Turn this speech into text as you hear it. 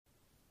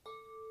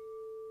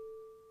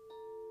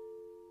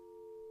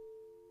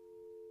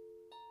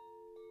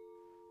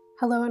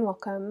Hello and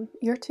welcome.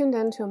 You're tuned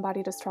in to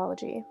Embodied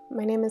Astrology.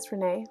 My name is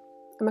Renee.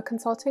 I'm a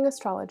consulting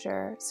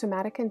astrologer,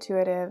 somatic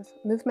intuitive,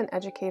 movement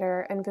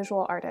educator, and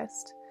visual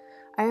artist.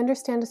 I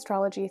understand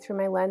astrology through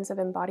my lens of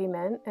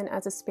embodiment and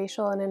as a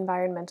spatial and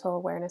environmental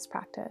awareness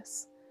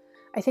practice.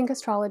 I think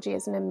astrology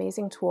is an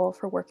amazing tool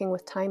for working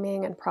with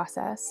timing and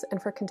process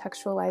and for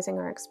contextualizing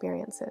our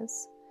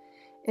experiences.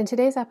 In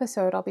today's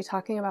episode, I'll be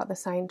talking about the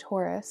sign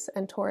Taurus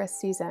and Taurus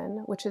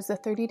season, which is the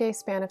 30-day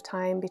span of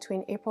time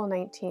between April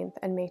 19th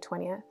and May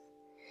 20th.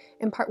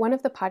 In part one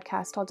of the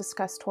podcast, I'll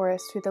discuss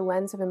Taurus through the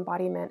lens of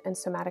embodiment and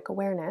somatic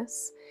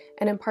awareness.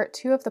 And in part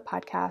two of the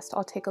podcast,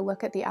 I'll take a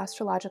look at the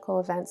astrological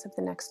events of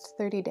the next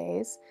 30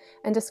 days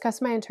and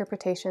discuss my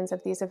interpretations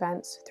of these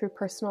events through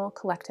personal,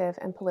 collective,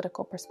 and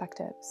political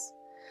perspectives.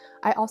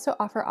 I also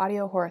offer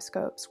audio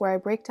horoscopes where I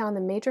break down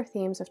the major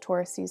themes of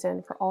Taurus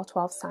season for all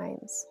 12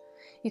 signs.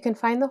 You can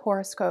find the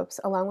horoscopes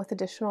along with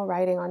additional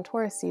writing on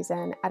Taurus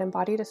season at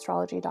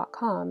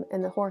embodiedastrology.com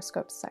in the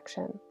horoscopes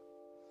section.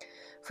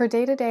 For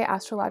day-to-day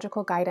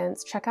astrological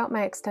guidance, check out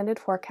my extended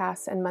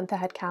forecasts and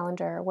month-ahead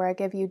calendar, where I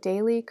give you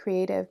daily,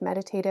 creative,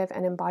 meditative,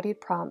 and embodied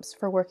prompts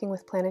for working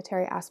with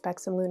planetary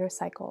aspects and lunar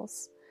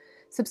cycles.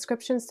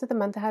 Subscriptions to the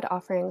month-ahead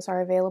offerings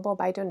are available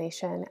by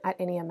donation at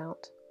any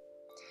amount.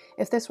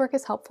 If this work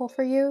is helpful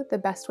for you, the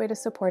best way to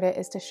support it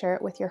is to share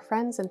it with your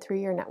friends and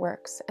through your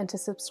networks, and to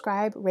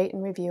subscribe, rate,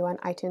 and review on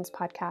iTunes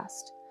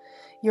Podcast.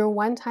 Your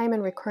one-time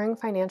and recurring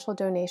financial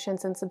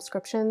donations and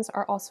subscriptions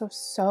are also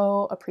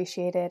so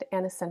appreciated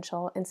and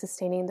essential in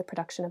sustaining the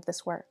production of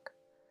this work.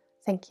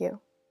 Thank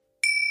you.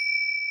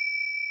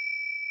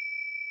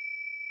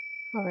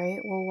 All right,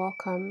 well,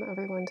 welcome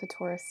everyone to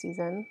Taurus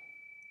season,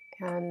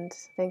 and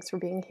thanks for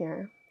being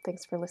here.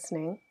 Thanks for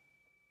listening.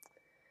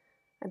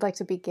 I'd like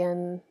to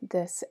begin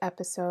this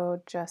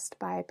episode just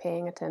by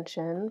paying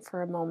attention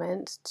for a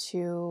moment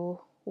to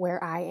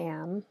where I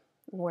am,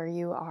 where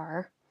you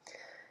are.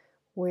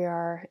 We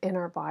are in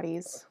our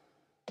bodies,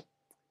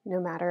 no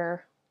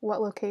matter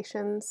what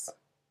locations,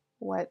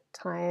 what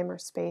time or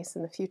space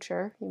in the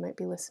future you might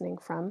be listening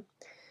from.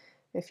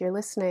 If you're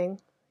listening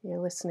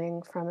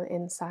from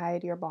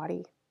inside your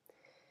body,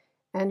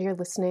 and you're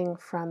listening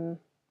from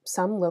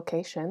some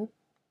location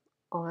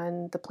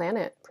on the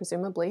planet,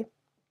 presumably.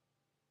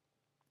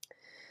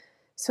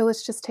 So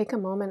let's just take a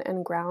moment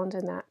and ground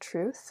in that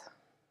truth,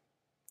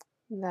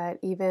 that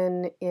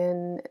even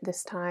in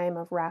this time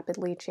of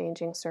rapidly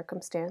changing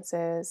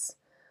circumstances,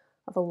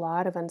 of a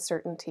lot of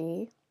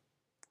uncertainty,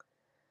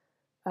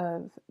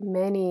 of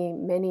many,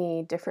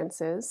 many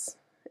differences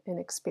in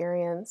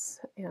experience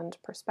and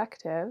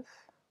perspective,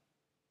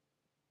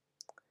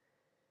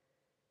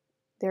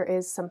 there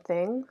is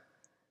something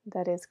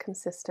that is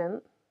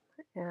consistent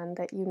and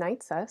that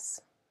unites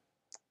us.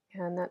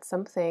 And that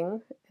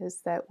something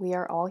is that we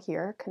are all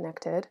here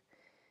connected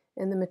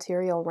in the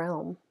material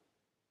realm.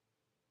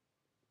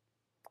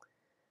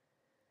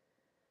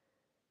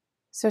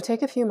 So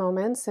take a few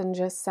moments and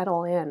just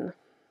settle in.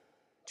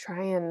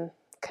 Try and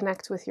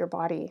connect with your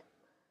body.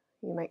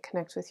 You might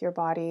connect with your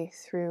body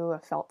through a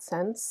felt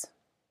sense,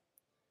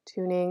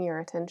 tuning your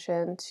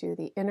attention to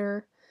the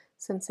inner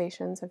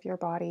sensations of your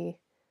body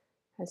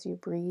as you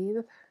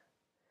breathe,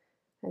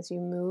 as you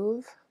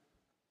move.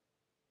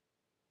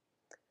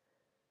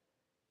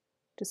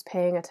 Just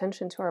paying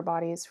attention to our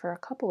bodies for a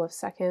couple of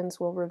seconds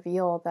will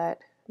reveal that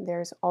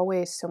there's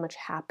always so much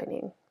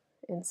happening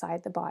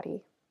inside the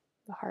body.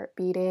 The heart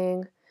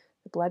beating,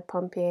 the blood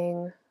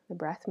pumping, the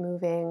breath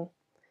moving,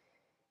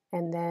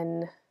 and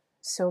then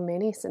so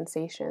many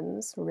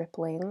sensations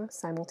rippling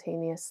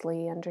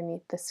simultaneously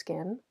underneath the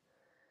skin,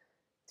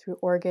 through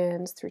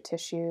organs, through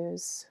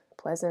tissues,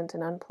 pleasant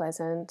and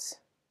unpleasant,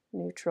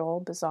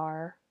 neutral,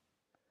 bizarre.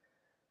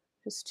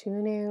 Just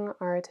tuning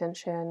our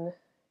attention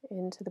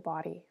into the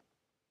body.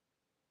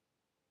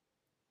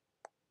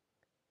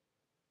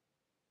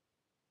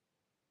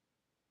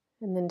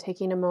 And then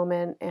taking a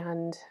moment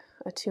and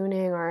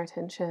attuning our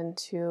attention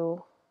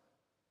to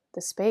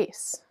the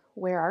space.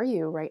 Where are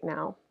you right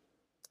now?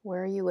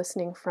 Where are you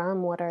listening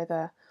from? What are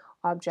the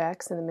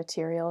objects and the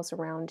materials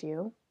around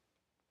you?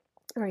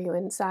 Are you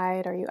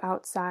inside? Are you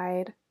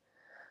outside?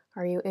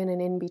 Are you in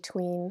and in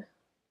between?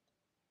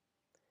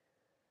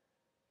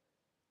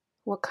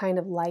 What kind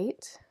of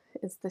light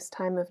is this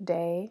time of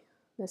day,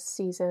 this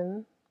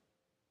season?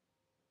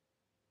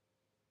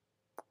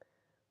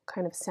 What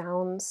kind of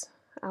sounds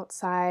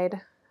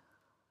outside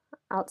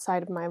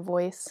of my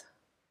voice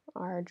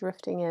are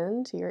drifting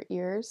into your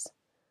ears?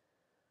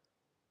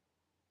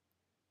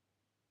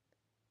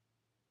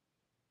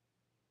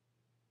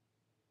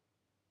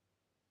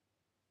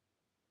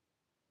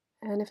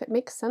 And if it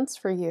makes sense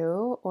for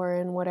you, or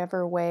in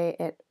whatever way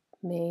it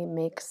may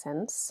make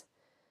sense,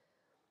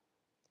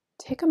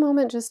 take a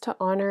moment just to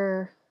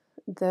honor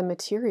the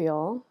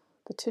material,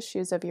 the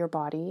tissues of your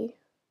body,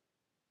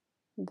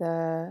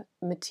 the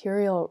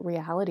material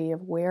reality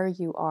of where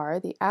you are,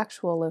 the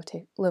actual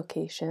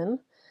location,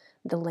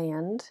 the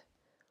land.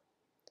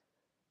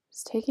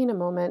 Just taking a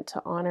moment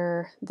to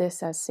honor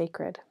this as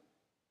sacred.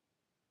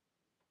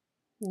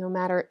 No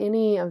matter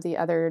any of the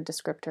other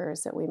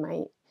descriptors that we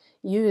might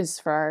use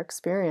for our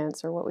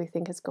experience or what we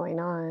think is going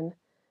on.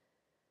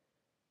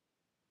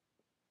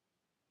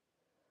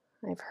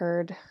 I've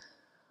heard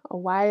a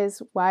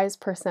wise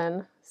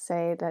person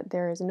say that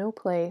there is no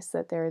place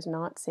that there is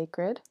not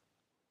sacred.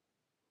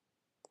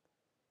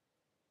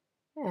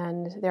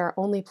 And there are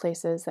only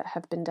places that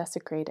have been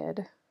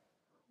desecrated,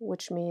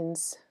 which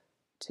means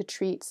to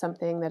treat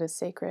something that is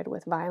sacred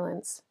with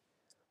violence.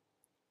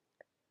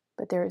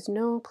 But there is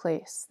no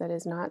place that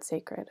is not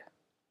sacred.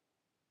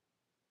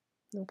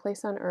 No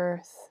place on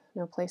earth,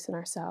 no place in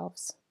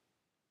ourselves.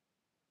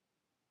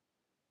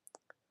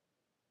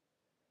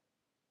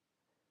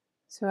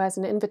 So as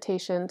an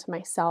invitation to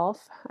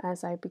myself,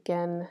 as I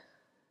begin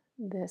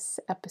this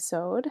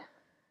episode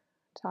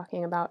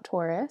talking about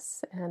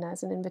Taurus, and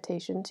as an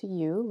invitation to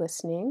you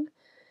listening,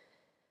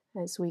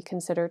 as we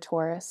consider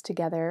Taurus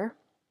together,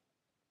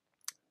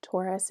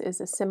 Taurus is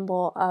a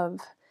symbol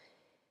of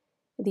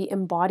the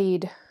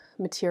embodied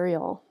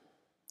material,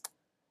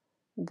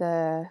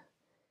 the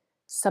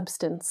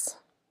substance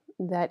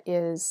that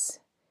is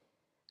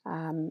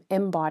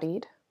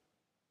embodied.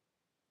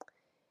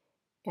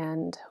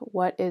 And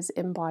what is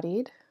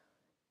embodied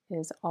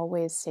is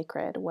always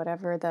sacred,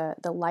 whatever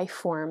the life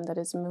form that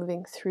is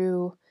moving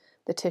through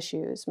the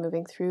tissues,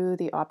 moving through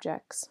the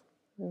objects.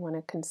 We want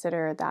to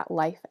consider that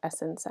life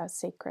essence as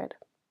sacred.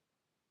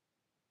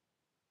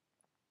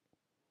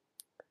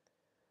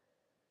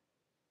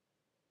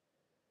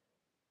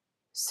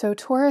 So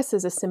Taurus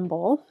is a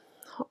symbol.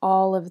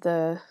 All of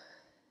the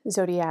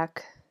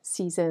zodiac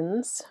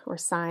seasons or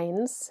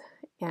signs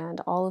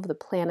and all of the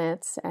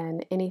planets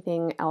and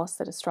anything else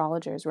that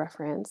astrologers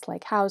reference,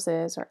 like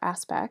houses or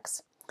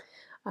aspects,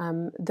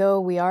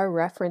 though we are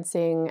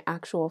referencing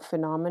actual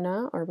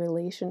phenomena or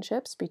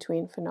relationships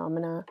between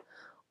phenomena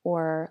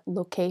or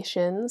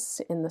locations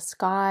in the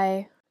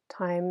sky,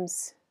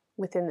 times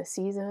within the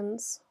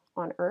seasons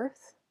on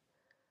Earth,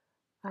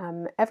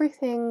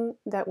 everything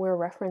that we're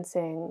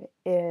referencing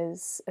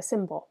is a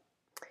symbol.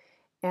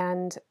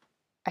 And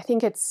I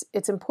think it's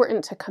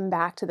important to come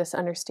back to this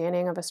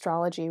understanding of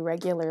astrology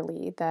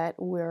regularly, that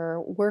we're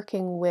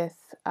working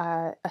with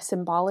a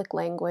symbolic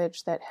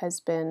language that has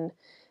been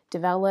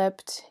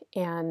developed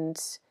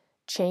and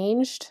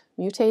changed,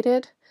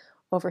 mutated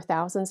over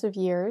thousands of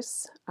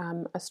years.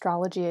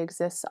 Astrology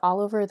exists all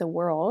over the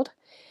world,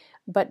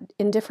 but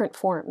in different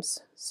forms.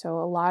 So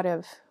a lot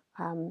of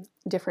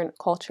different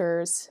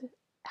cultures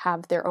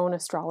have their own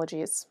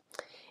astrologies.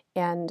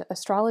 And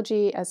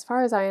astrology, as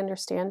far as I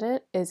understand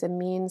it, is a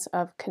means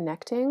of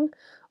connecting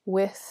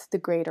with the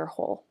greater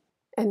whole.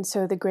 And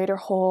so the greater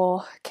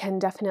whole can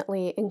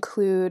definitely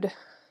include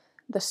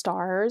the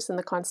stars and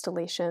the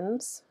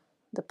constellations,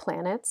 the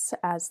planets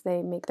as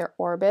they make their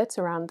orbits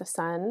around the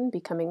sun,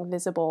 becoming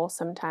visible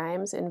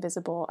sometimes,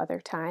 invisible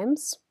other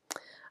times.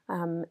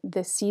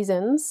 The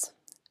seasons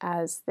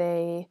as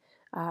they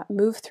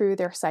move through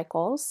their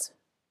cycles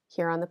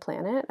here on the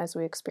planet as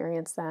we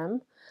experience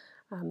them.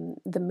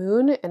 The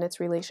moon and its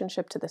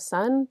relationship to the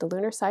sun, the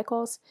lunar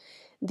cycles,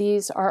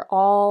 these are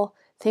all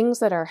things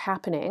that are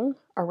happening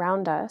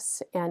around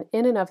us, and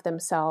in and of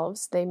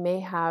themselves, they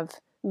may have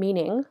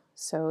meaning.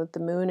 So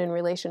the moon in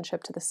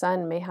relationship to the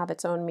sun may have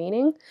its own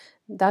meaning.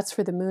 That's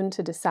for the moon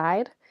to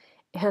decide.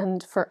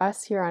 And for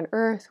us here on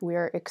Earth, we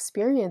are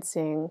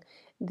experiencing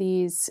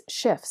these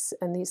shifts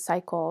and these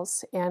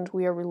cycles, and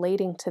we are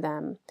relating to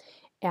them,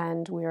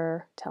 and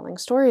we're telling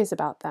stories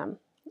about them.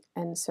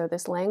 And so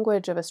this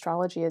language of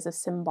astrology is a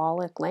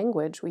symbolic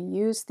language. We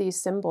use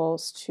these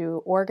symbols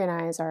to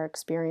organize our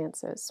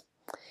experiences.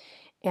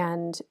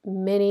 And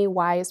many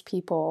wise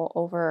people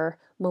over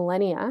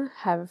millennia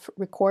have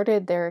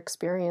recorded their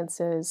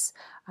experiences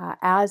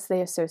as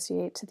they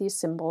associate to these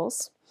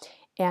symbols.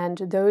 And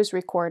those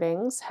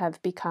recordings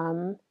have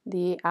become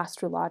the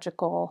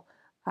astrological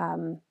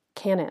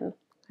canon,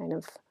 kind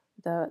of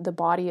the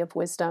body of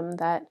wisdom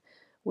that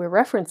we're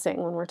referencing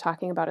when we're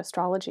talking about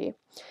astrology.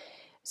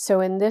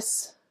 So in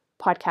this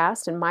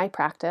podcast, in my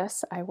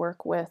practice, I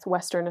work with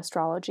Western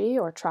astrology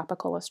or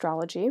tropical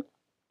astrology,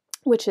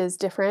 which is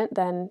different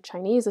than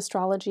Chinese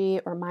astrology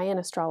or Mayan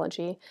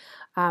astrology,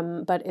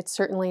 but it's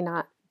certainly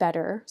not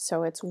better.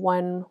 So it's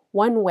one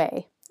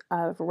way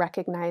of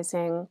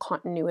recognizing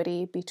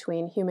continuity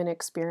between human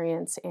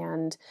experience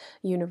and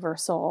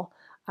universal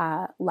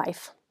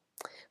life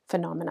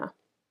phenomena.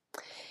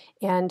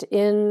 And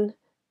in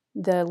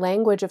the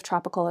language of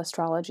tropical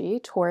astrology,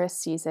 Taurus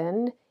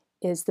season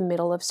is the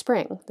middle of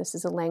spring. This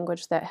is a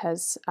language that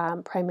has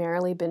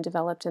primarily been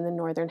developed in the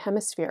Northern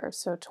Hemisphere.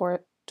 So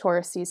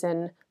Taurus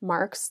season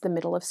marks the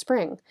middle of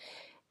spring.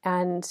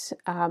 And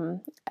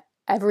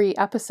every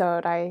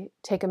episode, I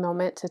take a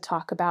moment to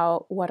talk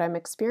about what I'm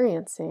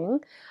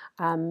experiencing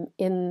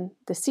in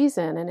the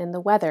season and in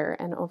the weather.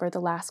 And over the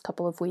last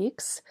couple of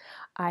weeks,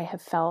 I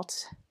have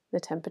felt the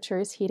temperature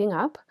is heating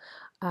up.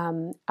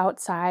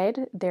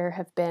 Outside, there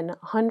have been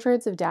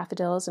hundreds of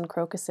daffodils and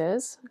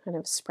crocuses kind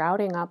of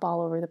sprouting up all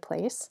over the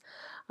place.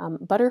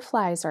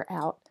 Butterflies are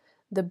out.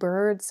 The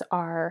birds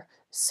are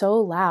so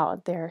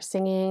loud. They're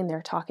singing,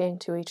 they're talking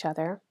to each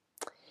other.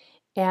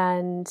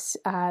 And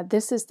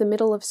this is the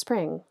middle of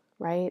spring,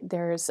 right?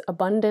 There's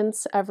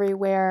abundance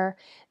everywhere.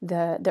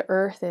 The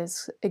earth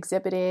is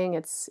exhibiting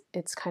its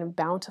kind of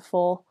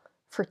bountiful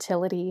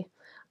fertility.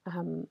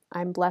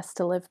 I'm blessed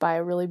to live by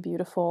a really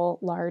beautiful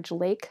large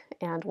lake,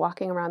 and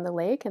walking around the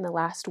lake in the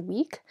last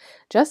week,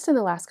 just in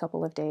the last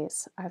couple of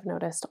days, I've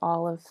noticed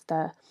all of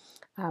the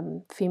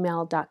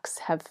female ducks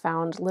have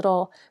found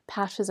little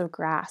patches of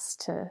grass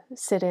to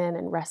sit in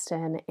and rest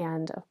in,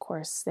 and of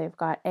course they've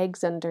got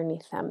eggs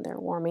underneath them. They're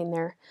warming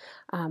their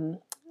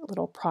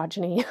little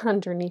progeny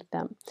underneath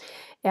them.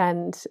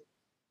 And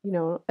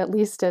at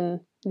least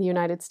in the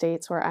United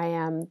States where I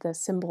am, the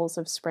symbols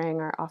of spring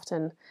are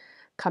often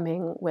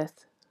coming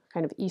with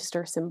kind of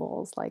Easter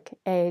symbols like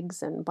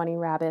eggs and bunny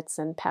rabbits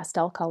and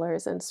pastel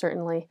colors, and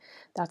certainly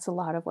that's a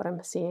lot of what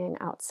I'm seeing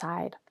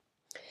outside.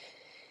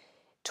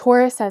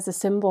 Taurus as a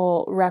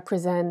symbol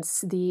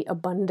represents the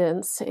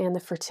abundance and the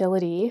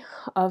fertility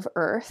of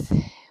Earth,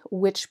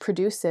 which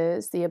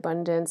produces the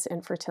abundance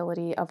and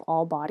fertility of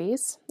all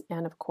bodies.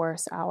 And of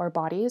course, our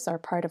bodies are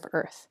part of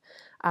Earth.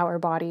 Our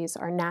bodies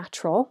are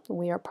natural.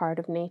 We are part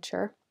of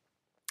nature.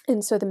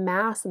 And so the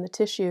mass and the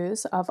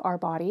tissues of our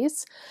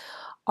bodies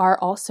are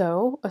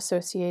also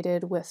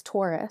associated with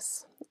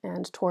Taurus.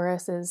 And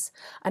Taurus is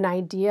an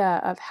idea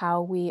of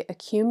how we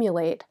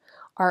accumulate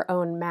our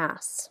own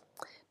mass.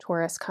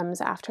 Taurus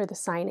comes after the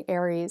sign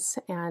Aries,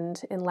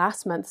 and in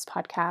last month's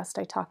podcast,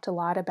 I talked a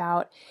lot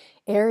about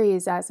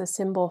Aries as a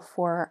symbol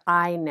for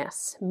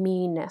I-ness,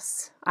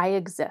 me-ness. I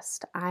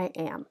exist, I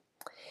am.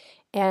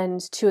 And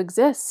to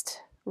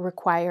exist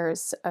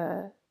requires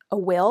a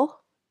will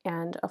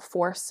and a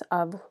force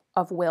of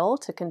will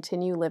to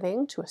continue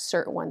living, to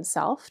assert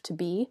oneself, to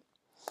be.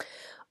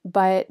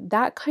 But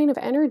that kind of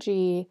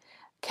energy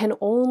can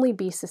only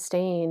be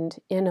sustained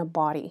in a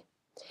body.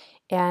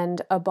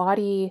 And a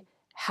body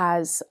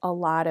has a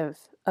lot of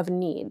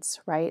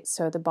needs, right?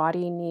 So the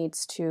body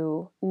needs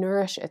to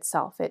nourish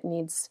itself. It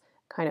needs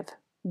kind of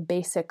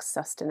basic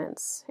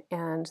sustenance,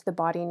 and the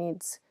body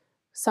needs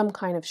some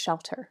kind of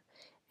shelter,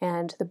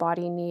 and the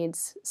body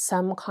needs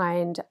some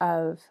kind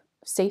of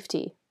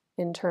safety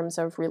in terms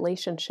of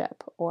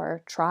relationship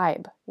or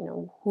tribe.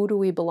 Who do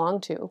we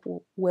belong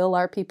to? Will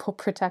our people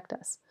protect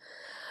us?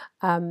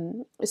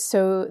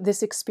 So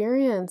this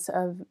experience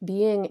of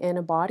being in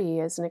a body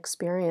is an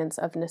experience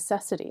of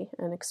necessity,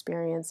 an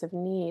experience of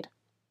need.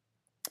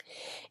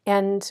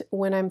 And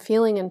when I'm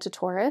feeling into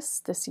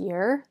Taurus this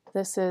year,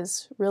 this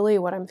is really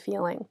what I'm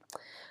feeling.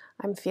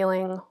 I'm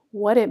feeling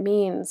what it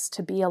means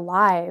to be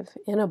alive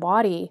in a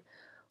body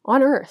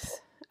on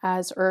Earth,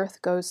 as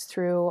Earth goes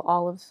through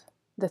all of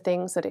the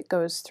things that it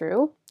goes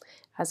through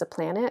as a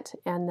planet,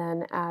 and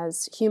then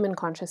as human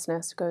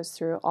consciousness goes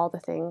through all the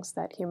things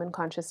that human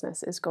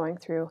consciousness is going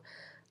through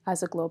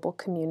as a global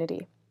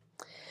community.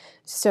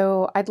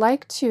 So I'd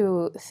like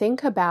to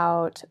think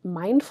about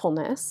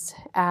mindfulness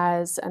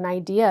as an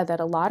idea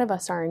that a lot of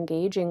us are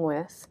engaging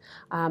with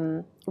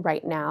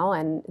right now,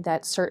 and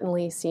that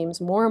certainly seems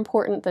more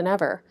important than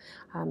ever,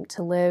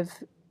 to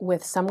live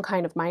with some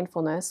kind of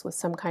mindfulness, with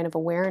some kind of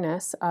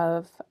awareness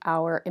of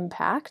our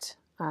impact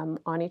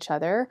on each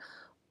other,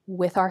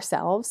 with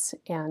ourselves,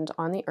 and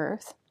on the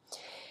earth.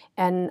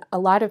 And a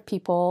lot of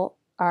people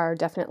are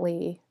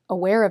definitely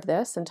aware of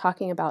this and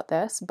talking about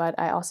this, but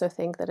I also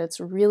think that it's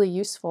really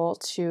useful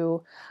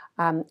to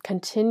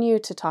continue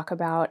to talk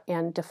about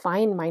and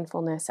define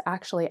mindfulness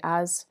actually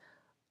as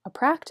a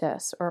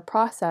practice or a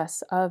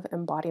process of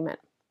embodiment.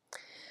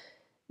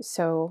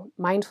 So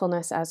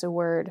mindfulness as a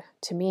word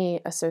to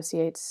me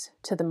associates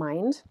to the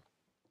mind,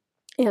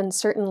 and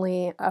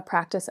certainly a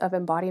practice of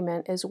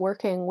embodiment is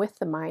working with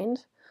the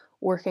mind,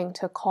 working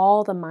to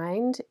call the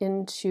mind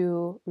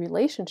into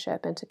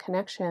relationship, into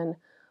connection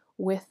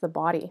with the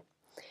body,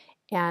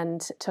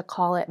 and to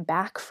call it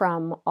back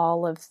from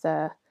all of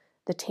the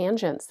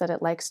tangents that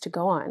it likes to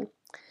go on.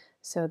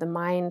 So the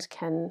mind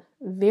can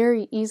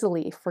very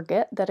easily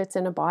forget that it's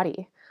in a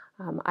body.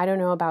 I don't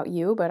know about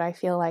you, but I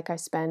feel like I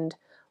spend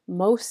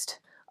most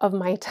of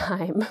my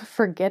time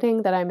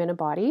forgetting that I'm in a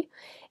body,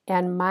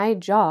 and my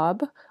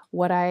job,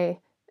 what I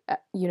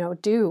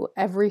do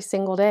every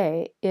single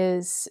day,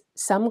 is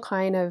some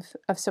kind of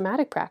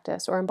somatic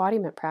practice or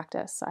embodiment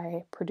practice.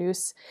 I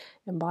produce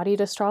embodied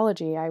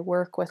astrology. I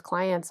work with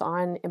clients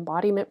on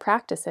embodiment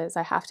practices.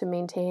 I have to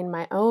maintain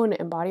my own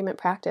embodiment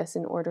practice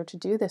in order to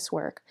do this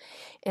work.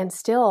 And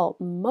still,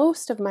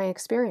 most of my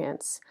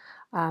experience,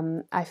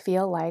 I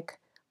feel like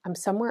I'm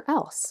somewhere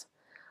else.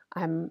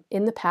 I'm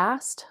in the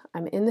past,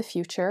 I'm in the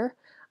future,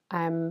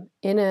 I'm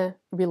in a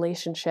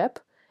relationship.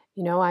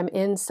 I'm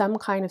in some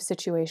kind of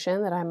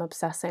situation that I'm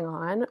obsessing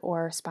on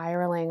or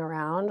spiraling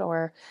around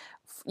or,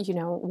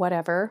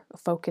 whatever,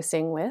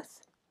 focusing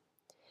with.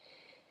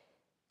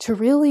 To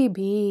really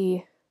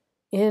be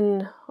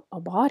in a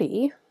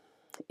body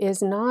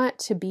is not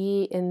to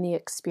be in the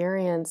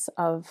experience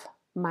of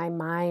my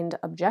mind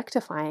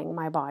objectifying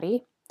my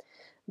body,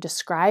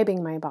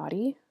 describing my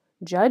body,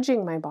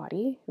 judging my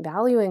body,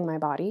 valuing my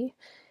body,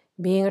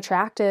 being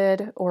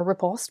attracted or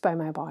repulsed by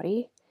my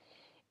body.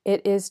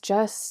 It is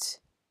just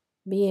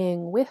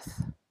being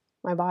with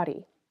my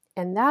body.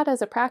 And that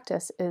as a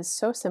practice is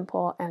so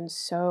simple and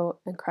so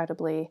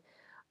incredibly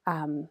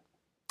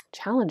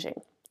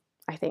challenging,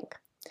 I think,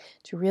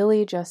 to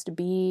really just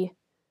be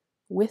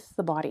with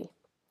the body.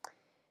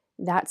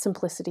 That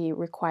simplicity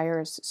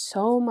requires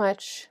so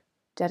much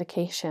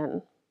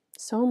dedication,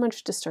 so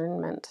much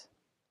discernment,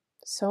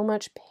 so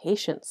much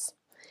patience,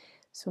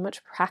 so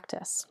much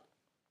practice.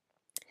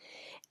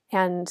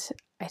 And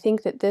I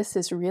think that this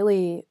is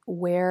really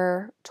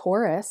where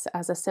Taurus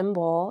as a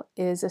symbol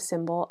is a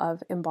symbol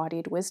of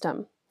embodied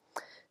wisdom.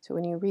 So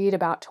when you read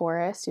about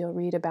Taurus, you'll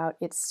read about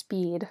its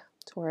speed.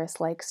 Taurus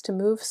likes to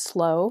move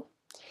slow.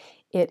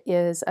 It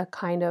is a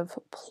kind of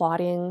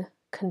plodding,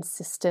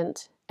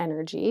 consistent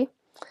energy.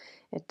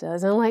 It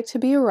doesn't like to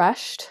be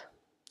rushed.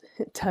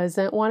 It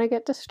doesn't want to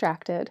get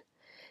distracted.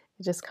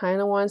 It just kind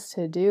of wants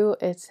to do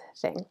its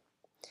thing.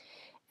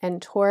 And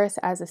Taurus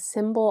as a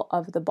symbol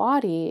of the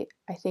body,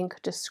 I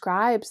think,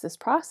 describes this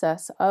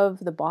process of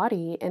the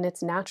body in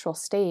its natural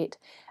state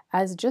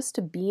as just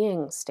a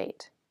being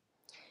state.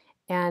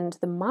 And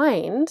the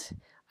mind,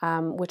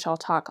 which I'll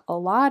talk a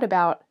lot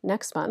about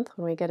next month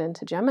when we get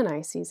into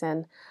Gemini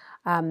season,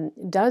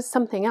 does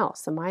something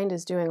else. The mind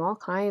is doing all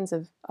kinds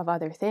of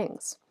other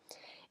things.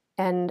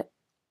 And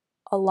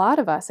a lot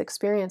of us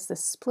experience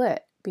this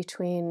split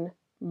between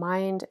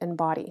mind and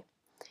body.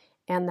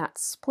 And that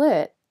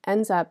split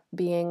ends up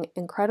being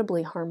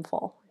incredibly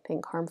harmful. I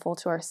think harmful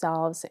to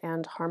ourselves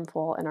and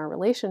harmful in our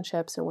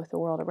relationships and with the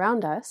world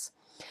around us,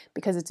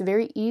 because it's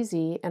very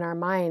easy in our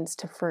minds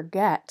to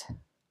forget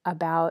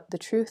about the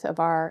truth of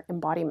our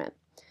embodiment.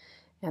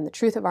 And the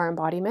truth of our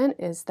embodiment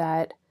is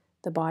that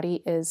the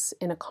body is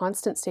in a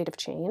constant state of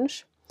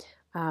change.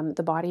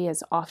 The body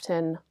is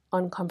often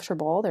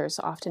uncomfortable. There's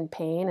often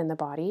pain in the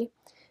body.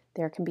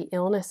 There can be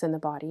illness in the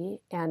body.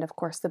 And of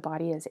course, the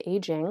body is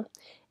aging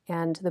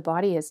and the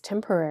body is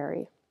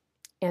temporary.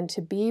 And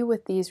to be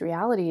with these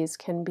realities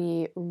can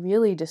be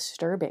really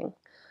disturbing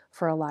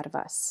for a lot of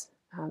us.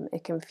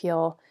 It can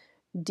feel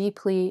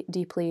deeply,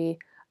 deeply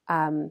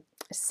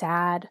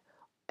sad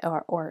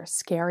or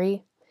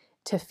scary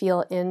to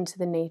feel into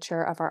the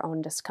nature of our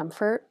own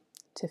discomfort,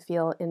 to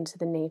feel into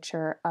the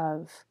nature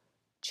of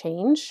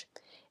change,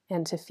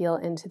 and to feel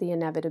into the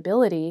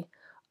inevitability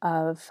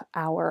of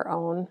our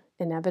own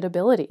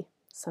inevitability.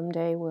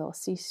 Someday we'll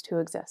cease to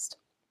exist.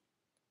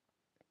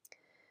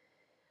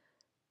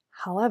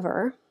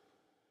 However,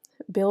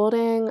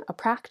 building a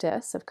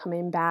practice of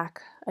coming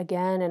back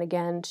again and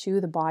again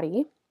to the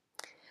body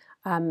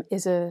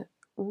is a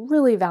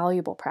really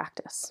valuable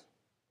practice.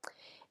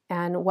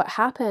 And what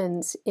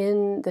happens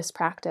in this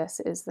practice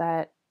is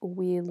that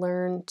we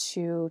learn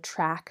to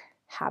track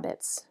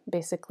habits,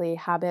 basically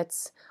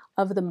habits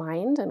of the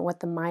mind and what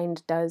the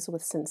mind does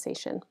with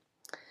sensation.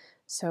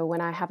 So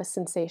when I have a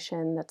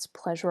sensation that's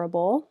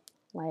pleasurable,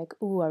 like,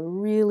 ooh, I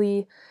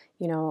really,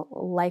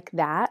 like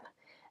that,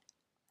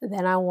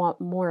 then I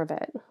want more of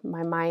it.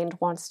 My mind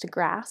wants to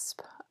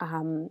grasp.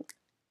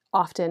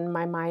 Often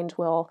my mind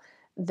will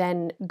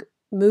then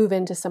move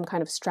into some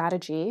kind of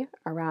strategy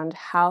around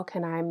how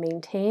can I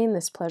maintain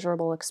this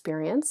pleasurable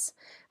experience?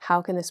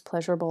 How can this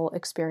pleasurable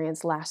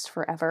experience last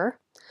forever?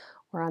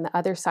 Or on the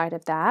other side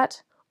of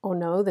that, oh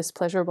no, this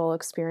pleasurable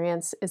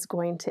experience is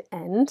going to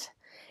end.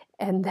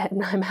 And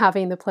then I'm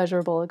having the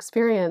pleasurable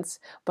experience,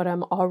 but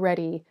I'm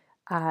already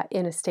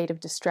in a state of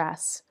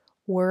distress,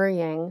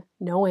 worrying,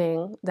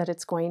 knowing that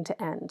it's going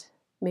to end,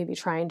 maybe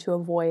trying to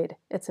avoid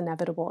its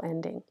inevitable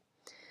ending.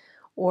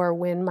 Or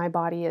when my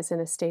body is in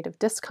a state of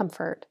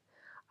discomfort,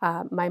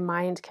 my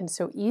mind can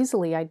so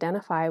easily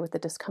identify with the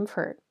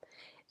discomfort,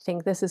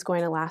 think this is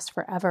going to last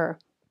forever.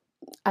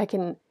 I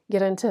can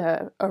get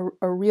into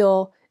a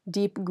real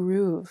deep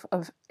groove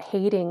of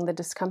hating the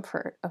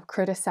discomfort, of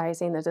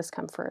criticizing the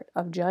discomfort,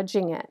 of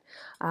judging it,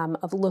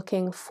 of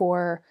looking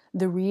for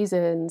the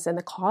reasons and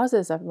the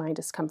causes of my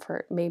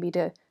discomfort, maybe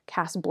to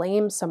cast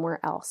blame somewhere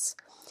else,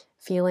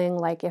 feeling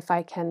like if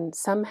I can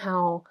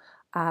somehow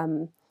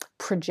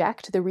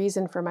project the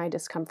reason for my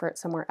discomfort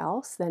somewhere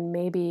else, then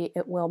maybe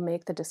it will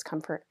make the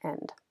discomfort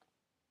end.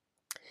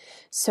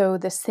 So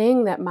this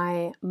thing that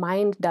my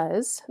mind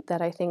does,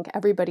 that I think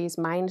everybody's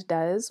mind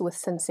does with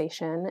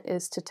sensation,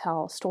 is to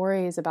tell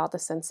stories about the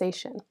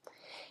sensation.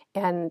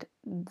 And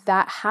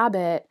that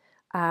habit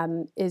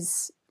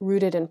is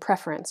rooted in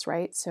preference,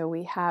 right? So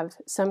we have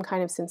some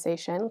kind of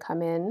sensation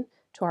come in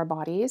to our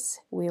bodies.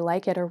 We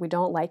like it or we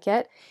don't like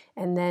it.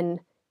 And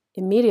then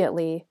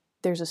immediately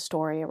there's a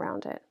story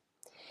around it.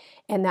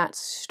 And that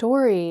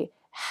story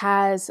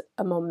has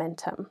a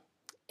momentum.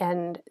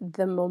 And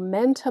the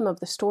momentum of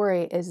the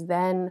story is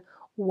then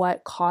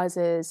what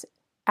causes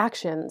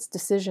actions,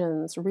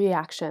 decisions,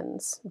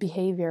 reactions,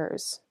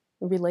 behaviors,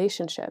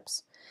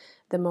 relationships.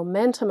 The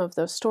momentum of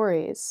those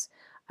stories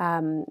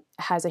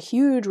has a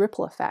huge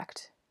ripple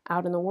effect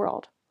out in the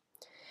world.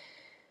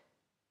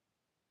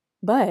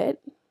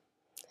 But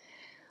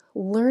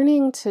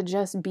learning to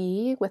just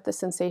be with the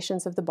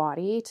sensations of the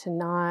body, to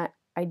not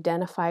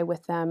identify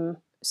with them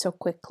so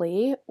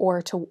quickly,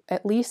 or to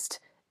at least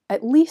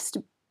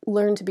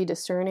learn to be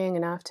discerning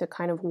enough to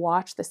kind of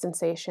watch the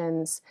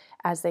sensations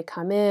as they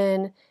come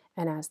in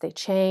and as they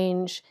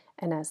change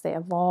and as they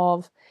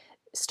evolve,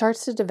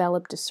 starts to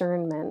develop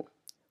discernment,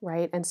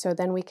 right? And so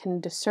then we can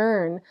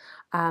discern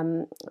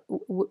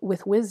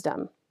with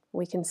wisdom.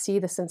 We can see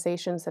the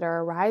sensations that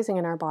are arising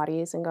in our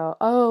bodies and go,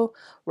 oh,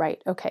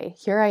 right, okay,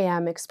 here I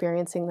am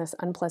experiencing this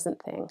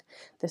unpleasant thing.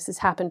 This has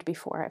happened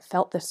before. I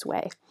felt this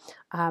way.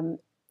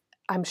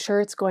 I'm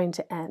sure it's going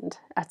to end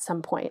at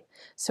some point.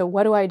 So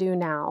what do I do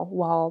now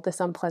while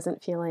this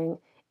unpleasant feeling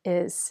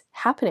is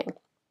happening?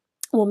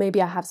 Well,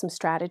 maybe I have some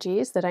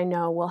strategies that I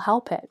know will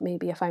help it.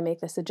 Maybe if I make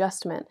this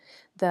adjustment,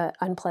 the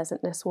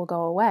unpleasantness will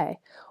go away.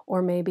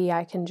 Or maybe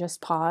I can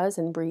just pause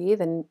and breathe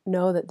and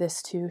know that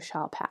this too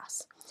shall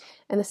pass.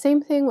 And the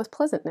same thing with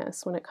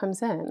pleasantness when it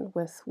comes in,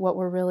 with what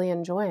we're really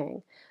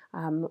enjoying.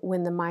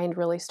 When the mind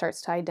really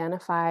starts to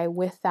identify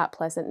with that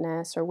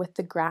pleasantness or with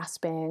the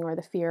grasping or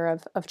the fear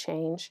of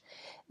change,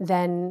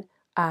 then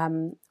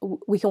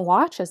we can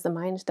watch as the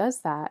mind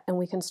does that, and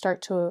we can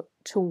start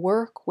to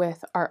work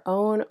with our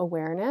own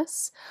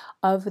awareness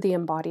of the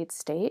embodied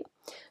state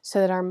so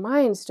that our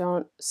minds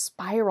don't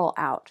spiral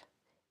out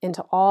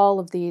into all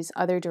of these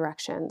other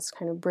directions,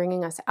 kind of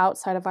bringing us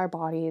outside of our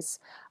bodies,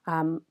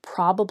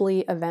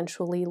 probably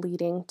eventually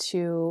leading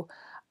to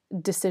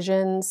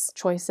decisions,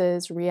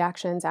 choices,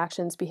 reactions,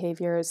 actions,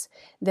 behaviors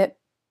that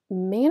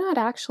may not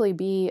actually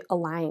be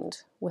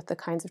aligned with the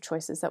kinds of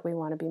choices that we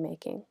want to be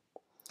making.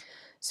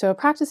 So a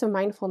practice of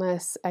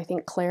mindfulness, I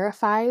think,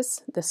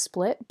 clarifies the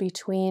split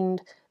between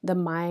the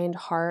mind,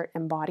 heart,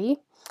 and body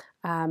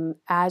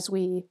as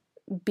we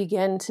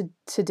begin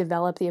to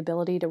develop the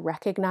ability to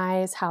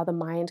recognize how the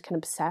mind can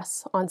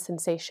obsess on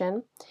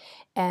sensation,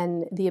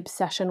 and the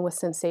obsession with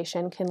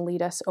sensation can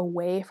lead us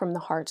away from the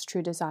heart's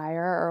true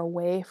desire or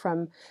away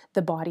from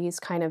the body's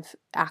kind of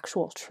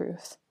actual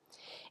truth.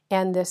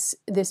 And this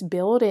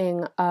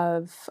building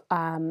of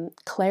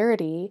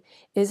clarity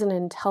is an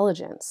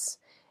intelligence.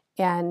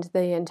 And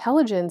the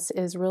intelligence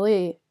is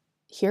really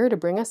here to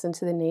bring us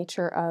into the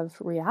nature of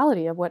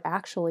reality, of what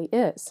actually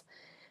is.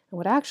 And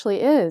what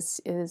actually is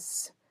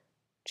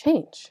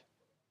change,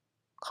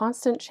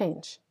 constant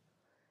change.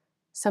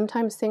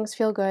 Sometimes things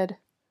feel good,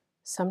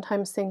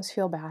 sometimes things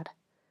feel bad.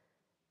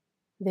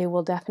 They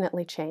will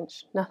definitely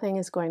change. Nothing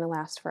is going to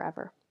last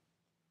forever.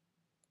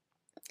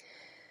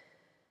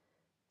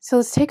 So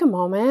let's take a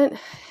moment,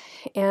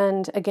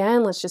 and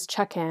again, let's just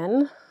check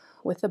in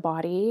with the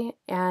body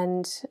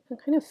and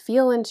kind of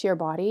feel into your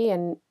body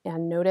and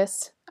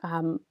notice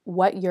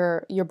what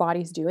your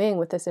body's doing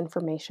with this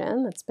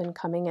information that's been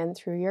coming in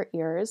through your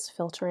ears,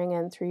 filtering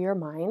in through your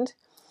mind.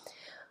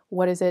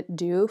 What does it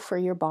do for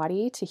your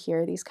body to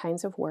hear these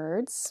kinds of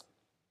words?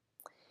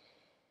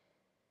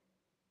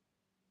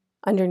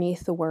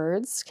 Underneath the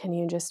words, can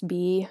you just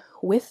be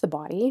with the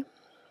body?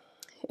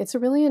 It's a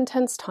really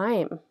intense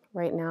time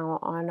right now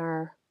on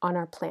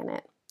our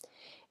planet.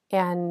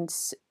 And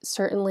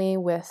certainly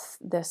with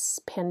this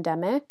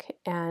pandemic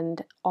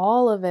and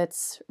all of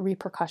its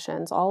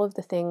repercussions, all of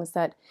the things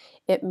that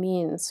it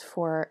means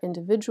for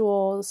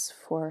individuals,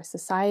 for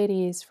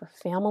societies, for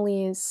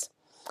families,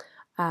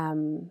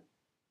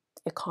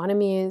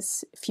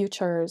 economies,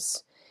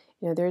 futures,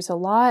 there's a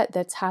lot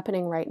that's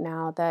happening right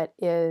now that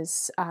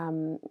is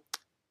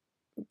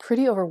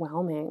pretty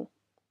overwhelming.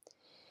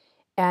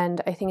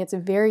 And I think it's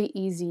very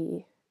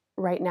easy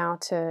right now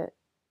to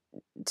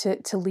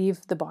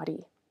leave the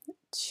body,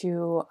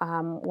 to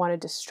want to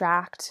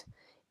distract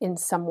in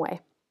some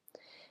way.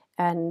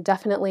 And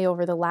definitely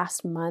over the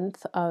last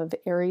month of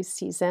Aries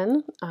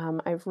season,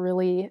 I've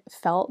really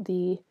felt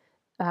the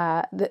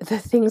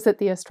things that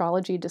the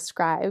astrology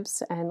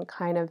describes, and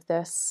kind of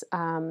this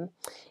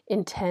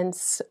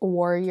intense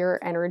warrior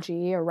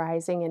energy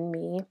arising in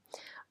me.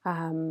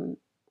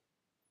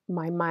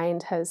 My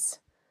mind has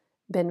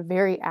been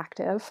very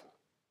active.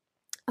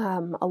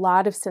 A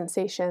lot of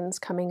sensations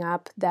coming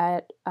up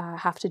that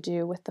have to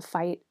do with the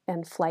fight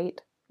and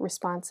flight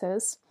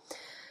responses.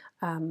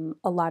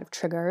 A lot of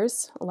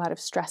triggers, a lot of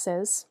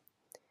stresses.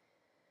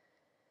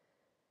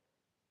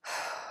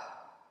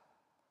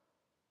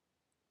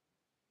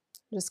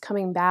 Just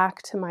coming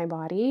back to my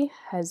body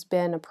has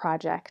been a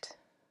project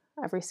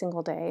every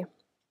single day.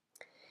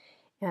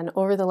 And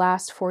over the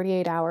last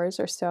 48 hours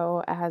or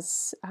so,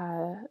 as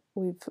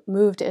we've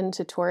moved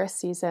into Taurus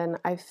season,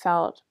 I've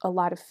felt a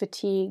lot of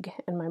fatigue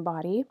in my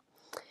body.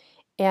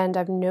 And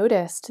I've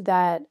noticed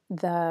that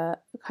the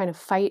kind of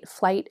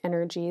fight-flight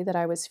energy that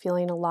I was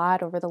feeling a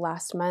lot over the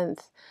last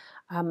month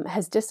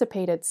has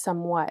dissipated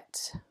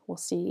somewhat. We'll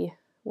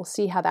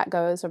see how that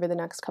goes over the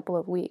next couple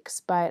of weeks.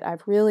 But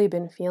I've really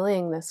been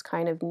feeling this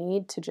kind of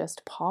need to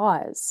just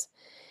pause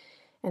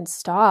and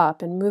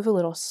stop and move a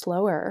little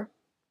slower.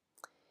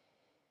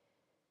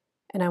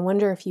 And I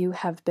wonder if you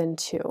have been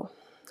too.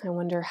 I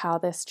wonder how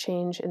this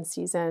change in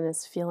season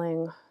is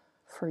feeling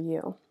for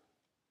you.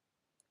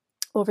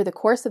 Over the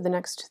course of the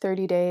next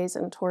 30 days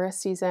in Taurus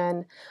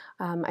season,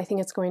 I think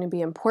it's going to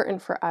be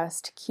important for us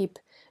to keep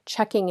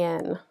checking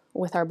in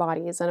with our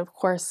bodies. And of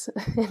course,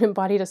 in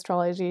embodied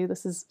astrology,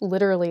 this is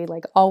literally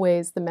like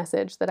always the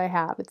message that I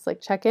have. It's like,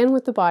 check in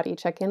with the body,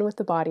 check in with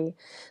the body.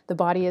 The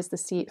body is the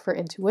seat for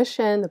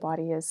intuition. The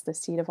body is the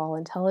seat of all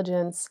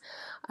intelligence.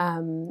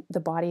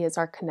 The body is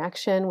our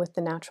connection with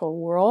the natural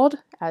world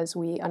as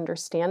we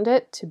understand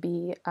it to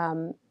be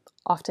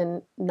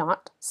often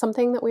not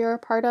something that we are a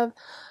part of.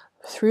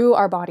 Through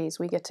our bodies,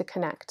 we get to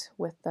connect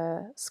with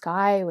the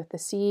sky, with the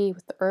sea,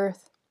 with the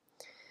earth.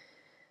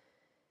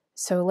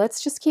 So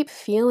let's just keep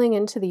feeling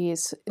into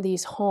these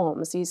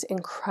homes, these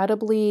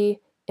incredibly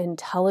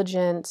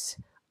intelligent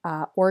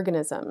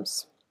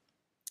organisms,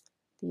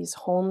 these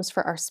homes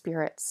for our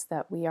spirits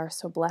that we are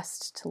so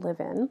blessed to live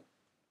in.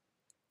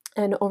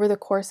 And over the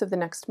course of the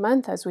next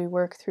month, as we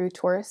work through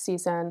Taurus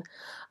season,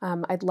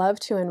 I'd love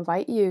to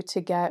invite you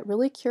to get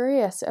really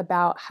curious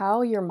about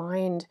how your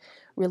mind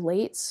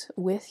relates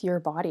with your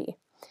body.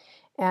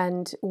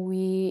 And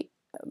we,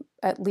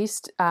 at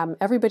least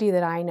everybody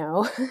that I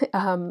know,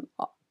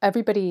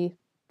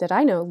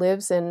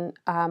 lives in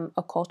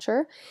a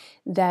culture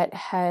that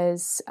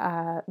has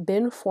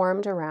been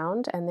formed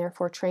around, and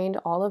therefore trained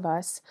all of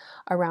us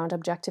around,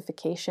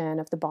 objectification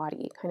of the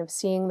body, kind of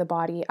seeing the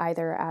body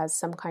either as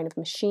some kind of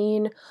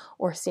machine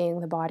or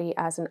seeing the body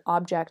as an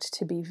object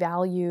to be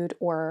valued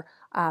or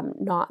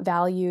not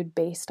valued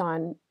based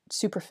on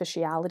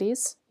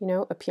superficialities,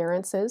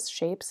 appearances,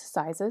 shapes,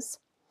 sizes.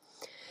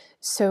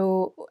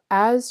 So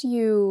as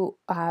you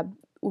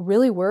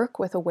really work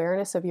with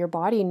awareness of your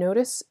body,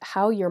 notice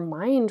how your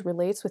mind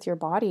relates with your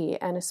body,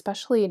 and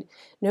especially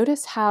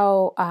notice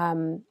how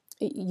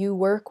you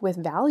work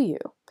with value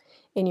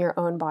in your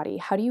own body.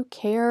 How do you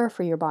care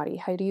for your body?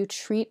 How do you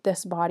treat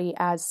this body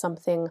as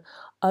something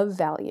of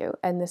value?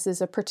 And this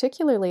is a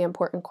particularly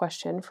important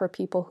question for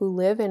people who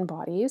live in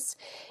bodies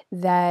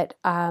that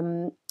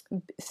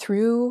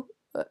through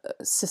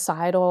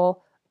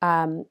societal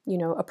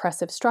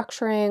oppressive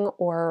structuring,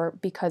 or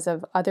because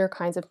of other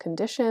kinds of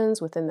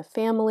conditions within the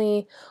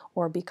family,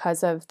 or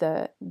because of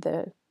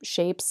the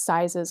shapes,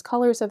 sizes,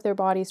 colors of their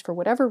bodies, for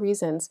whatever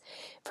reasons,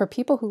 for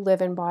people who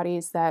live in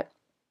bodies that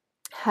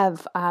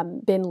have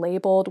been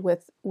labeled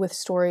with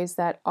stories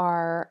that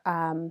are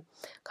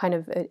kind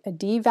of a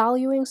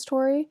devaluing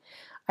story,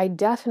 I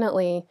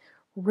definitely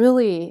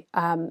really,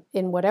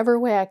 in whatever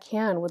way I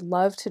can, would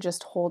love to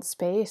just hold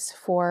space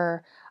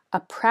for a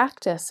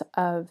practice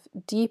of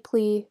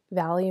deeply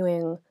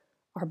valuing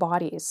our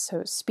bodies.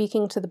 So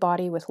speaking to the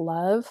body with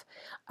love,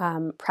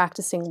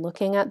 practicing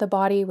looking at the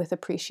body with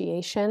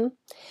appreciation,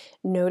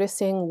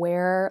 noticing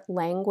where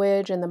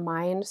language and the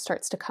mind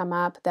starts to come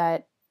up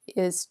that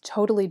is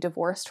totally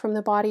divorced from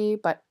the body,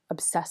 but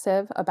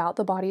obsessive about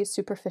the body's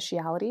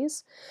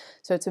superficialities.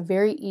 So it's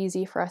very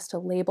easy for us to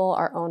label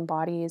our own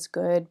bodies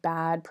good,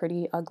 bad,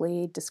 pretty,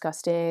 ugly,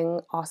 disgusting,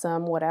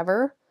 awesome,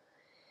 whatever.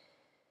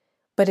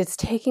 But it's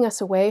taking us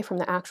away from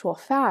the actual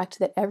fact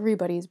that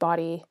everybody's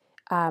body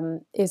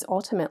is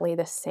ultimately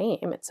the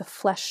same. It's a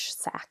flesh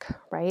sack,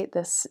 right?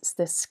 This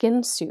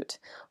skin suit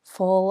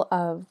full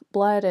of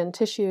blood and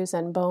tissues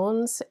and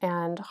bones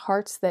and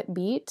hearts that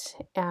beat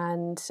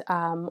and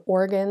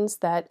organs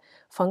that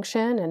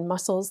function and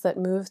muscles that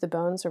move the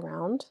bones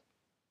around.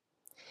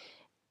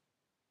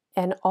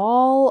 And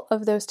all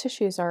of those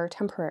tissues are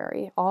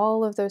temporary.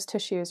 All of those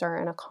tissues are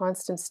in a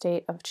constant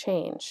state of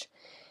change.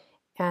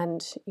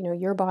 And,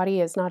 your body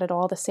is not at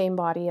all the same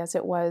body as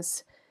it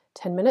was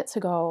 10 minutes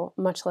ago,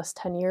 much less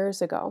 10 years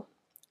ago.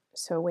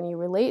 So when you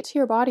relate to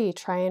your body,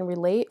 try and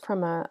relate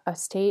from a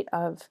state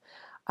of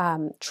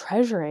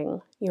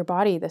treasuring your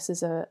body. This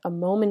is a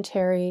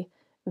momentary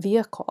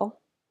vehicle.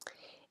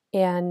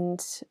 And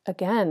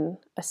again,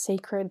 a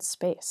sacred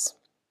space.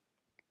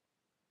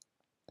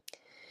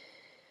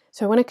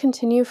 So I want to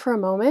continue for a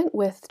moment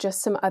with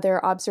just some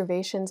other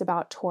observations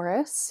about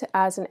Taurus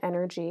as an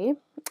energy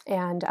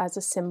and as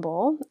a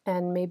symbol.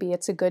 And maybe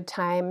it's a good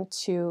time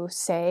to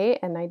say,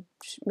 and I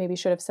maybe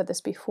should have said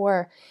this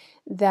before,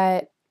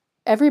 that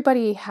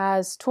everybody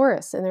has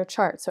Taurus in their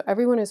chart. So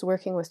everyone is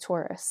working with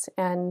Taurus.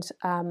 And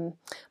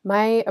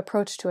my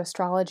approach to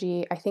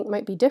astrology, I think,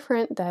 might be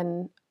different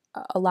than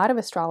a lot of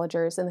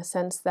astrologers, in the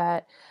sense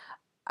that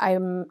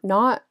I'm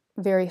not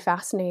very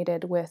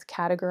fascinated with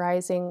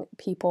categorizing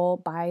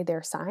people by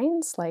their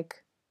signs.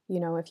 Like,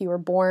 if you were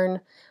born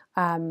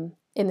in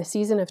the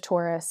season of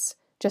Taurus,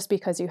 just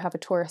because you have a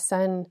Taurus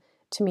sun,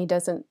 to me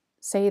doesn't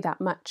say that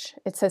much.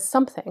 It says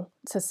something.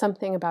 It says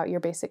something about your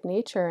basic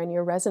nature and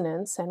your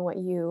resonance and what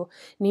you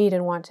need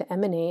and want to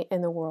emanate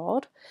in the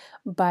world.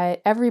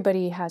 But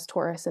everybody has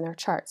Taurus in their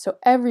chart. So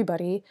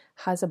everybody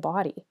has a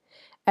body.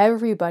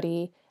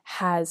 Everybody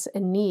has a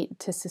need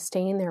to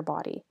sustain their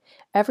body.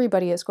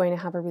 Everybody is going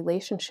to have a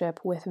relationship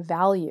with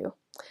value.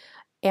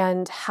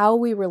 And how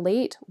we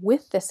relate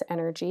with this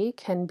energy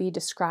can be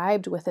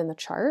described within the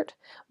chart,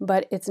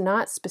 but it's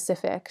not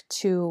specific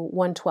to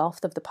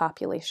 1/12 of the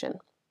population.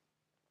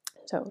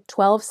 So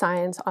 12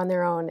 signs on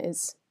their own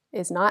is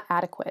not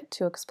adequate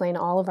to explain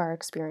all of our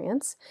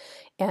experience.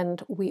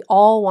 And we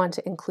all want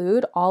to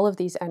include all of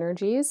these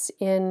energies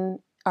in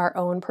our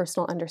own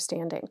personal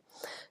understanding.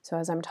 So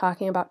as I'm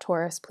talking about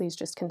Taurus, please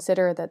just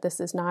consider that this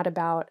is not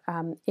about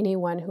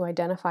anyone who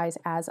identifies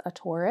as a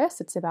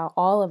Taurus. It's about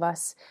all of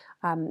us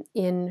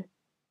in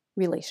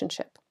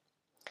relationship.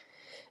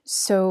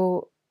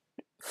 So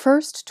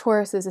first,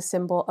 Taurus is a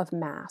symbol of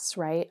mass,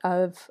 right?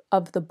 Of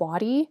the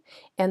body,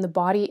 and the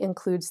body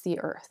includes the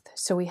earth.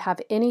 So we have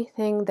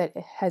anything that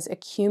has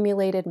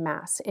accumulated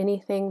mass,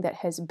 anything that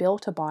has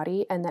built a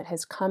body and that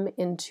has come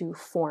into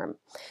form.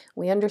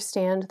 We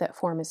understand that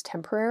form is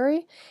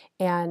temporary,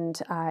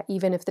 and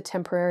even if the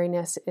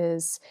temporariness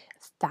is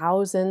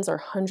thousands or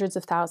hundreds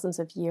of thousands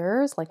of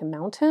years, like a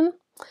mountain,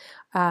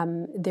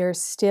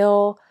 there's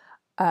still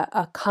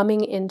a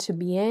coming into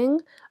being,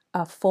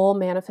 a full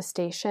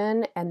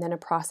manifestation, and then a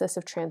process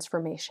of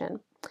transformation.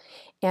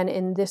 And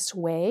in this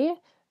way,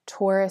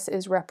 Taurus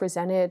is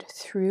represented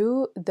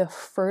through the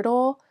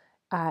fertile,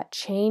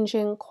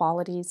 changing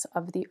qualities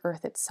of the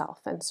earth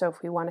itself. And so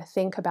if we want to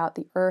think about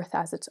the earth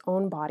as its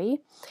own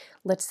body,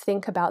 let's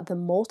think about the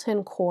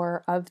molten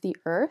core of the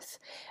earth,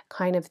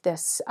 kind of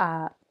this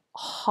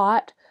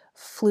hot,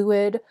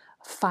 fluid,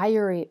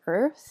 fiery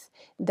earth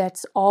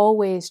that's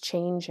always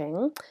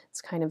changing.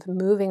 It's kind of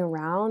moving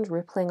around,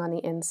 rippling on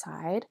the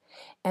inside.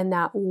 And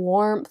that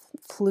warmth,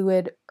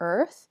 fluid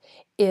earth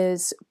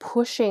is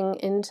pushing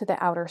into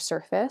the outer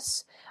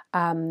surface.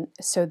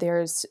 So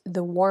there's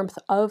the warmth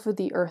of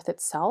the earth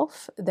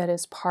itself that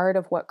is part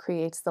of what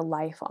creates the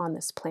life on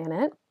this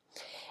planet.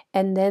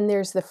 And then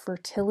there's the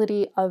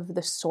fertility of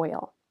the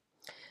soil.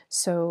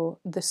 So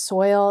the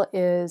soil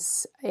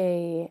is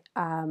a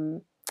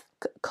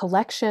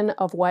collection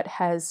of what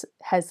has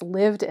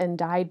lived and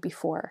died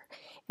before.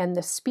 And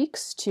this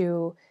speaks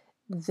to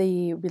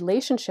the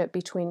relationship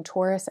between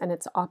Taurus and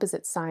its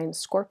opposite sign,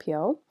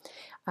 Scorpio,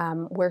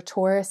 where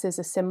Taurus is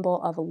a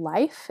symbol of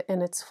life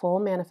in its full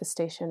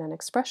manifestation and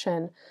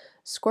expression.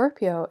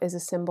 Scorpio is a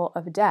symbol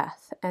of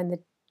death and the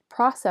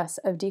process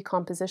of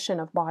decomposition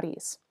of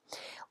bodies.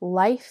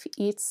 Life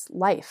eats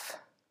life,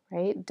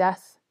 right?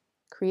 Death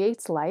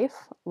creates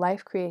life.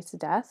 Life creates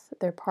death.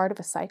 They're part of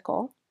a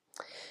cycle.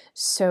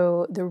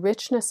 So the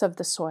richness of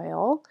the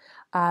soil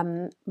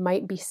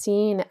might be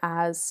seen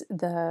as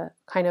the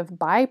kind of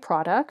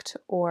byproduct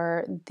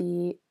or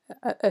the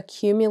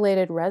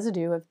accumulated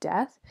residue of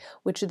death,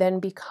 which then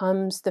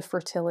becomes the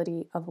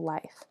fertility of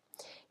life.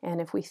 And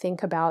if we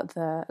think about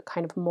the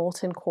kind of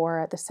molten core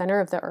at the center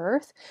of the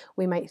earth,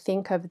 we might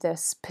think of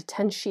this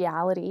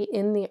potentiality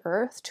in the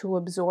earth to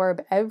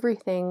absorb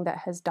everything that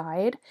has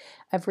died,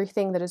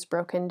 everything that is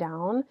broken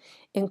down,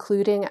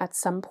 including at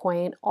some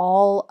point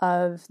all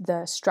of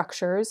the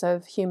structures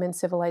of human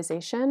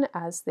civilization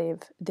as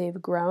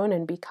they've grown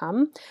and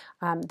become.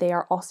 They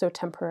are also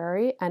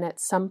temporary, and at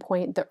some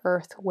point the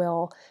earth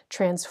will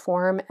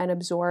transform and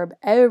absorb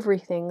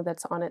everything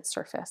that's on its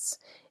surface.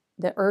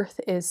 The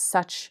earth is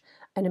such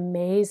an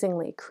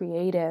amazingly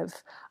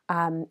creative,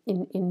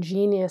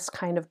 ingenious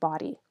kind of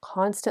body,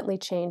 constantly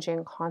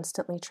changing,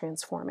 constantly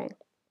transforming.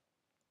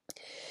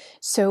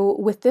 So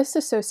with this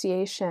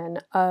association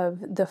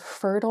of the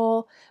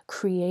fertile,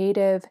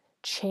 creative,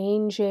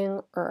 changing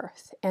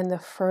earth and the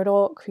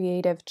fertile,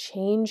 creative,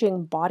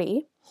 changing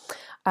body,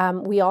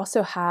 we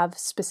also have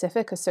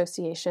specific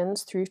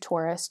associations through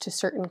Taurus to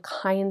certain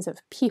kinds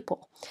of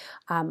people,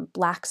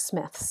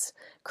 blacksmiths,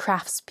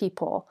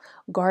 craftspeople,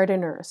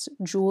 gardeners,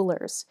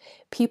 jewelers,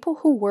 people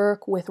who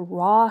work with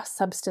raw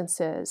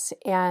substances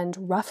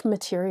and rough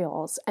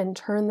materials and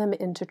turn them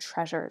into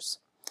treasures.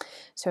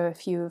 So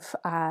if you've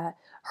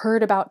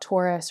heard about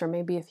Taurus, or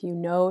maybe if you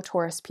know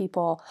Taurus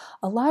people,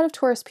 a lot of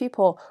Taurus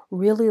people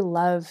really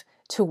love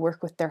to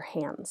work with their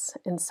hands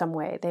in some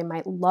way. They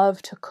might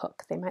love to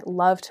cook, they might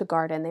love to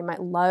garden, they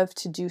might love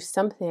to do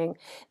something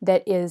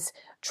that is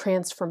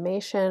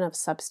transformation of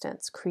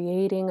substance,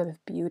 creating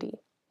of beauty.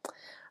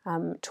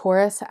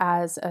 Taurus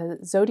as a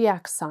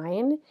zodiac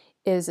sign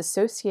is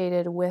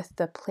associated with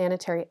the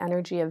planetary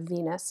energy of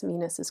Venus.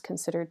 Venus is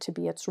considered to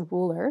be its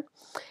ruler.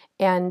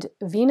 And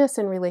Venus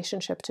in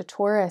relationship to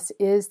Taurus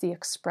is the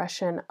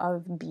expression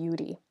of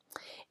beauty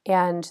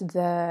and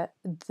the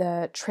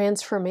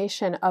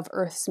transformation of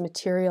Earth's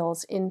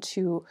materials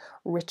into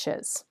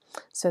riches.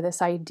 So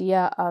this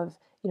idea of,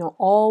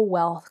 all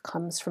wealth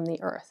comes from the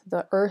earth.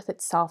 The earth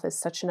itself is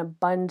such an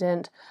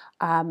abundant,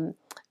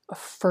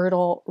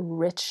 fertile,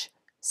 rich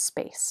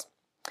space.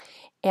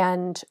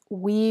 And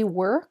we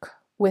work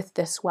with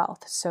this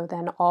wealth. So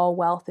then all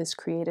wealth is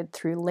created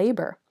through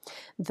labor.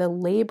 The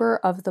labor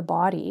of the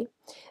body,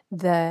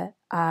 the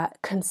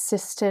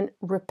consistent,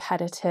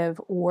 repetitive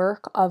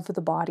work of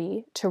the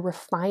body to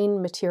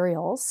refine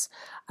materials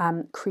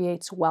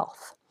creates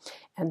wealth.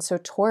 And so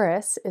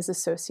Taurus is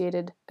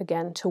associated,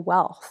 again, to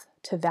wealth,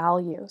 to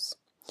values.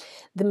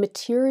 The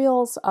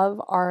materials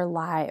of our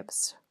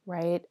lives,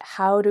 right?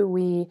 How do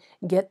we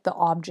get the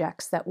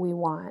objects that we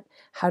want?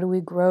 How do we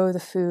grow the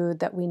food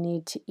that we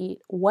need to eat?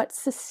 What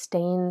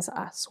sustains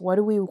us? What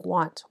do we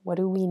want? What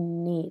do we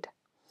need?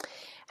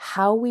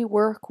 How we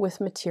work with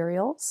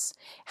materials,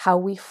 how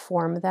we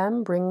form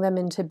them, bring them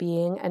into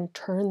being, and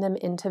turn them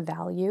into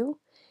value,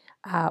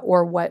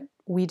 or what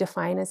we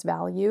define as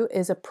value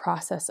is a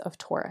process of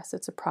Taurus.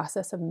 It's a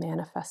process of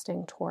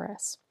manifesting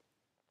Taurus.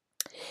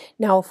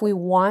 Now, if we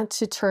want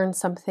to turn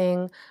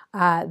something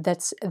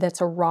that's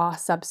a raw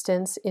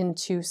substance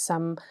into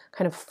some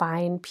kind of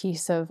fine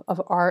piece of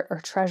art or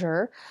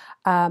treasure,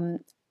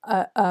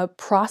 a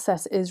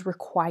process is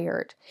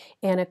required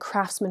and a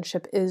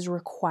craftsmanship is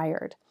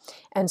required.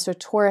 And so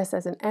Taurus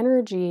as an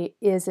energy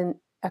is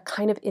a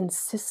kind of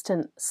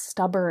insistent,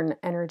 stubborn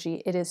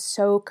energy. It is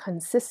so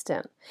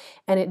consistent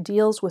and it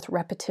deals with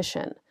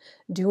repetition,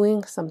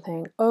 doing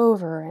something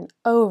over and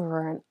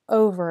over and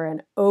over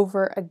and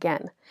over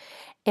again.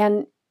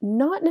 And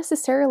not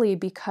necessarily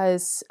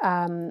because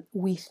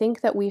we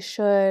think that we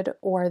should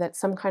or that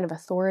some kind of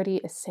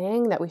authority is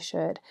saying that we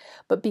should,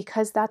 but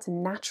because that's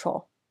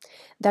natural.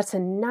 That's a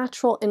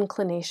natural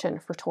inclination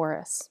for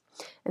Taurus.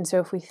 And so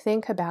if we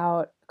think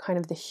about kind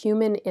of the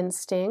human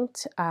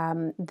instinct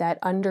that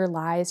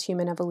underlies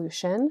human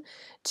evolution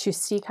to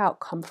seek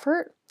out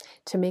comfort,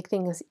 to make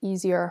things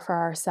easier for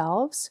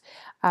ourselves,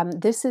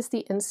 this is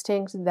the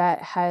instinct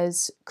that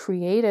has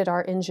created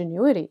our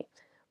ingenuity,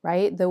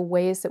 right? The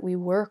ways that we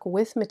work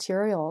with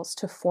materials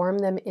to form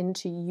them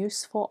into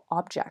useful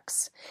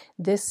objects.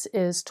 This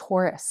is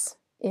Taurus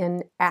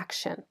in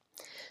action.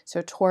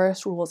 So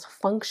Taurus rules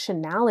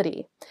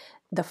functionality,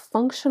 the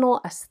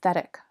functional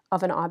aesthetic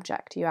of an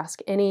object. You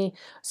ask any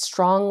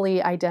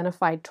strongly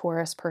identified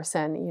Taurus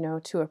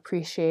person, to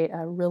appreciate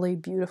a really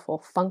beautiful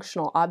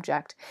functional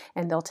object,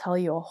 and they'll tell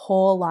you a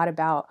whole lot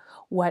about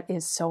what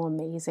is so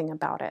amazing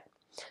about it.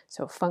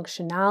 So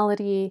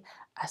functionality,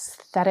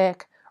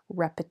 aesthetic,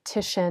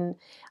 repetition,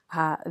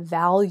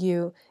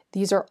 value,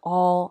 these are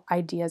all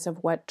ideas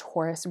of what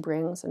Taurus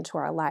brings into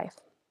our life.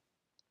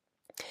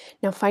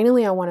 Now,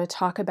 finally, I want to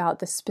talk about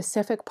the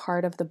specific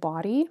part of the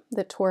body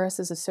that Taurus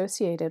is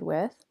associated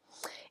with.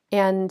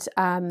 And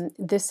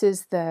this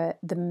is the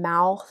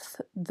mouth,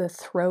 the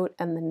throat,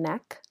 and the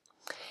neck.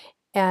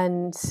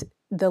 And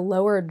the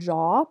lower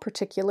jaw,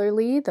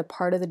 particularly the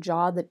part of the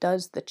jaw that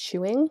does the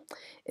chewing,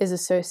 is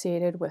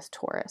associated with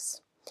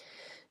Taurus.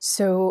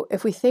 So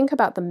if we think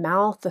about the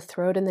mouth, the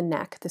throat, and the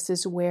neck, this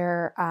is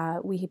where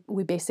we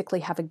basically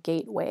have a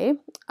gateway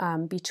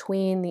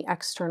between the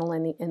external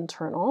and the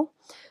internal.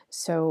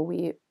 So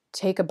we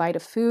take a bite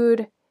of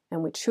food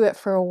and we chew it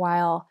for a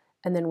while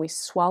and then we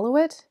swallow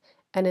it.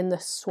 And in the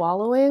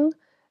swallowing,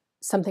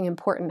 something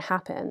important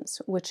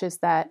happens, which is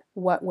that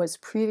what was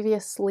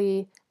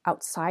previously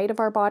outside of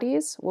our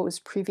bodies, what was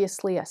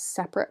previously a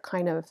separate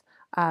kind of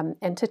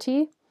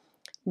entity,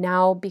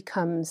 now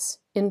becomes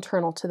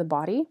internal to the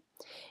body.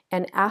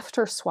 And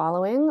after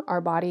swallowing,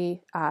 our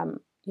body,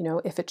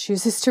 if it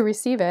chooses to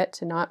receive it,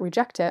 to not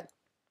reject it,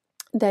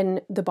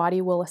 then the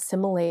body will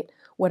assimilate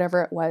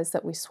whatever it was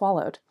that we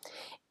swallowed.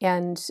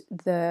 And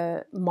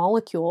the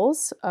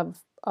molecules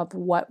of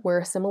what we're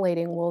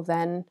assimilating will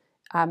then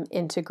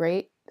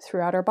integrate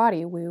throughout our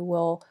body. We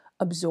will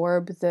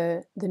absorb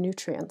the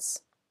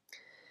nutrients.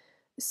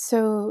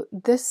 So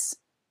this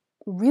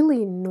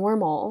really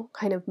normal,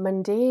 kind of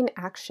mundane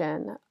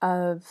action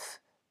of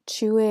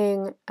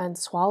chewing and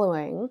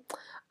swallowing,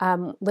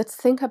 let's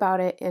think about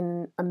it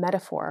in a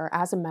metaphor,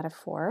 as a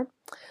metaphor,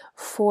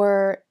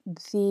 for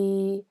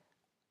the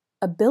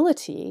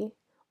ability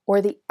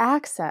or the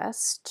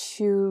access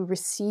to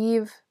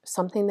receive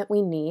something that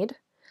we need,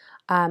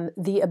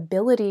 the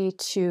ability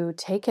to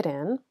take it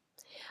in,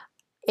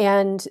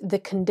 and the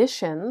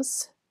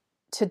conditions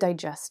to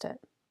digest it.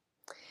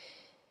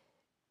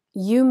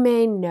 You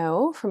may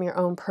know from your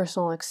own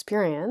personal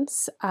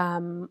experience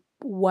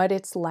what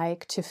it's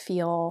like to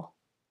feel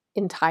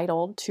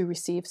entitled to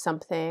receive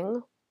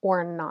something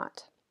or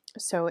not.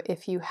 So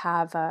if you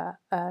have a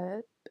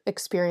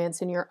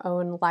experience in your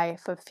own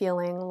life of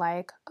feeling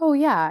like, oh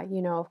yeah,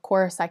 of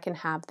course I can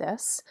have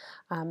this.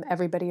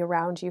 Everybody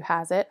around you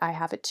has it. I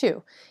have it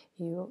too.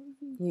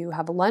 You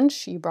have a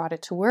lunch, you brought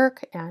it to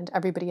work, and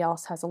everybody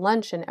else has a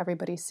lunch and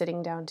everybody's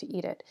sitting down to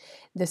eat it.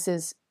 This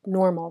is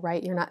normal,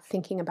 right? You're not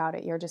thinking about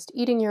it. You're just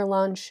eating your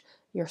lunch,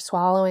 you're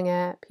swallowing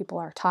it, people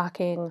are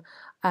talking,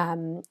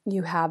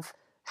 you have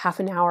half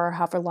an hour,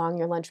 however long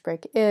your lunch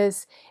break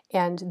is,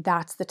 and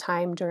that's the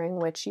time during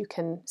which you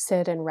can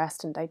sit and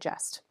rest and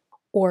digest.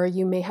 Or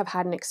you may have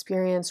had an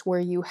experience where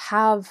you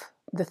have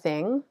the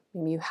thing,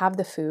 maybe you have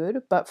the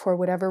food, but for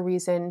whatever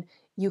reason,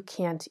 you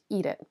can't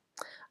eat it.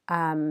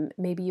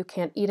 Maybe you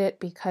can't eat it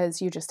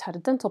because you just had a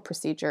dental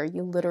procedure.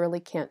 You literally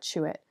can't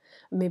chew it.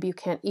 Maybe you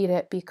can't eat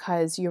it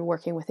because you're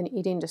working with an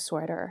eating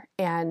disorder,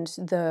 and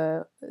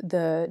the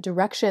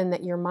direction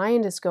that your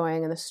mind is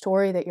going and the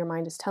story that your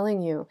mind is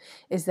telling you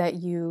is that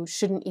you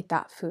shouldn't eat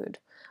that food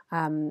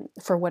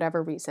for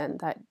whatever reason,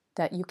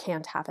 that you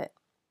can't have it.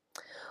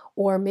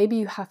 Or maybe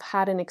you have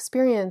had an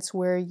experience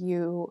where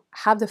you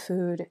have the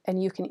food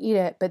and you can eat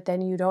it, but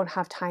then you don't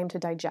have time to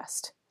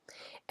digest.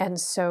 And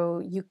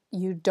so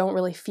you don't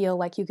really feel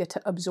like you get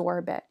to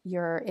absorb it.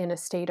 You're in a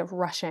state of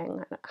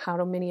rushing.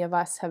 How many of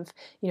us have,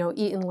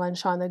 eaten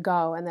lunch on the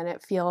go, and then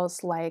it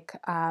feels like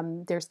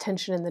there's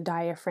tension in the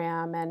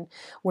diaphragm, and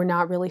we're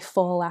not really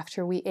full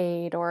after we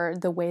ate, or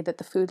the way that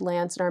the food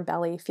lands in our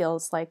belly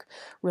feels like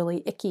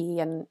really icky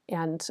and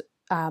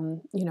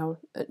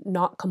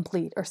not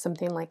complete, or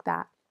something like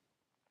that.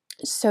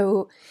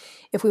 So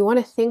if we want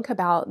to think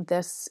about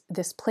this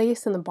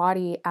place in the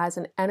body as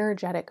an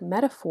energetic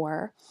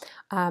metaphor,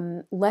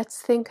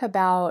 let's think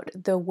about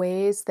the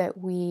ways that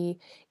we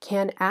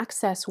can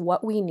access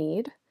what we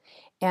need.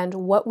 And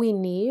what we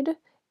need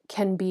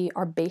can be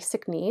our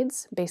basic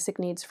needs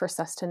for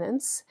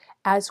sustenance,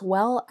 as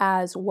well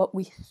as what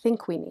we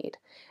think we need.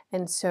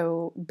 And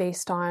so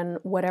based on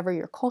whatever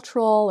your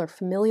cultural or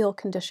familial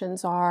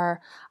conditions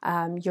are,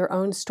 your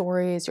own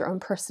stories, your own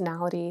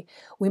personality,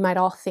 we might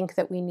all think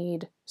that we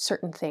need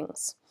certain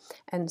things.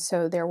 And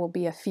so there will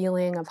be a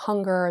feeling of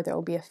hunger, there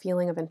will be a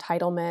feeling of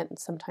entitlement, and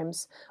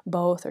sometimes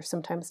both or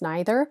sometimes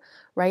neither,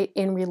 right,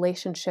 in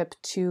relationship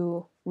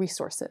to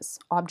resources,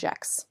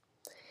 objects.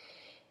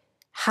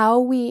 How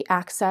we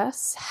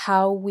access,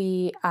 how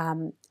we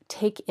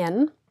take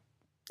in,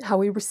 how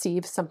we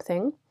receive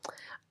something,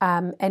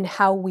 and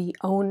how we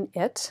own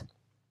it,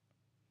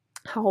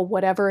 how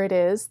whatever it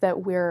is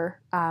that we're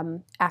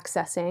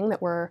accessing,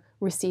 that we're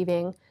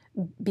receiving,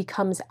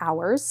 becomes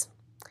ours.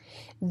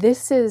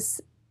 This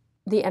is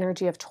the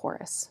energy of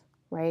Taurus,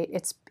 right?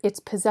 It's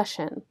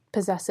possession,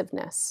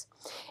 possessiveness,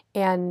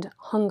 and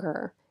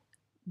hunger,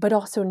 but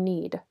also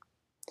need.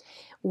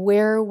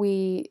 Where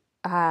we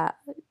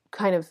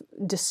kind of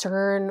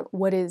discern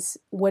what is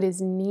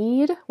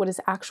need, what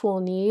is actual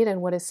need, and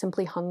what is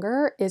simply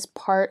hunger, is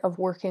part of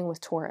working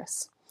with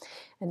Taurus.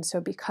 And so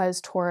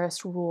because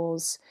Taurus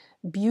rules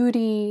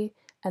beauty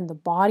and the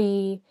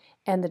body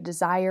and the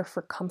desire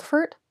for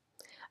comfort,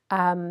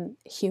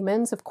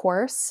 humans, of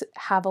course,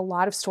 have a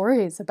lot of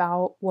stories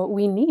about what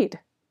we need.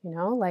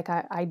 Like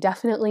I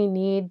definitely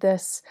need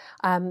this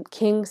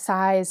king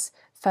size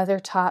feather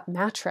top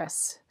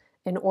mattress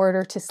in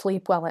order to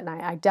sleep well at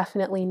night. I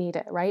definitely need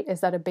it, right?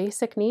 Is that a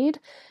basic need?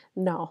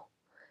 No.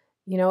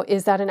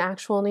 Is that an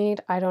actual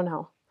need? I don't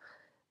know.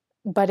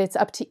 But it's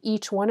up to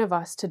each one of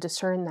us to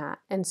discern that.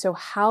 And so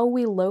how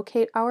we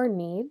locate our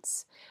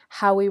needs,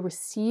 how we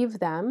receive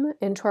them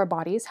into our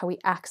bodies, how we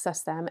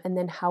access them, and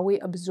then how we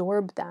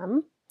absorb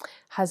them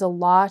has a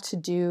lot to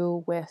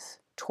do with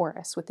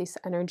Taurus, with this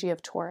energy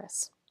of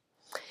Taurus.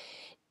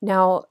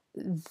 Now,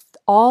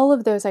 all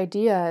of those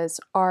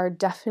ideas are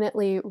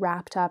definitely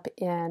wrapped up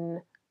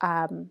in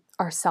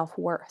our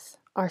self-worth,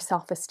 our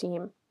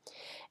self-esteem.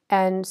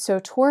 And so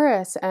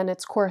Taurus and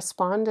its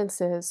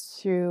correspondences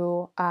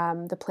through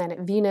the planet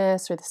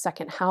Venus, or the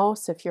second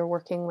house, if you're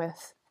working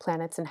with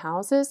planets and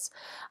houses,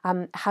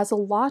 has a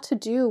lot to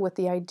do with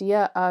the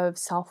idea of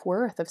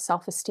self-worth, of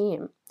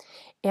self-esteem.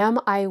 Am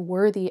I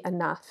worthy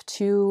enough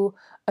to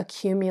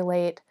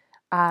accumulate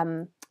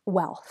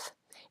wealth?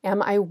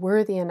 Am I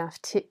worthy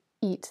enough to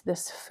eat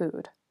this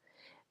food?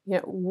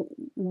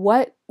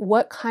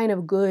 What kind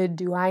of good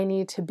do I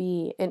need to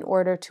be in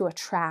order to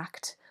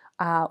attract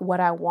what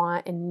I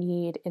want and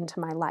need into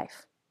my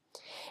life?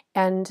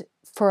 And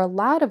for a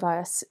lot of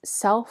us,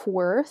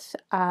 self-worth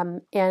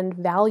and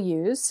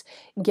values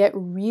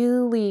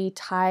really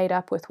tied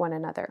up with one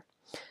another.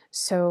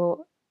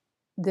 So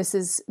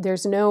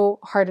there's no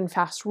hard and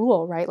fast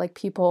rule, right? Like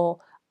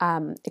people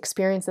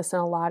experience this in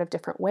a lot of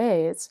different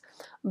ways,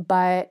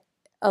 but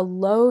a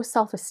low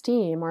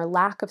self-esteem or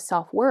lack of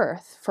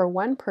self-worth for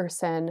one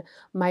person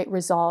might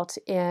result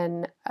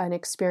in an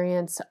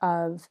experience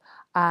of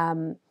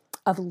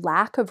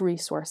lack of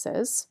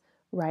resources,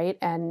 right?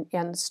 And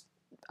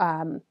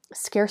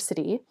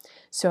scarcity.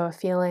 So a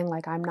feeling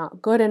like I'm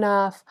not good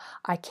enough,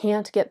 I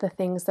can't get the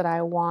things that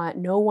I want,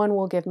 no one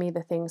will give me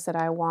the things that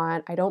I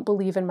want, I don't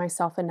believe in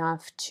myself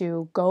enough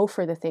to go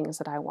for the things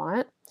that I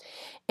want.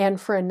 And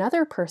for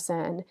another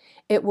person,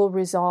 it will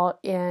result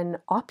in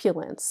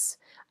opulence,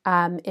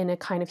 in a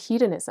kind of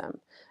hedonism.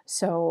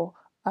 So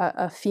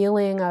a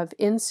feeling of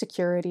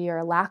insecurity or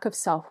a lack of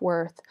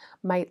self-worth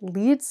might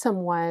lead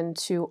someone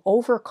to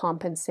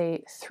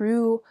overcompensate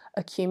through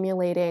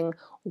accumulating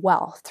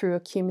wealth, through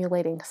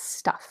accumulating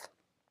stuff.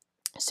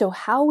 So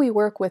how we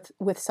work with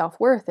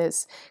self-worth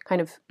is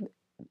kind of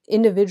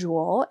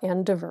individual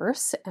and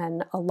diverse,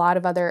 and a lot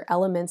of other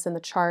elements in the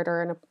chart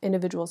or in an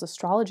individual's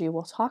astrology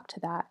will talk to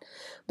that.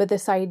 But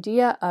this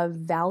idea of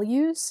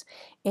values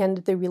and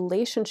the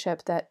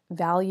relationship that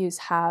values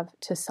have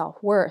to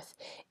self-worth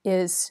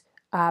is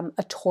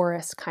a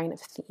Taurus kind of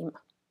theme.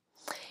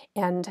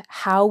 And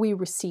how we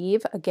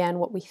receive, again,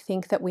 what we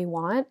think that we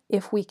want,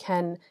 if we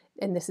can,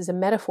 and this is a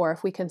metaphor,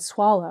 if we can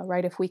swallow,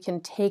 right? If we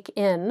can take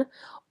in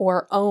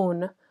or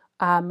own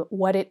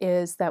what it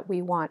is that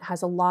we want,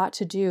 has a lot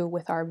to do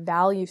with our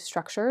value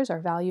structures, our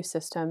value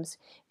systems,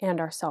 and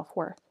our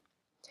self-worth.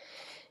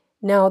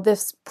 Now,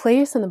 this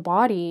place in the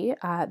body,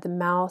 the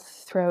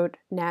mouth, throat,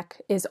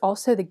 neck, is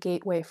also the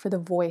gateway for the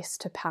voice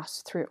to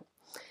pass through.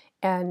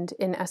 And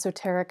in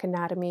esoteric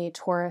anatomy,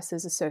 Taurus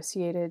is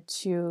associated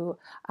to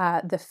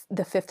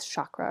the fifth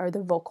chakra, or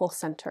the vocal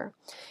center.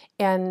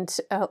 And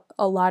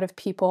a lot of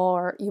people,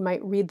 or you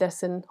might read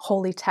this in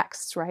holy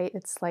texts, right?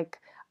 It's like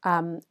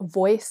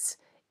voice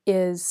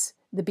is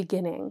the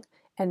beginning,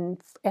 and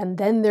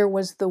then there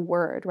was the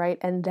word, right?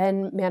 And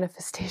then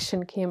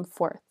manifestation came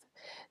forth.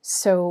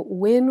 So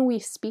when we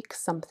speak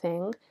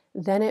something,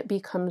 then it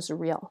becomes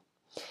real.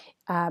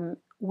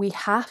 We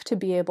have to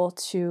be able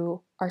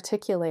to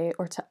articulate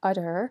or to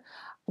utter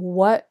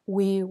what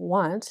we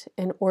want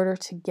in order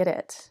to get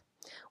it.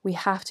 We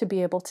have to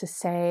be able to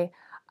say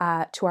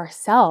to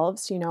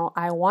ourselves,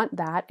 I want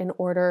that, in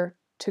order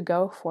to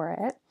go for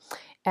it.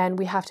 And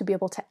we have to be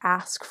able to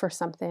ask for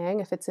something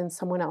if it's in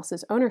someone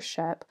else's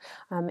ownership.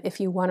 If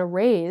you want a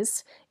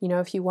raise,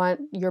 if you want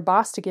your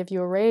boss to give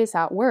you a raise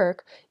at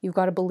work, you've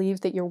got to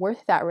believe that you're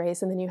worth that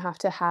raise, and then you have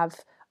to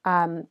have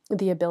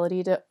the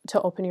ability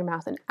to open your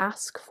mouth and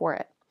ask for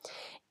it.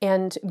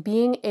 And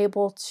being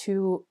able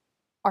to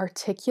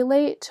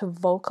articulate, to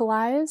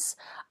vocalize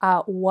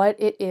what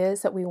it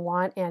is that we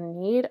want and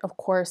need, of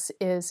course,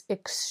 is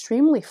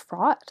extremely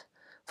fraught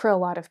for a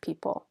lot of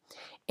people.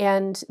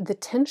 And the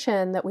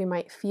tension that we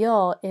might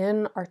feel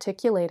in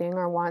articulating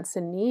our wants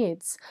and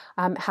needs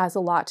has a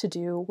lot to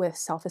do with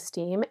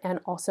self-esteem, and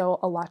also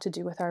a lot to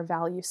do with our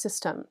value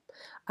system.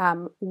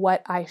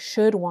 What I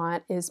should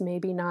want is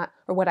maybe not,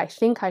 or what I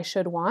think I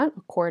should want,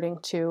 according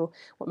to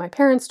what my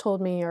parents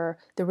told me or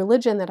the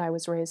religion that I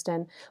was raised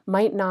in,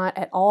 might not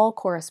at all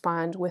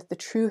correspond with the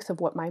truth of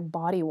what my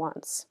body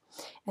wants.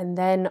 And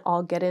then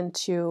I'll get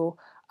into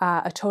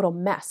a total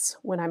mess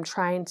when I'm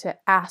trying to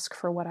ask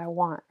for what I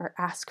want or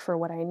ask for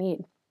what I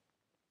need.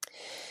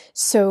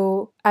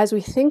 So as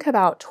we think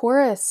about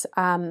Taurus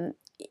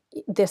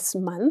this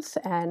month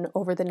and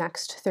over the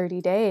next 30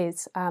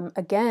 days,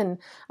 again,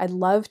 I'd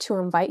love to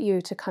invite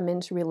you to come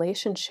into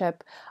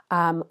relationship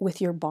with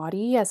your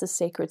body as a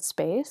sacred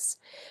space.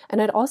 And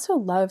I'd also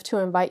love to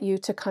invite you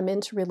to come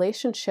into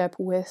relationship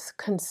with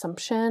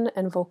consumption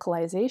and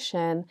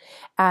vocalization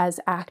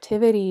as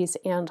activities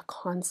and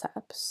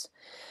concepts.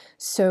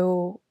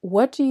 So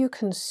what do you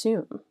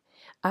consume?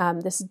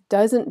 This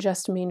doesn't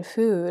just mean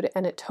food,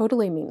 and it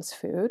totally means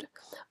food.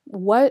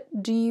 What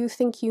do you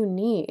think you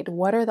need?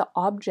 What are the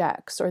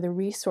objects or the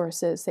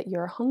resources that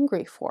you're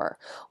hungry for?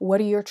 What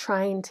are you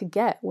trying to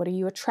get? What are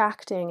you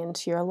attracting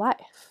into your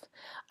life?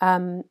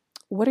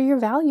 What are your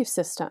value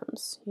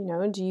systems?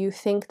 Do you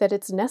think that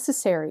it's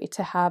necessary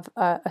to have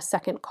a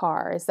second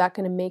car? Is that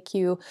going to make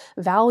you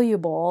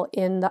valuable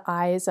in the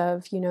eyes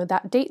of,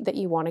 that date that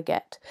you want to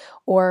get?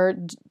 Or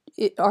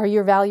are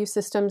your value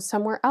systems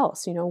somewhere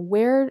else?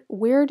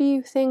 Where do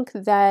you think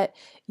that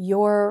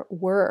your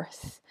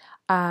worth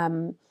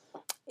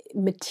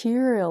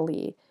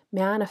materially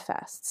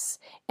manifests,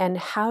 and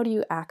how do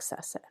you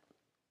access it?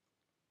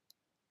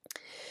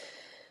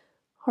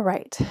 All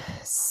right,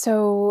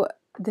 so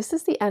this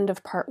is the end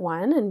of part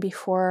 1, and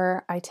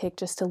before I take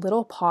just a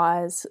little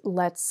pause,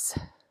 let's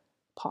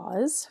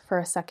pause for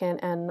a second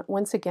and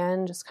once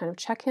again just kind of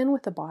check in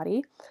with the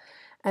body.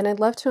 And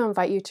I'd love to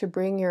invite you to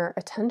bring your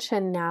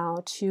attention now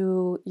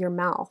to your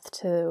mouth,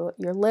 to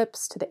your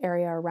lips, to the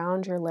area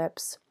around your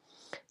lips,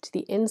 to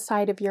the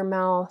inside of your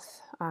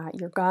mouth,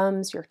 your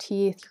gums, your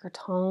teeth, your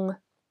tongue,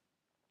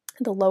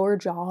 the lower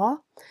jaw.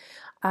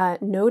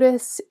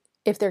 Notice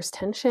if there's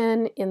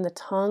tension in the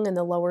tongue and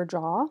the lower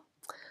jaw.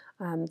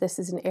 This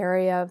is an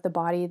area of the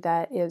body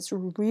that is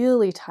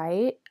really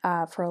tight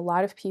for a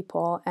lot of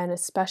people, and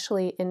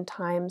especially in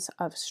times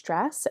of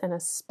stress, and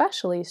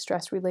especially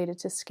stress related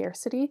to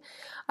scarcity.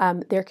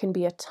 There can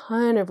be a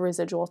ton of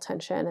residual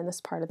tension in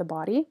this part of the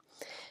body.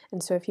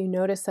 And so if you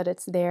notice that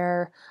it's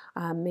there,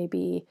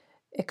 maybe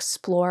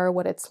explore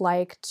what it's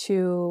like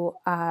to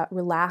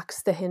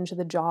relax the hinge of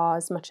the jaw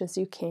as much as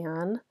you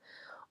can,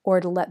 or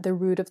to let the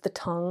root of the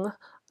tongue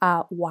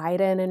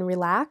widen and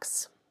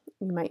relax.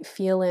 You might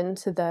feel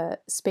into the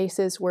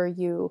spaces where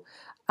you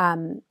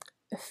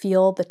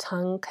feel the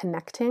tongue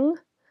connecting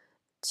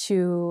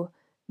to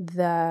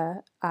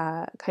the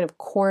kind of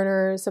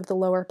corners of the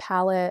lower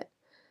palate.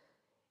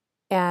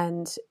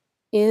 And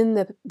in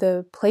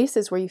the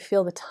places where you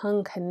feel the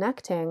tongue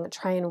connecting,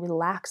 try and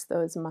relax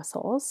those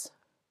muscles.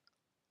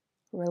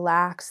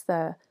 Relax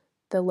the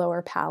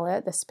lower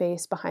palate, the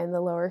space behind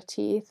the lower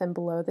teeth and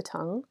below the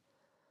tongue.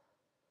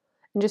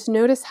 And just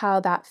notice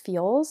how that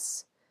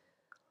feels.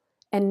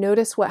 And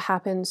notice what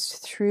happens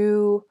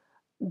through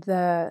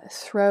the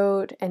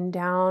throat and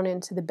down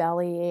into the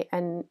belly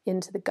and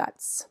into the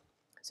guts.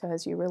 So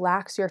as you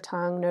relax your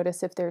tongue,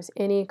 notice if there's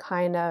any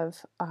kind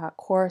of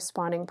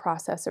corresponding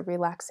process of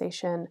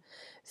relaxation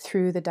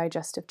through the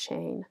digestive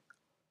chain.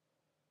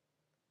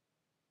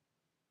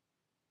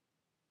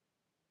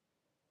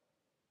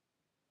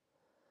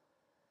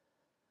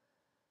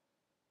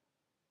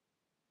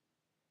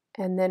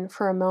 And then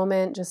for a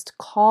moment, just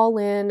call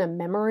in a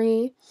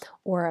memory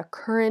or a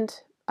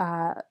current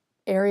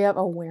area of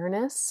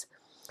awareness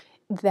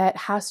that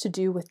has to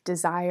do with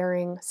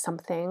desiring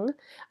something.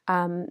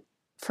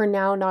 For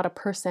now, not a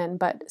person,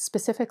 but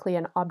specifically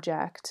an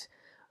object.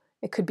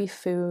 It could be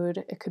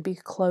food, it could be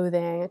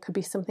clothing, it could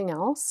be something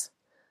else.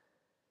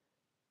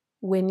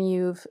 When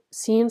you've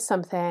seen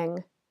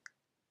something,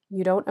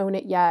 you don't own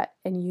it yet,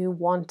 and you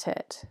want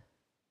it.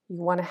 You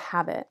want to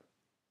have it.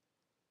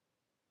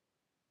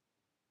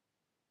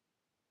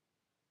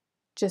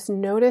 Just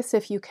notice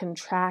if you can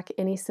track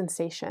any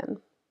sensation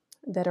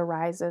that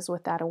arises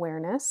with that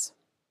awareness.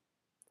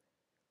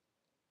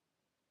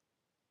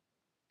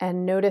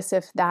 And notice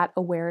if that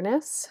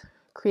awareness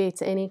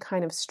creates any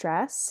kind of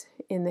stress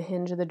in the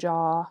hinge of the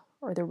jaw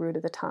or the root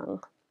of the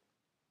tongue.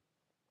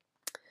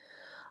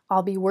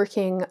 I'll be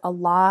working a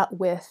lot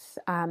with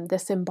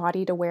this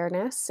embodied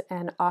awareness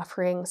and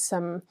offering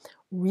some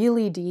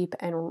really deep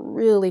and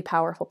really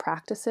powerful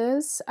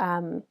practices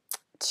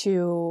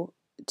to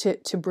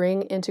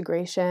bring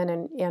integration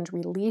and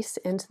release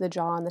into the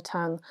jaw and the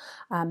tongue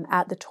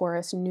at the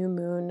Taurus new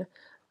moon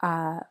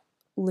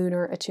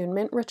lunar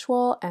attunement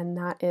ritual, and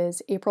that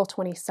is April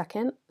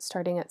 22nd,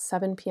 starting at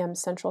 7 p.m.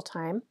 Central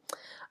Time.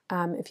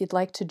 If you'd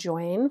like to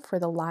join for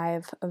the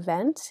live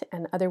event,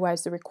 and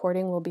otherwise the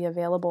recording will be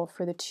available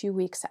for the 2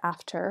 weeks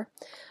after.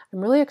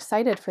 I'm really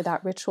excited for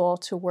that ritual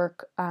to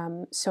work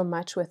so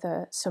much with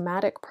a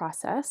somatic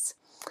process.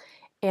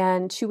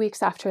 And 2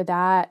 weeks after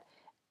that,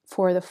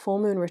 for the full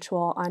moon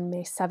ritual on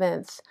May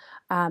 7th,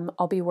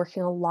 I'll be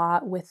working a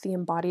lot with the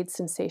embodied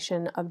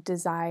sensation of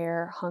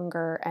desire,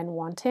 hunger, and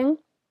wanting,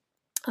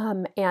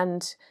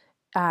 and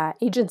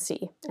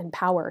agency and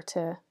power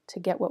to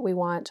get what we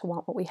want, to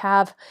want what we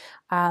have.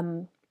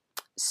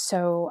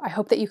 So I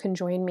hope that you can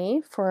join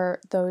me for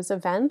those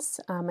events.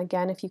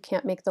 Again, if you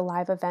can't make the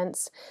live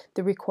events,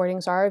 the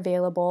recordings are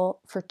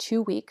available for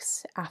 2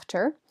 weeks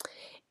after.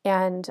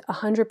 And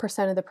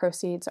 100% of the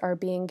proceeds are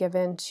being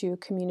given to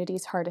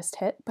communities hardest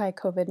hit by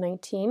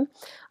COVID-19.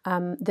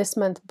 This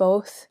month,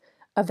 both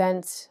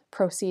event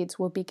proceeds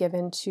will be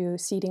given to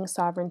Seeding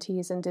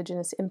Sovereignty's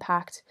Indigenous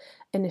Impact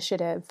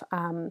Initiative,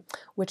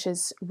 which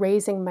is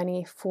raising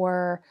money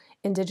for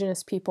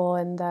Indigenous people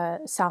in the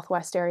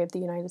southwest area of the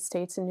United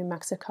States and New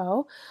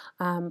Mexico,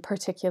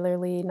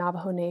 particularly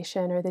Navajo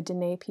Nation or the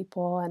Dene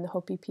people and the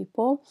Hopi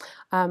people,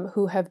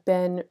 who have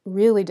been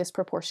really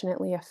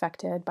disproportionately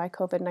affected by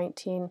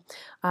COVID-19,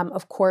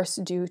 of course,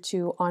 due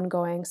to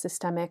ongoing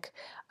systemic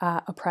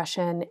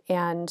oppression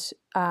and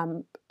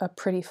a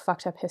pretty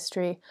fucked up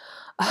history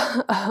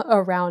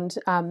around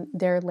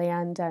their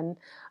land and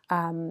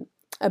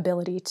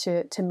ability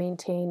to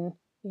maintain,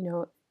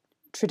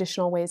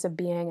 traditional ways of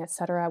being,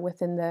 etc.,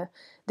 within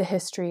the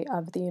history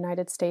of the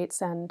United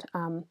States and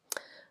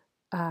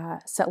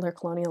settler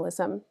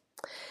colonialism.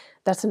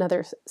 That's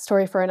another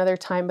story for another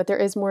time, but there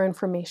is more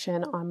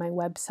information on my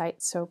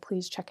website, so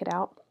please check it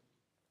out.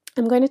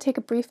 I'm going to take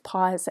a brief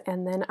pause,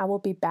 and then I will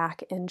be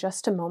back in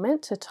just a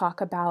moment to talk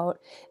about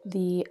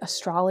the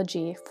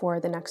astrology for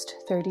the next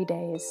 30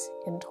 days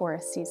in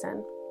Taurus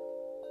season.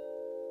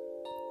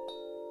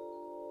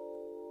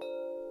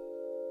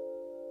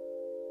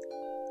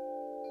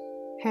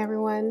 Hey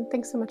everyone,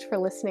 thanks so much for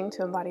listening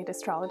to Embodied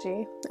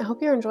Astrology. I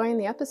hope you're enjoying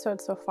the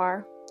episode so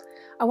far.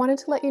 I wanted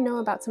to let you know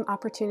about some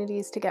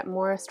opportunities to get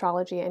more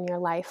astrology in your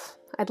life.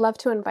 I'd love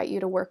to invite you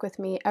to work with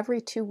me every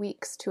 2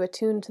 weeks to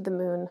attune to the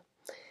moon.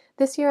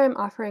 This year I'm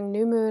offering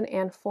new moon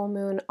and full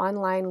moon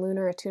online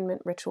lunar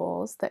attunement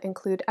rituals that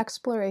include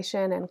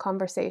exploration and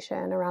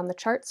conversation around the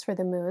charts for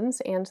the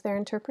moons and their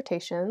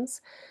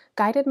interpretations,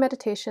 guided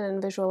meditation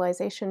and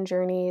visualization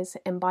journeys,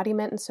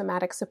 embodiment and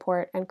somatic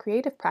support, and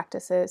creative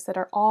practices that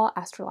are all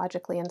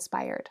astrologically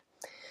inspired.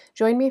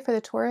 Join me for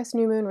the Taurus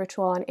New Moon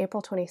ritual on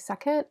April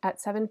 22nd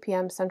at 7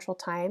 p.m. Central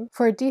Time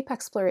for a deep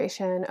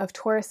exploration of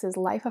Taurus's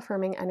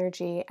life-affirming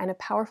energy and a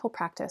powerful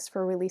practice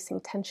for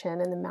releasing tension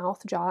in the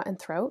mouth, jaw, and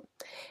throat.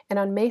 And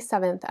on May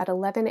 7th at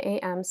 11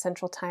 a.m.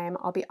 Central Time,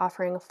 I'll be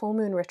offering a full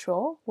moon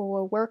ritual where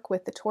we'll work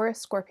with the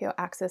Taurus-Scorpio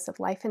axis of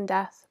life and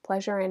death,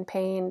 pleasure and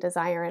pain,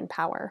 desire and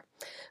power.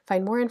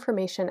 Find more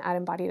information at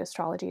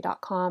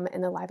embodiedastrology.com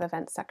in the live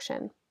events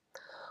section.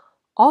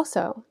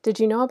 Also, did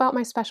you know about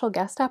my special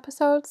guest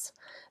episodes?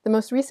 The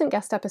most recent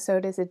guest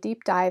episode is a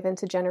deep dive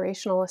into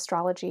generational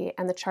astrology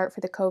and the chart for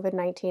the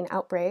COVID-19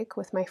 outbreak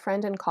with my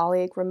friend and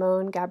colleague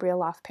Ramon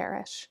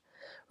Gabrieloff-Parrish.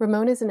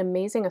 Ramon is an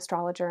amazing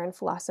astrologer and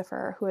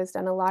philosopher who has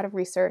done a lot of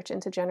research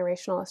into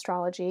generational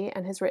astrology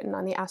and has written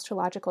on the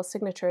astrological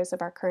signatures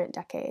of our current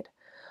decade.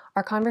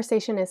 Our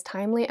conversation is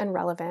timely and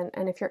relevant,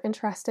 and if you're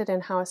interested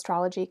in how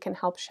astrology can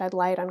help shed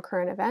light on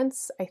current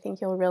events, I think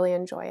you'll really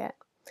enjoy it.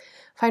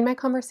 Find my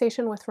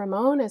conversation with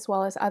Ramon as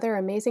well as other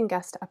amazing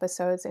guest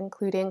episodes,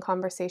 including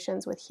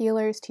conversations with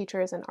healers,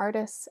 teachers, and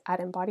artists at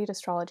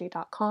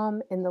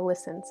embodiedastrology.com in the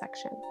Listen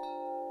section.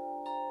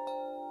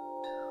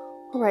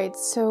 All right,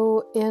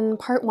 so in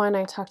part 1,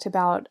 I talked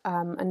about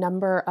a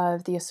number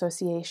of the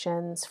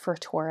associations for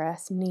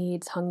Taurus: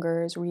 needs,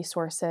 hungers,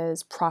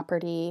 resources,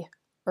 property,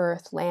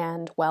 earth,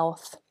 land,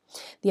 wealth,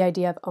 the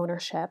idea of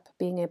ownership,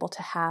 being able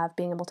to have,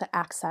 being able to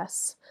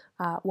access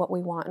what we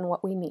want and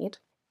what we need.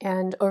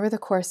 And over the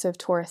course of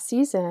Taurus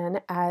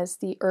season, as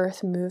the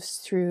Earth moves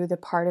through the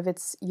part of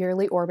its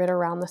yearly orbit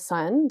around the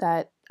Sun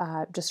that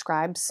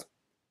describes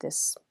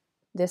this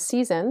this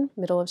season,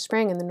 middle of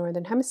spring in the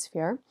Northern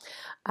Hemisphere,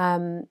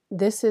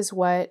 this is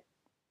what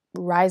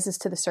rises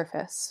to the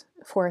surface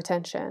for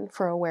attention,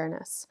 for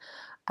awareness.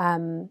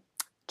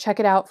 Check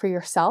it out for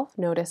yourself.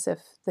 Notice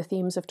if the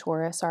themes of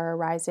Taurus are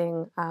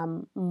arising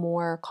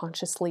more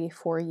consciously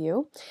for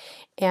you,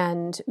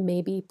 and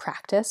maybe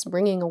practice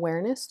bringing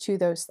awareness to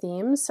those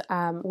themes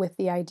with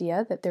the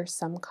idea that there's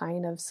some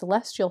kind of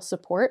celestial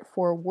support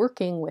for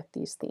working with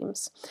these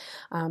themes.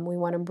 We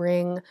want to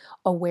bring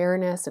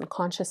awareness and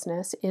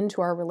consciousness into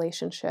our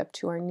relationship,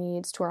 to our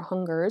needs, to our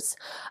hungers,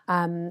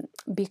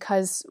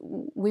 because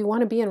we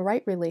want to be in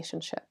right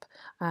relationship.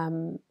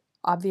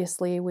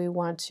 Obviously, we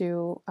want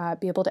to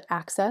be able to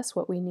access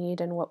what we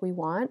need and what we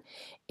want,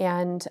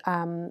 and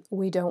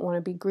we don't want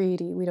to be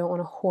greedy. We don't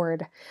want to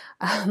hoard.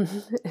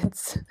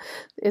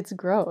 It's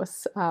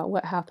gross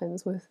what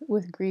happens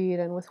with greed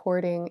and with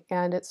hoarding,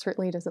 and it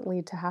certainly doesn't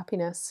lead to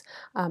happiness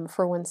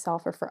for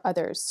oneself or for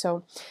others.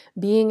 So,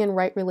 being in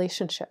right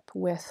relationship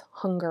with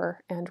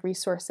hunger and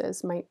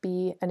resources might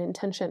be an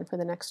intention for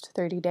the next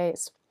 30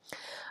 days.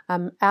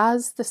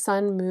 As the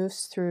sun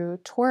moves through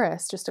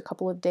Taurus, just a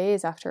couple of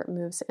days after it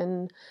moves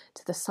into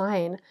the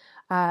sign,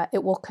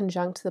 it will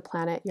conjunct the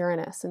planet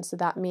Uranus. And so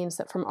that means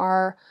that from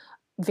our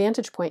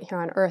vantage point here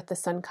on Earth, the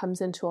sun comes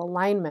into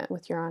alignment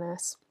with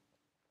Uranus.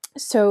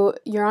 So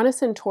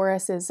Uranus in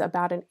Taurus is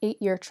about an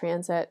 8-year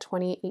transit,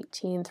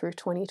 2018 through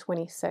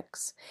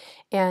 2026.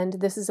 And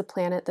this is a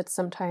planet that's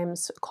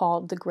sometimes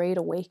called the Great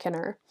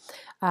Awakener.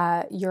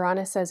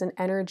 Uranus as an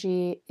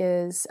energy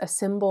is a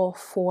symbol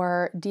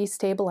for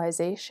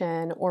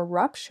destabilization or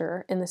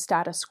rupture in the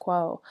status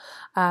quo,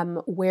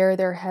 where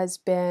there has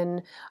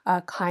been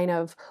a kind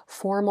of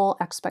formal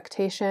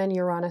expectation.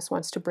 Uranus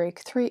wants to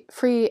break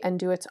free and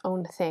do its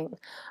own thing.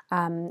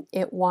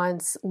 It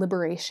wants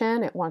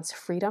liberation, it wants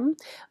freedom,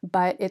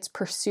 but its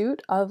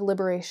pursuit of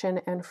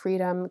liberation and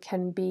freedom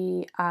can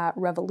be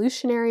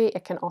revolutionary.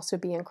 It can also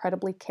be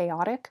incredibly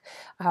chaotic.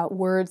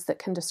 Words that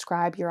can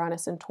describe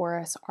Uranus and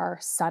Taurus are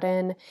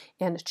sudden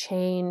and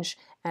change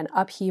and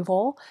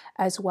upheaval,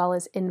 as well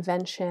as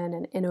invention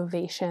and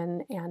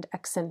innovation and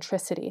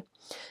eccentricity.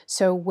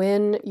 So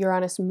when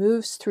Uranus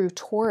moves through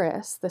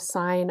Taurus, the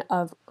sign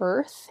of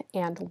earth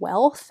and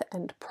wealth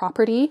and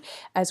property,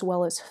 as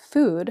well as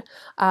food,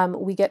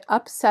 we get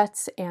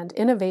upsets and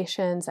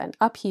innovations and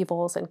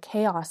upheavals and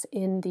chaos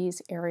in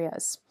these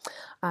areas.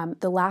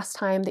 The last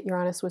time that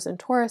Uranus was in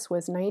Taurus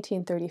was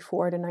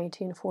 1934 to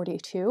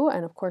 1942,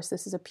 and of course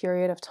this is a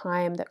period of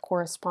time that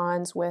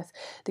corresponds with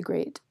the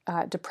Great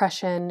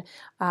Depression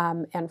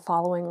and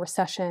following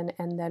recession,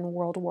 and then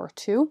World War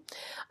II.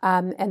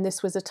 And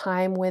this was a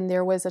time when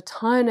there was a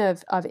ton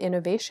of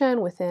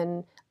innovation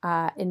within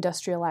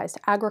industrialized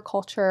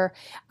agriculture,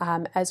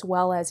 as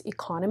well as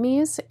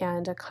economies,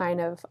 and a kind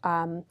of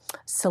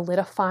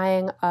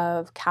solidifying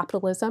of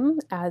capitalism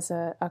as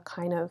a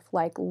kind of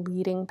like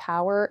leading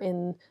power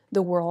in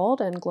the world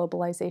and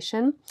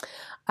globalization.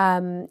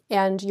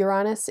 And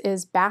Uranus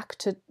is back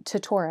to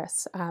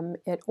Taurus.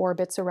 It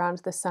orbits around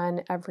the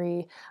sun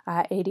every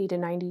 80 to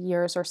 90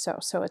 years or so.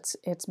 So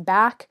it's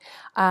back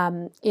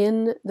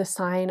in the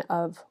sign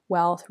of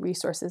wealth,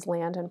 resources,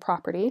 land, and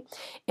property.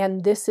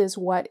 And this is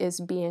what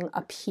is being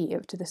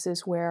upheaved. This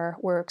is where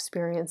we're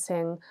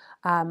experiencing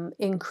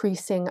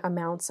increasing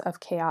amounts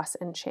of chaos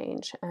and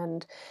change.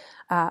 And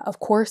of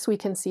course, we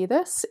can see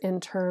this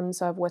in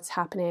terms of what's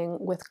happening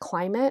with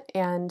climate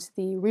and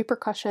the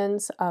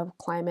repercussions of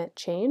climate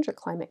change or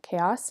climate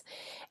chaos.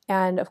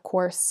 And of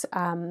course,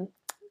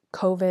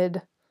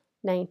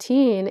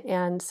 COVID-19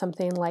 and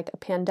something like a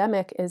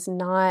pandemic is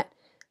not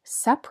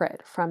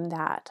separate from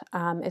that.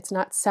 It's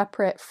not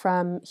separate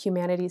from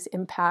humanity's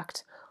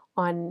impact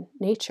on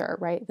nature,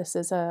 right? This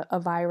is a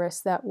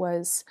virus that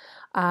was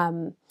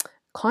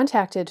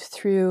contacted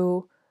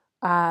through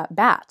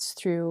bats,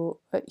 through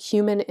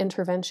human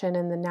intervention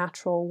in the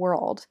natural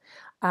world.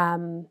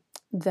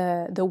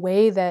 The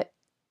way that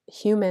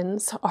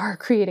humans are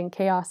creating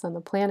chaos on the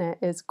planet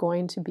is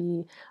going to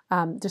be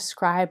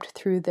described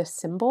through this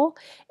symbol,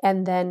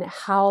 and then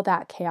how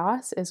that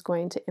chaos is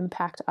going to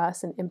impact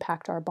us and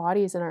impact our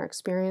bodies and our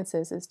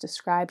experiences is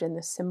described in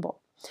this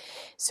symbol.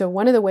 So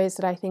one of the ways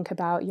that I think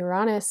about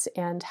Uranus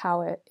and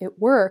how it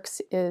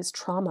works is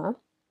trauma.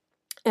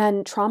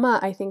 And trauma,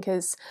 I think,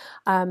 is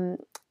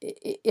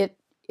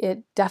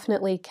it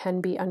definitely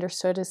can be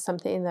understood as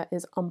something that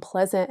is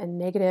unpleasant and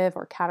negative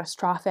or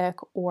catastrophic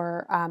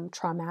or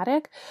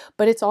traumatic,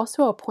 but it's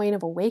also a point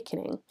of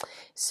awakening.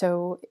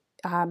 So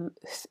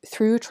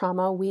through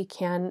trauma, we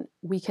can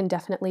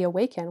definitely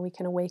awaken. We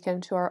can awaken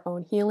to our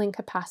own healing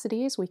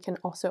capacities. We can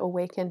also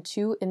awaken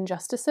to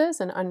injustices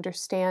and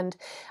understand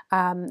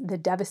the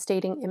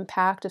devastating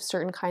impact of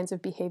certain kinds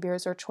of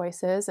behaviors or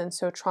choices. And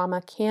so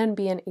trauma can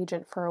be an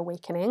agent for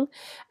awakening,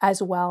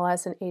 as well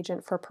as an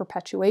agent for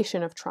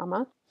perpetuation of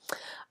trauma.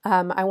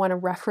 I want to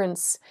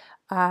reference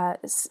a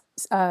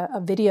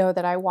video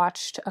that I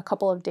watched a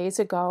couple of days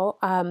ago.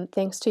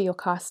 Thanks to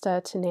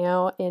Yocasta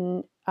Teneo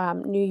in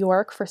New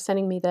York for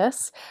sending me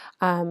this.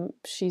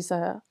 She's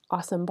an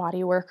awesome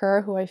body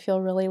worker who I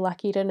feel really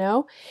lucky to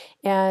know.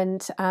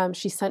 And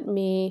she sent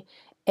me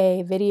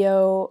a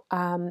video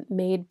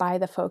made by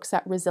the folks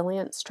at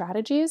Resilient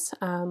Strategies,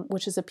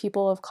 which is a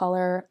people of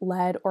color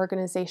led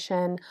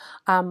organization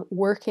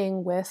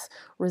working with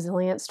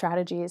resilient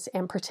strategies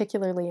and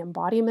particularly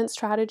embodiment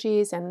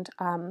strategies and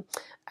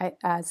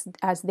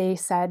as they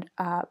said,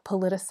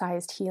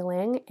 politicized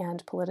healing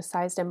and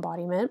politicized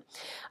embodiment,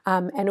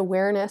 and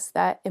awareness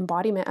that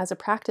embodiment as a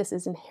practice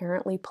is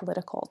inherently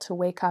political. To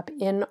wake up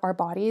in our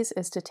bodies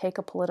is to take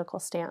a political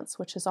stance,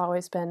 which has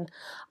always been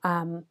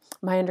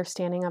my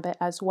understanding of it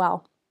as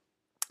well.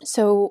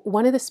 So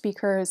one of the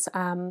speakers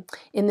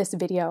in this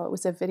video, it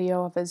was a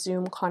video of a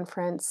Zoom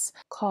conference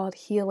called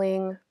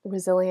Healing,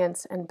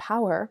 Resilience, and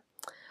Power.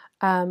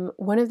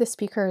 One of the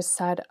speakers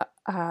said,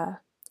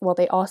 well,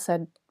 they all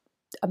said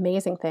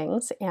amazing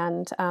things,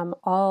 and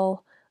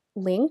I'll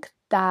link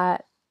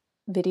that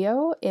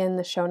video in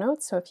the show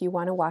notes. So if you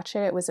want to watch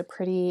it, it was a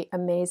pretty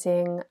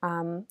amazing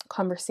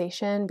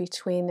conversation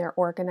between their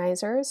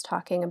organizers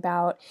talking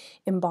about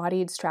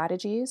embodied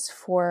strategies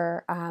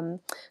for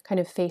kind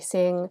of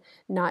facing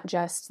not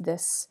just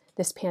this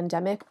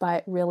pandemic,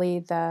 but really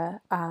the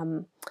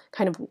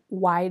kind of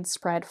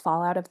widespread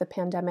fallout of the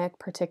pandemic,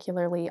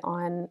 particularly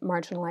on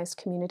marginalized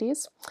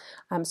communities.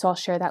 So I'll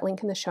share that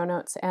link in the show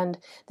notes. And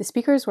the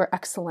speakers were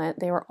excellent.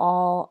 They were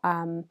all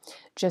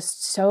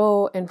just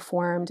so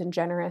informed and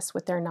generous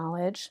with their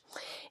knowledge.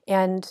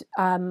 And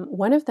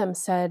one of them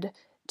said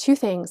two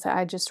things that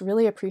I just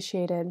really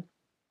appreciated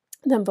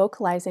them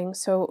vocalizing.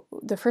 So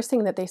the first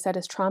thing that they said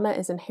is trauma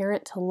is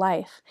inherent to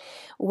life,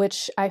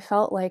 which I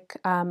felt like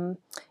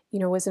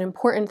was an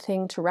important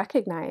thing to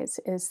recognize,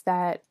 is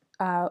that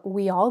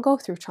we all go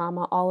through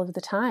trauma all of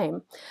the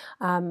time.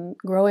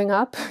 Growing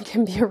up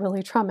can be a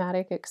really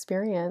traumatic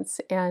experience,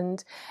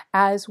 and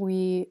as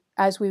we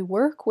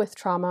work with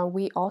trauma,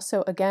 we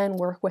also again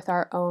work with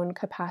our own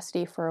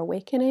capacity for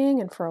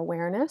awakening and for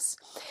awareness.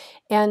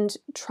 And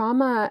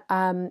trauma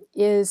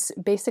is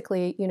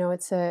basically,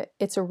 it's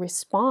a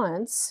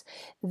response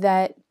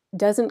that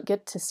doesn't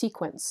get to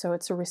sequence. So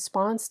it's a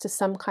response to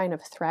some kind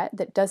of threat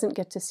that doesn't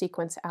get to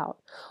sequence out,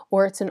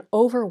 or it's an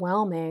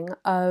overwhelming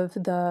of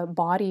the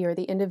body or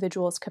the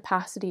individual's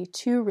capacity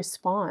to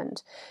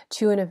respond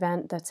to an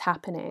event that's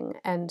happening.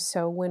 And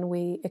so when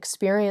we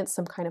experience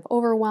some kind of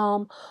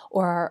overwhelm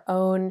or our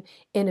own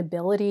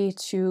inability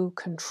to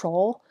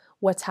control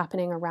what's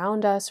happening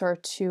around us or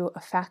to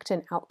affect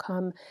an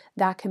outcome,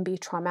 that can be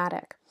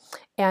traumatic.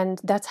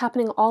 And that's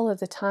happening all of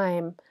the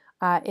time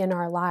in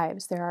our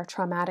lives. There are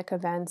traumatic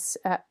events,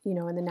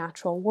 in the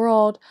natural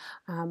world.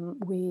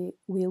 We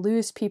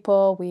lose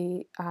people.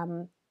 We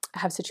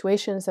have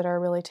situations that are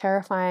really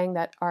terrifying,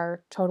 that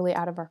are totally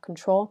out of our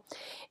control.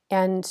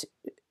 And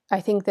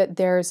I think that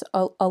there's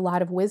a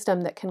lot of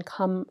wisdom that can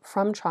come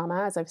from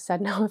trauma, as I've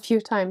said now a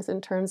few times, in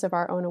terms of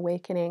our own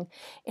awakening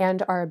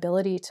and our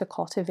ability to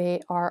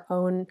cultivate our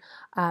own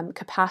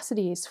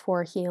capacities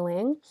for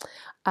healing.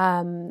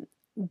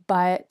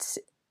 But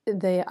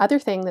the other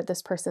thing that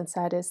this person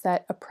said is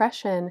that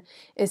oppression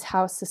is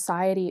how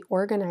society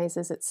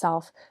organizes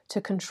itself to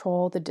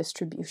control the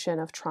distribution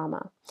of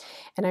trauma.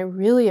 And I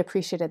really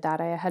appreciated that.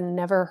 I had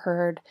never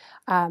heard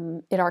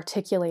it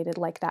articulated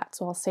like that.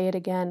 So I'll say it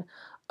again.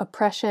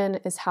 Oppression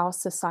is how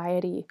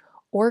society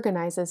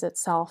organizes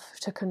itself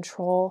to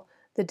control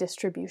the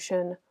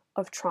distribution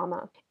of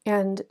trauma.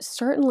 And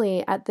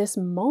certainly at this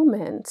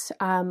moment,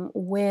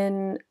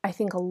 when I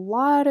think a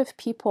lot of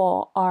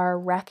people are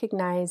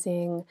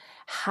recognizing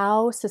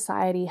how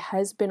society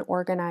has been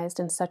organized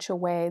in such a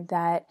way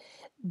that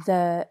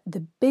the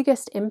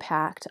biggest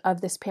impact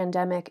of this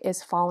pandemic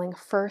is falling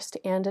first,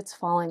 and it's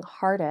falling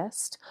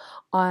hardest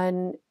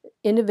on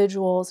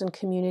individuals and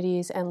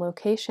communities and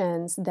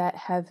locations that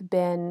have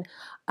been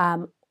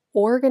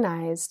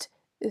organized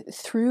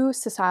through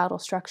societal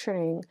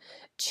structuring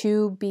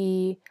to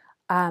be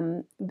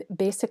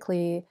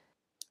basically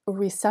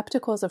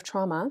receptacles of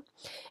trauma,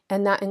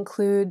 and that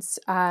includes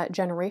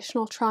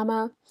generational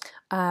trauma,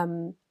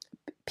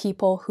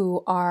 people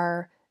who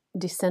are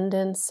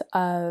descendants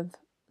of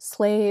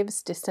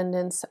slaves,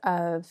 descendants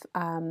of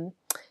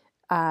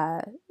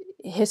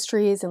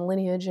histories and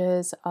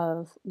lineages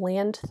of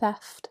land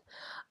theft.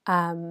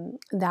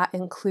 That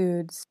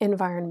includes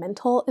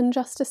environmental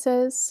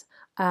injustices.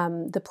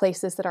 The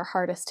places that are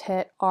hardest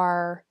hit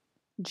are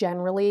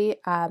generally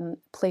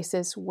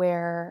places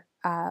where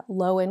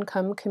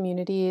low-income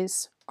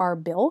communities are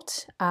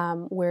built,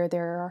 where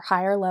there are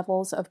higher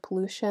levels of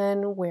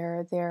pollution,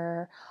 where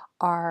there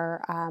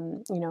are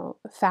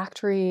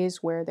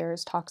factories, where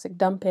there's toxic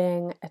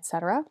dumping,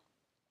 etc.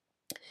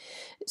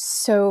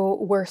 So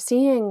we're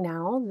seeing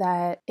now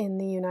that in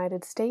the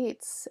United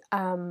States,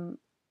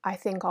 I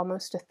think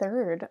almost a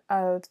third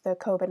of the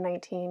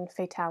COVID-19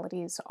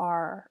 fatalities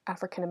are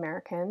African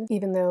American,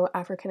 even though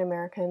African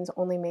Americans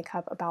only make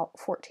up about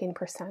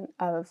 14%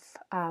 of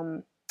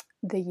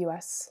the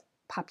US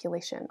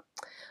population.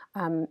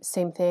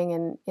 Same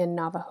thing in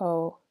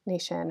Navajo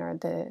Nation or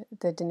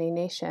the Dene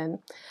Nation.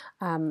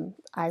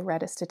 I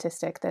read a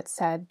statistic that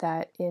said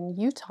that in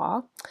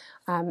Utah,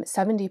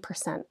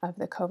 70% of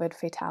the COVID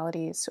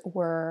fatalities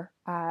were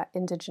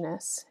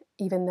Indigenous,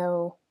 even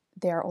though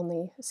they're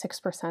only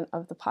 6%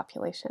 of the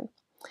population.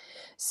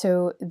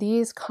 So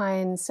these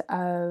kinds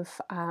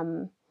of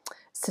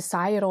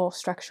societal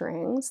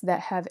structurings that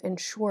have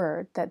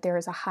ensured that there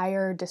is a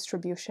higher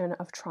distribution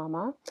of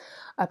trauma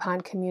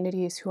upon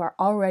communities who are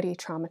already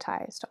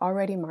traumatized,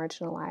 already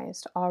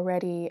marginalized,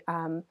 already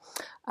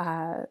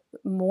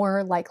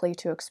more likely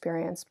to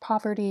experience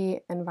poverty,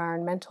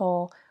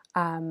 environmental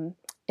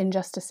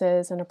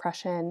injustices and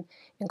oppression,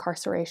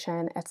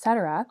 incarceration,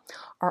 etc.,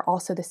 are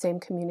also the same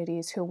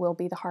communities who will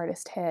be the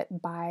hardest hit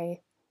by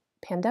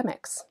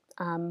pandemics,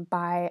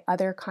 by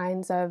other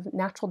kinds of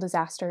natural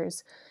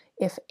disasters,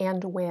 if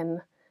and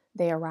when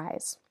they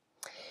arise.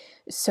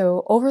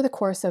 So over the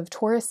course of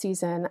Taurus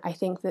season, I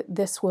think that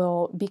this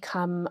will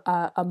become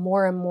a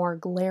more and more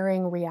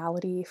glaring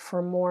reality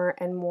for more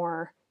and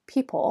more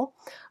people.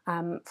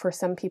 For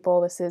some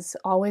people, this has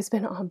always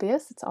been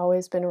obvious. It's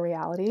always been a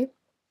reality.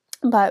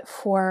 But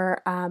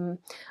for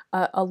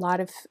a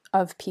lot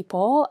of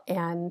people,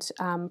 and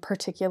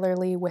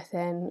particularly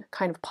within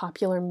kind of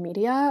popular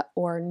media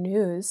or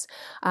news,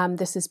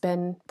 this has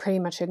been pretty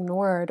much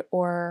ignored,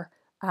 or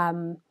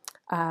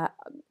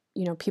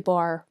people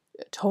are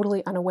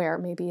totally unaware,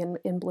 maybe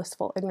in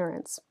blissful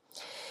ignorance.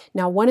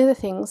 Now, one of the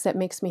things that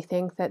makes me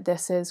think that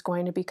this is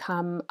going to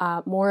become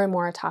more and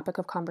more a topic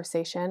of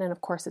conversation, and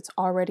of course it's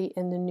already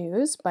in the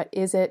news, but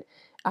is it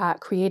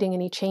creating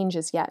any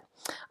changes yet?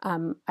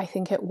 I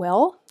think it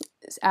will.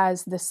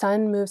 As the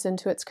sun moves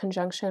into its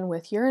conjunction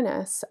with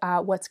Uranus,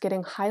 what's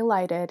getting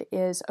highlighted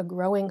is a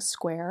growing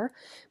square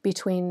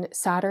between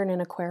Saturn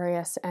in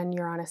Aquarius and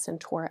Uranus in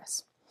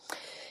Taurus.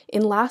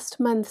 In last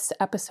month's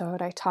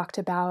episode, I talked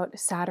about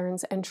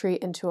Saturn's entry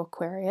into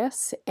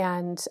Aquarius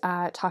and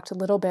talked a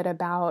little bit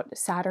about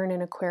Saturn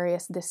in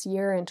Aquarius this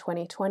year in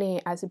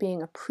 2020 as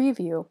being a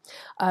preview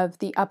of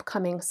the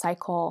upcoming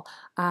cycle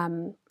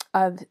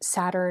of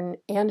Saturn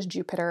and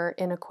Jupiter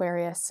in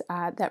Aquarius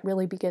that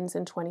really begins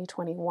in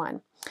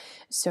 2021.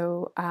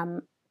 So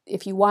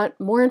if you want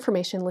more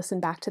information, listen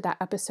back to that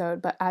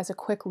episode. But as a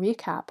quick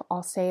recap,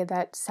 I'll say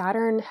that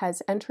Saturn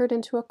has entered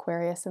into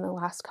Aquarius in the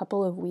last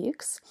couple of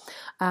weeks.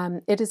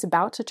 It is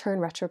about to turn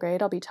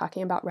retrograde. I'll be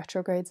talking about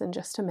retrogrades in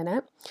just a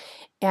minute.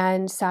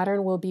 And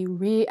Saturn will be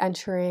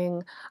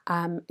re-entering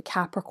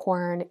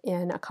Capricorn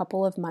in a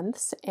couple of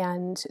months.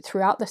 And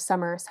throughout the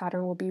summer,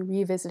 Saturn will be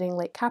revisiting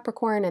Lake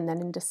Capricorn. And then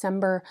in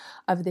December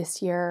of this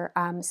year,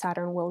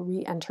 Saturn will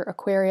re-enter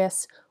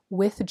Aquarius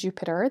with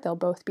Jupiter. They'll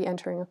both be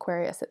entering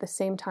Aquarius at the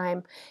same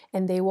time,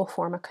 and they will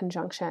form a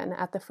conjunction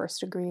at the first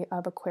degree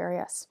of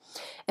Aquarius.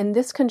 And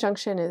this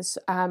conjunction is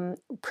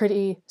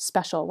pretty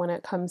special when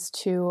it comes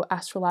to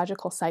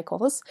astrological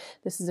cycles.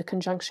 This is a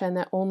conjunction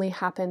that only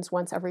happens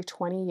once every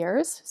 20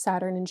 years,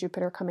 Saturn and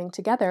Jupiter coming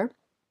together.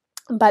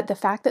 But the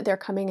fact that they're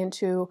coming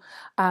into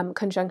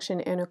conjunction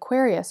in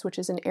Aquarius, which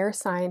is an air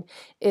sign,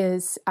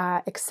 is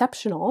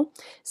exceptional,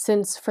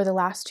 since for the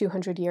last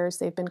 200 years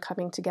they've been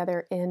coming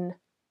together in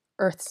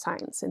earth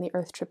signs, in the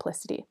earth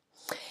triplicity.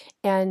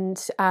 And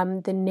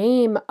the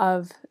name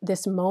of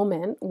this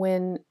moment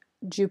when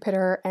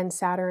Jupiter and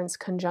Saturn's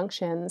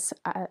conjunctions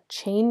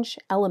change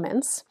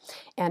elements,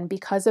 and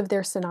because of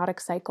their synodic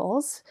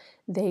cycles,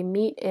 they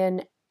meet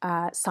in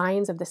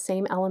signs of the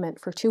same element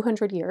for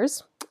 200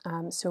 years.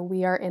 So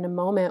we are in a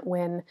moment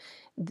when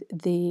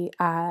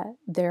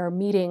their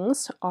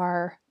meetings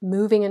are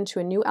moving into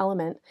a new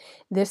element.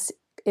 This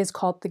is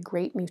called the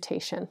Great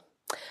Mutation.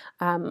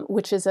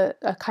 Which is a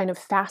kind of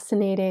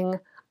fascinating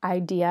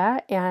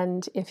idea.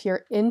 And if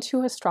you're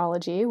into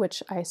astrology,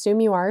 which I assume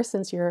you are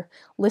since you're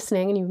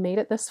listening and you've made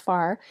it this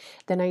far,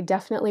 then I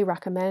definitely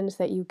recommend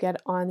that you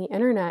get on the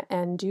internet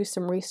and do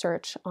some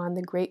research on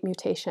the Great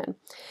Mutation.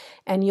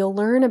 And you'll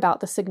learn about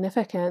the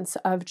significance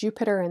of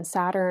Jupiter and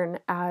Saturn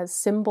as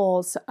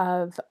symbols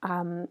of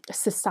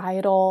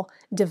societal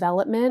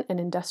development and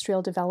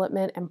industrial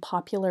development and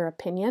popular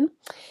opinion.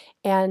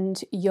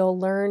 And you'll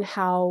learn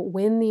how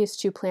when these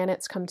two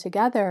planets come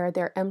together,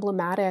 they're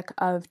emblematic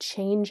of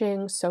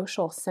changing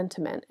social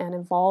sentiment and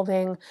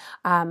evolving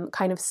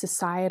kind of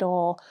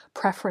societal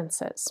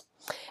preferences.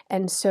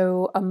 And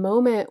so a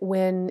moment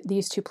when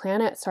these two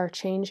planets are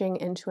changing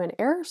into an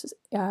air,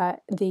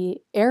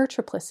 the air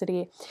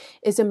triplicity,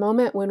 is a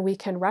moment when we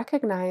can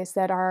recognize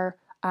that our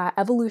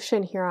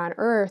evolution here on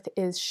Earth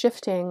is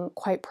shifting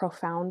quite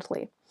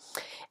profoundly.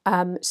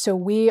 So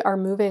we are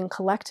moving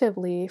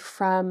collectively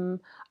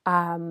from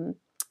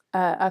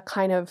a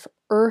kind of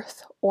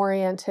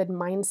earth-oriented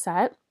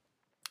mindset.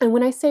 And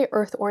when I say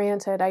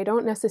earth-oriented, I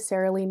don't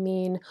necessarily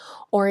mean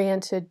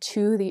oriented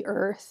to the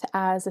earth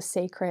as a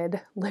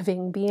sacred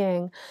living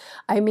being.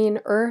 I mean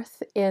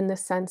earth in the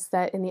sense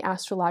that in the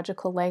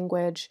astrological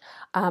language,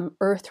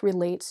 earth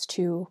relates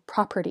to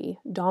property,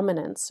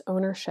 dominance,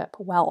 ownership,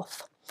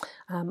 wealth.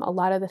 A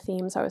lot of the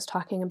themes I was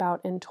talking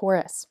about in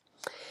Taurus.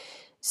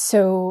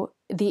 So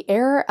the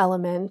air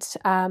element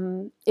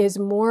is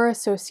more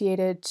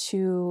associated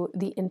to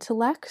the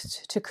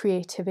intellect, to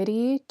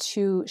creativity,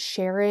 to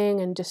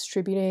sharing and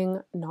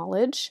distributing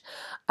knowledge.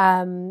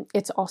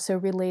 It's also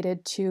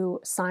related to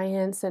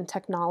science and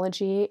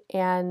technology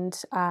and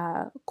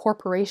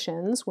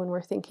corporations when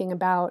we're thinking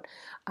about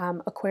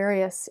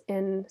Aquarius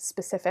in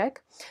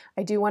specific.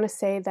 I do want to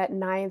say that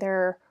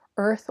neither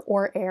earth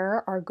or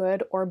air are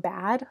good or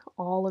bad.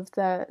 All of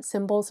the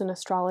symbols in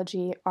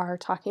astrology are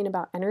talking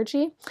about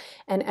energy,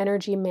 and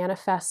energy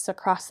manifests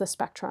across the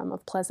spectrum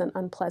of pleasant,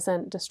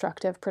 unpleasant,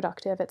 destructive,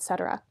 productive,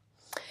 etc.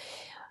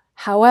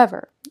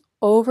 However,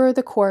 over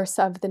the course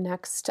of the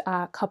next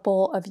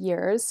couple of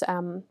years,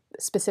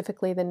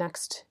 specifically the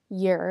next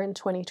year in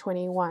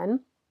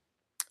 2021,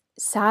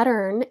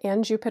 Saturn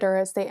and Jupiter,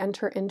 as they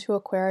enter into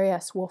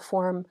Aquarius, will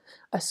form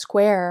a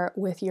square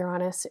with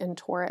Uranus in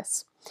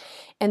Taurus.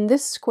 And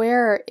this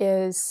square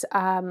is,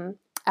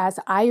 as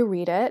I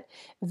read it,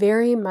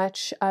 very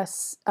much a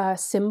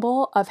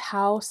symbol of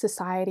how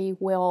society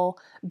will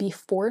be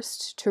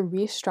forced to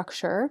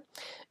restructure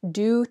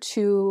due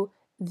to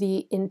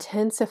the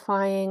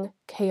intensifying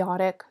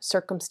chaotic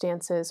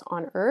circumstances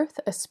on Earth,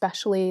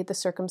 especially the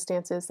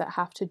circumstances that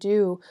have to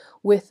do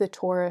with the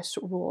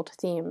Taurus-ruled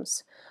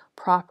themes: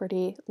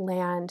 property,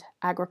 land,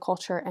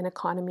 agriculture, and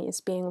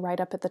economies being right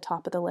up at the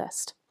top of the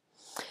list.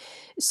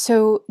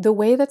 So the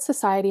way that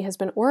society has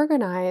been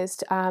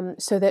organized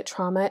so that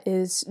trauma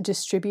is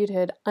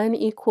distributed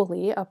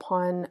unequally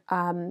upon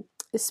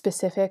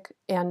specific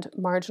and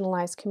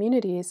marginalized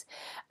communities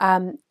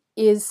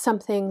is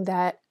something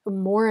that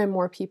more and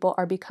more people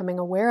are becoming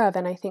aware of,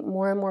 and I think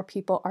more and more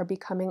people are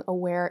becoming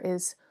aware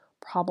is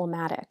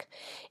problematic.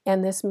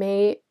 And this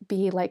may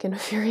be like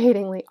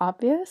infuriatingly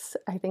obvious.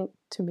 I think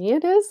to me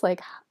it is.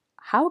 Like,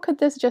 how could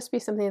this just be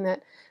something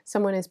that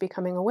someone is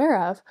becoming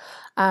aware of?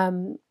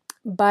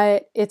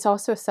 But it's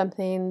also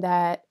something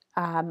that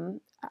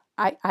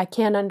I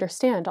can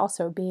understand,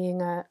 also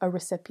being a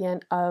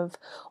recipient of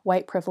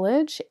white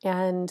privilege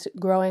and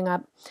growing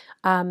up,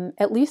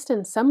 at least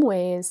in some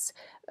ways,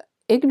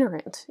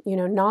 ignorant,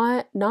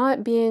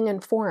 not being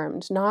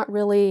informed, not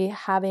really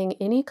having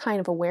any kind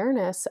of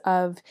awareness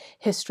of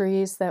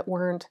histories that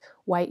weren't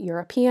white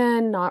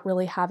European, not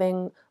really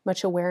having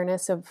much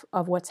awareness of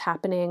what's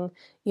happening,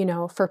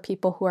 for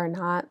people who are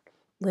not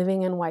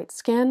living in white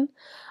skin.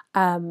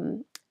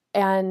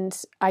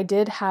 And I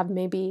did have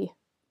maybe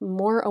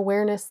more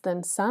awareness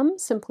than some,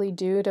 simply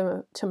due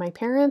to my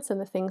parents and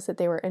the things that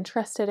they were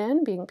interested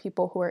in, being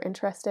people who were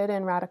interested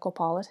in radical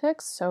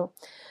politics. So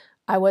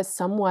I was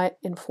somewhat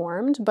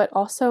informed, but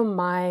also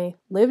my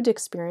lived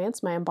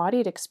experience, my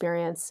embodied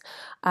experience,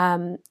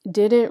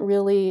 didn't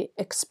really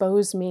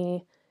expose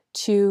me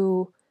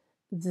to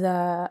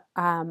the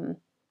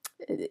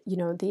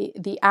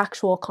the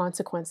actual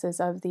consequences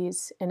of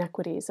these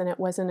inequities. And it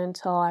wasn't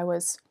until I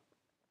was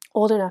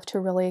old enough to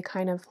really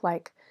kind of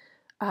like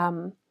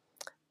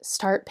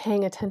start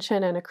paying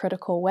attention in a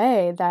critical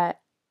way that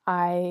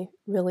I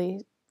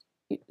really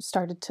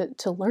started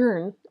to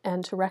learn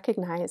and to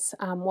recognize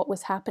what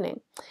was happening.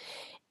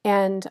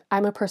 And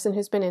I'm a person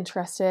who's been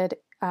interested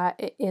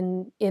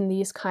in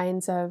these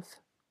kinds of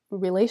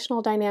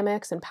relational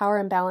dynamics and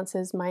power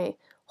imbalances my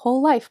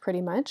whole life,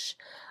 pretty much.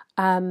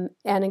 And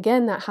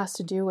again, that has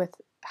to do with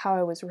how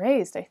I was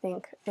raised, I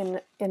think, in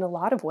a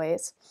lot of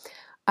ways.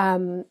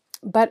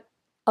 But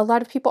a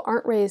lot of people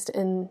aren't raised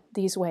in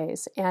these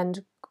ways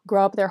and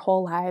grow up their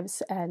whole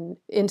lives and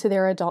into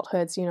their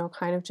adulthoods,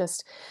 kind of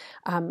just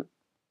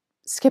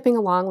skipping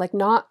along, like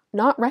not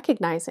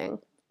recognizing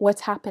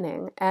what's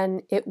happening.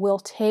 And it will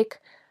take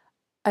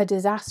a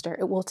disaster.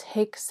 It will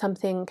take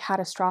something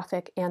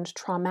catastrophic and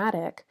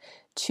traumatic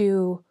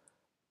to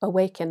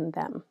awaken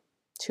them,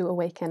 to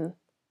awaken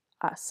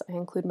us. I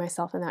include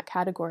myself in that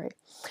category.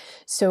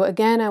 So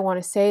again, I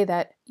want to say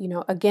that,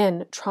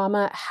 again,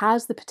 trauma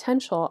has the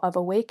potential of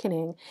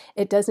awakening.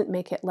 It doesn't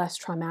make it less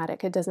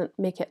traumatic. It doesn't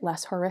make it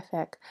less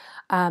horrific.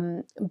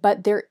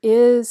 But there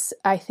is,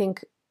 I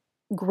think,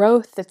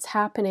 growth that's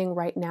happening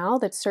right now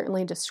that's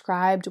certainly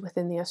described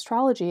within the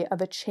astrology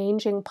of a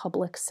changing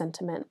public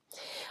sentiment,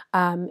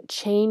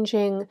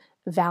 changing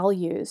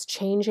values,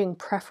 changing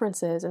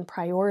preferences and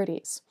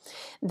priorities.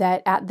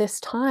 That at this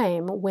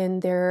time,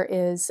 when there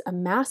is a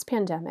mass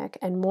pandemic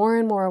and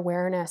more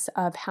awareness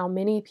of how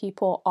many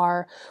people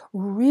are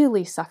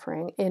really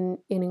suffering in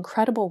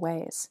incredible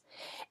ways,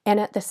 and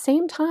at the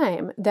same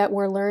time that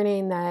we're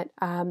learning that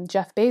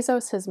Jeff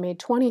Bezos has made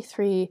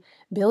 $23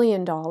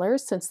 billion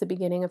since the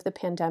beginning of the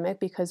pandemic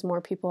because more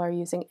people are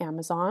using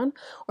Amazon,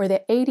 or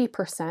that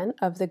 80%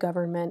 of the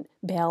government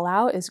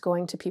bailout is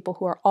going to people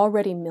who are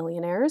already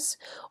millionaires,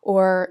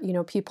 or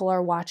people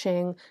are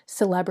watching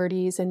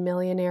celebrities and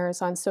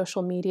millionaires on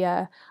social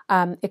media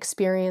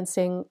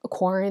experiencing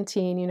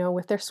quarantine,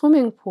 with their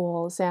swimming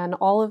pools and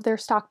all of their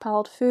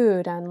stockpiled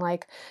food and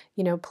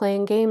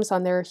playing games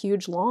on their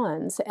huge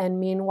lawns. And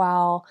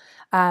meanwhile,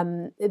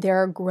 there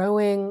are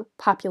growing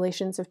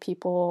populations of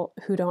people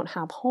who don't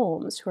have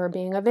homes, who are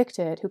being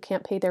evicted, who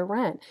can't pay their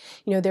rent.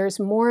 There's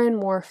more and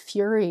more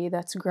fury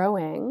that's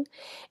growing,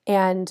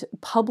 and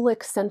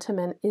public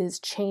sentiment is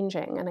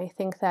changing. And I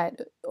think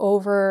that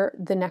over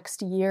the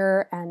next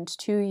year and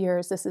 2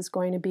 years, this is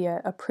going to be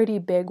a pretty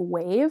big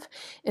wave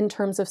in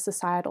terms of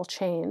societal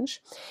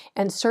change.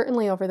 And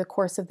certainly over the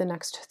course of the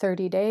next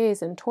 30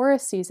 days in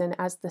Taurus season,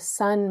 as the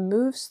sun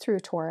moves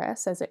through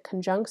Taurus, as it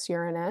conjuncts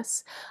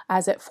Uranus,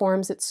 as it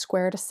forms its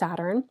square to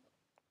Saturn,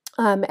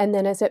 and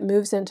then as it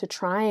moves into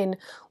trine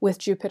with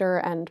Jupiter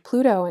and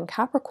Pluto and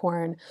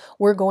Capricorn,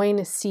 we're going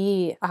to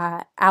see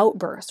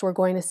outbursts. We're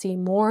going to see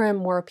more and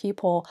more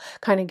people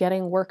kind of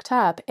getting worked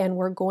up, and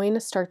we're going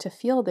to start to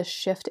feel this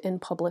shift in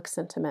public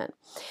sentiment.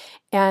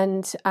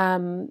 And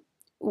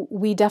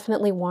we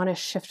definitely want to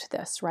shift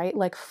this, right?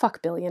 Like,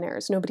 fuck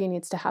billionaires. Nobody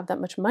needs to have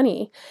that much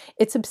money.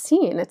 It's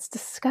obscene. It's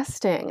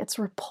disgusting. It's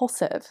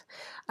repulsive.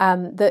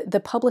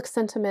 The public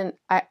sentiment,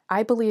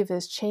 I believe,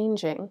 is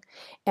changing,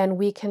 and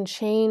we can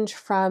change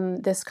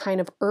from this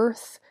kind of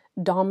earth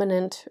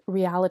dominant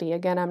reality.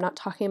 Again, I'm not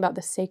talking about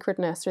the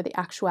sacredness or the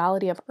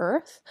actuality of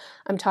earth.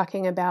 I'm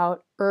talking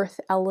about earth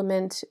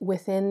element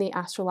within the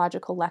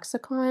astrological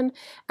lexicon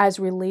as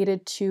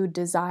related to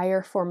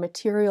desire for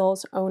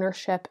materials,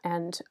 ownership,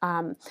 and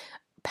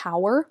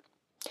power.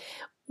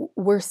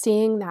 We're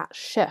seeing that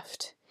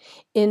shift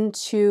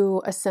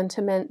into a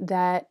sentiment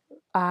that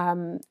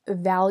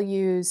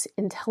values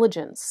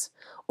intelligence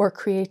or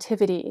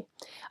creativity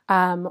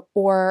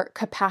or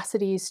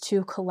capacities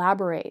to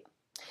collaborate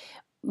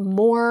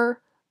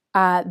more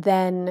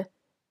than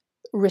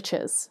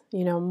riches,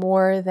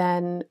 more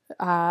than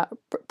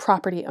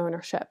property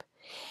ownership.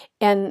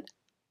 And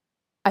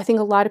I think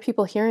a lot of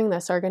people hearing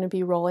this are going to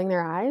be rolling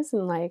their eyes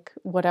and like,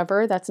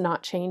 whatever, that's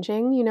not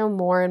changing.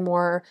 More and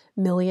more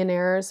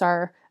millionaires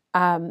are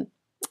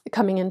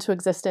coming into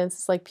existence.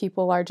 It's like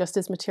people are just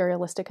as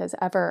materialistic as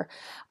ever.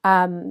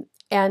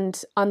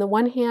 And on the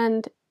one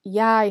hand,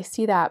 yeah, I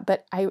see that,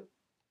 but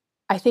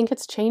I think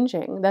it's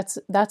changing.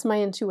 That's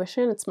my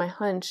intuition. It's my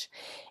hunch.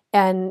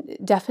 And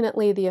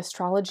definitely the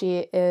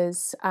astrology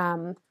is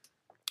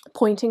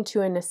pointing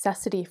to a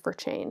necessity for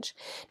change.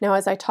 Now,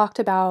 as I talked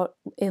about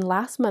in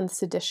last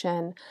month's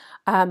edition,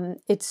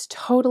 it's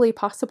totally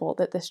possible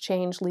that this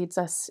change leads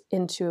us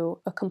into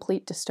a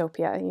complete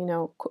dystopia,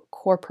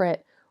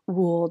 corporate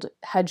ruled,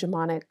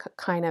 hegemonic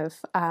kind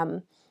of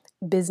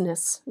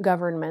business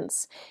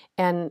governments.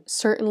 And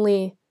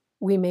certainly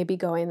we may be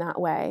going that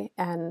way.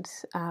 And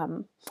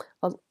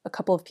a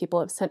couple of people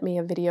have sent me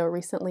a video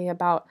recently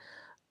about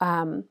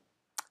a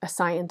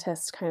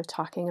scientist kind of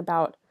talking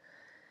about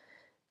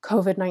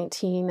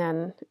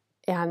COVID-19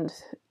 and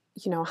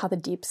how the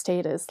deep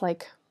state is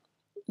like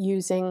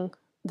using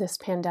this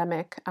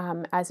pandemic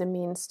as a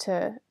means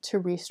to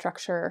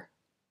restructure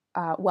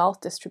wealth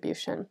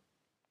distribution.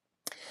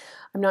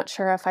 I'm not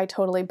sure if I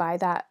totally buy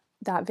that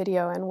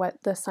video and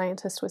what the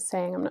scientist was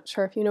saying. I'm not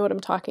sure if you know what I'm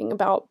talking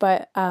about,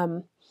 but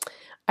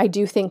I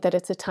do think that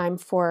it's a time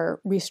for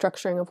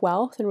restructuring of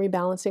wealth and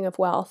rebalancing of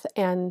wealth.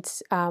 And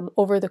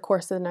over the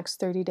course of the next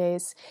 30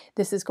 days,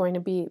 this is going to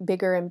be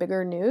bigger and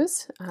bigger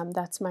news.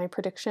 That's my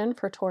prediction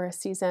for Taurus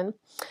season,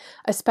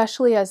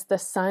 especially as the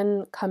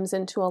sun comes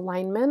into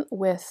alignment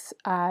with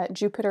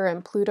Jupiter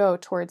and Pluto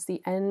towards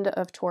the end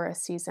of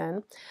Taurus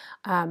season,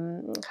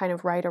 kind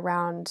of right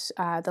around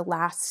the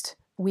last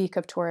week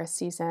of Taurus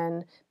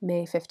season,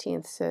 May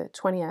 15th to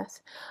 20th,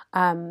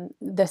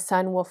 the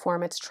sun will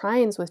form its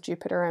trines with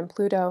Jupiter and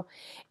Pluto.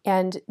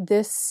 And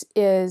this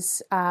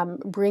is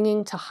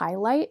bringing to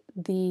highlight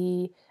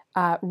the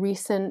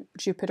recent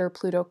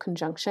Jupiter-Pluto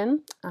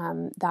conjunction.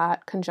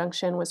 That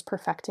conjunction was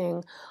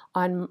perfecting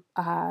on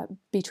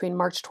between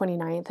March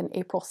 29th and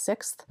April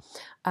 6th.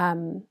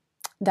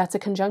 That's a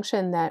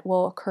conjunction that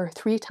will occur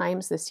 3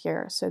 times this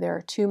year. So there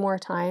are 2 more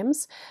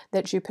times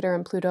that Jupiter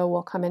and Pluto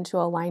will come into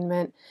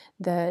alignment.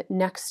 The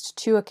next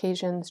 2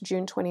 occasions,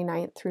 June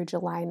 29th through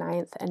July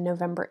 9th and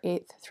November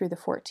 8th through the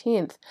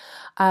 14th.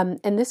 And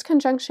this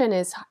conjunction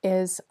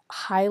is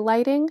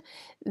highlighting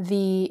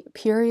the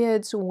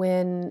periods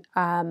when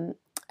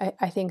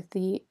I think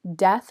the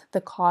death,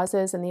 the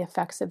causes and the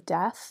effects of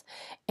death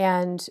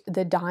and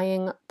the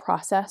dying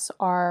process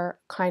are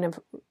kind of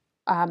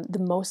the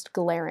most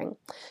glaring.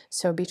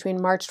 So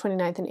between March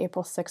 29th and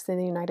April 6th in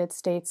the United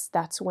States,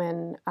 that's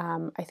when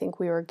I think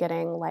we were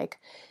getting like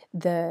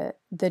the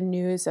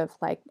news of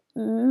like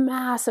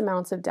mass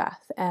amounts of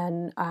death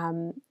and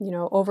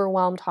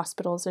overwhelmed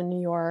hospitals in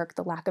New York,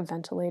 the lack of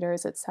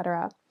ventilators,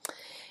 etc.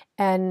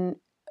 And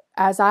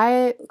as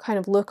I kind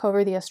of look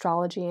over the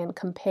astrology and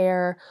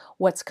compare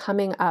what's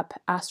coming up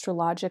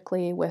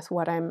astrologically with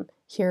what I'm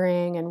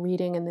hearing and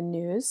reading in the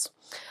news,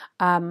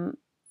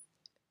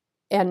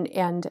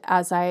 and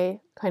as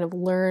I kind of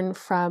learn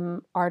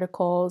from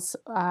articles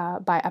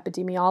by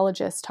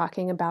epidemiologists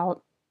talking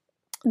about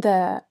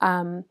the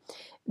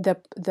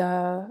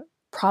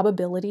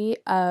probability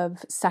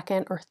of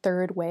second or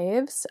third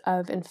waves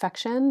of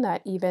infection,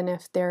 that even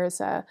if there's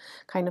a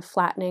kind of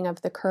flattening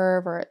of the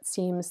curve, or it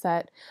seems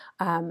that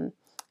the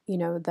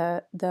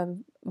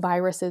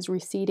virus is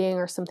receding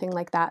or something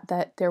like that,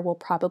 that there will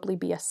probably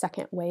be a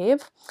second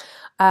wave.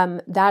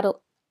 That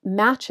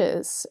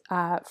matches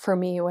for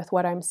me with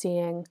what I'm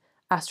seeing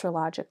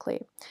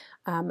astrologically,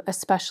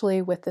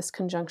 especially with this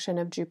conjunction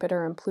of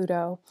Jupiter and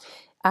Pluto.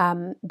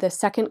 The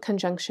second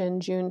conjunction,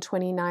 June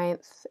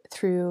 29th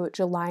through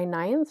July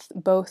 9th,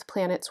 both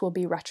planets will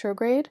be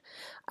retrograde.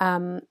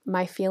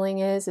 My feeling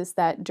is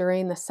that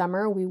during the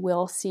summer we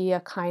will see a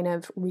kind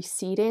of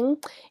receding,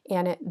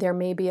 and there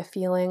may be a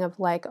feeling of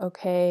like,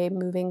 okay,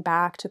 moving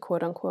back to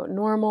quote unquote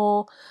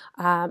normal,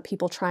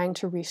 people trying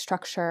to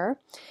restructure.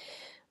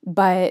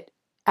 But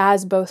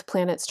as both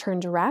planets turn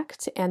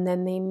direct and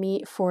then they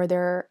meet for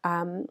their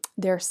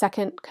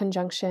second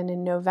conjunction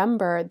in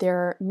November,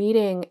 they're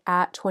meeting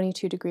at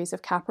 22 degrees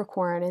of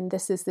Capricorn, and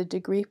this is the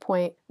degree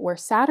point where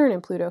Saturn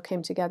and Pluto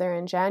came together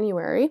in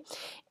January.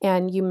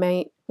 And you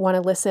might want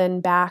to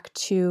listen back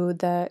to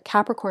the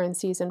Capricorn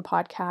season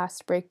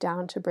podcast,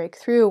 Breakdown to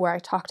Breakthrough, where I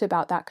talked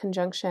about that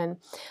conjunction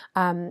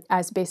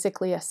as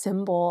basically a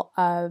symbol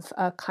of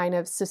a kind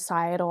of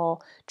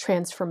societal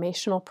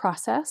transformational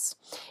process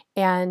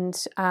and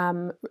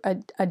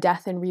a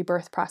death and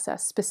rebirth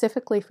process,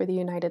 specifically for the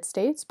United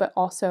States, but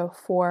also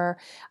for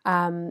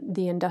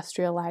the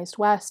industrialized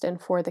West and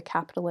for the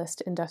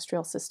capitalist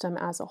industrial system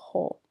as a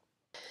whole.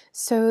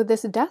 So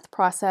this death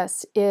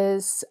process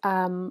is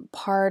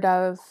part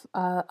of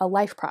a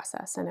life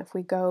process. And if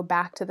we go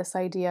back to this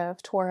idea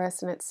of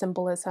Taurus and its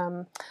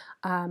symbolism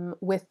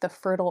with the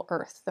fertile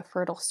earth, the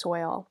fertile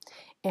soil,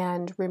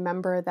 and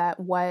remember that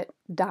what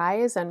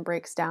dies and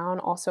breaks down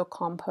also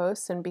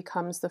composts and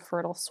becomes the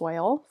fertile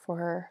soil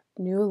for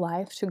new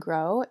life to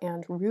grow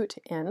and root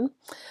in,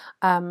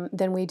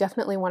 then we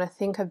definitely want to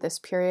think of this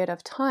period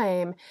of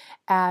time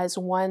as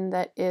one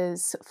that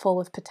is full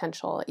of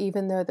potential,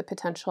 even though the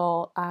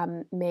potential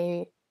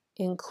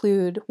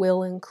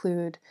will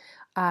include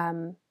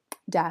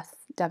death,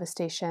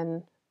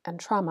 devastation, and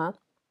trauma.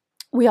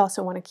 We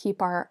also want to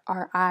keep our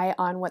eye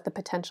on what the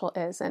potential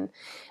is. And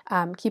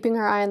keeping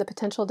our eye on the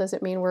potential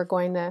doesn't mean we're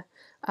going to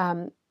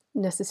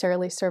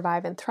necessarily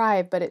survive and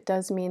thrive, but it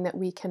does mean that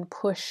we can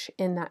push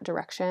in that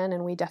direction.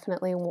 And we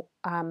definitely,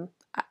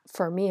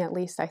 for me at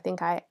least, I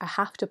think I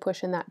have to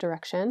push in that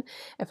direction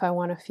if I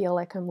want to feel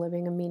like I'm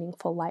living a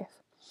meaningful life.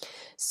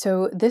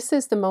 So this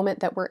is the moment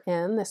that we're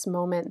in, this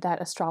moment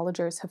that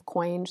astrologers have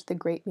coined the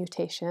Great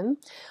Mutation,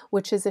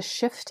 which is a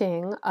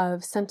shifting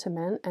of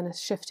sentiment and a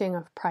shifting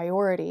of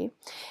priority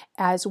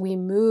as we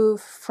move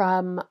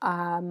from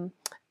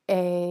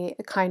a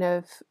kind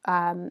of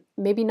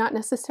maybe not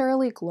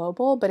necessarily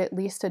global, but at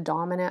least a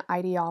dominant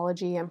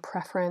ideology and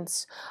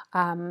preference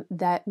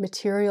that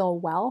material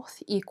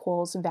wealth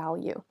equals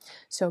value.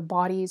 So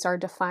bodies are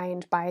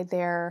defined by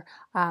their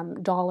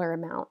dollar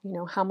amount. You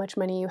know, how much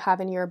money you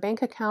have in your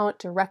bank account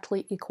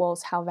directly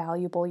equals how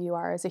valuable you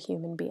are as a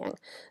human being.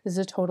 This is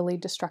a totally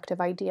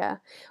destructive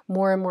idea.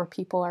 More and more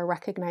people are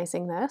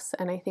recognizing this,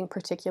 and I think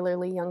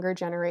particularly younger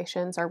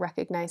generations are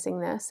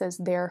recognizing this as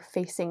they're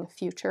facing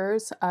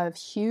futures of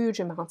huge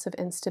amounts of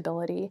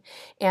instability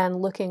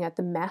and looking at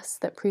the mess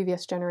that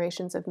previous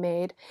generations have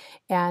made,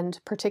 and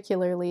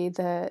particularly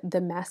the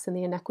mess and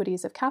the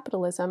inequities of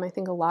capitalism. I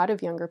think a lot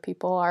of younger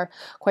people are,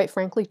 quite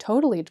frankly,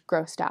 totally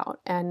grossed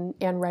out and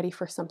ready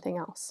for something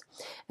else.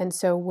 And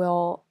so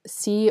we'll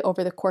see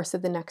over the course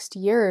of the next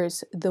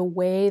years the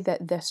way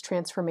that this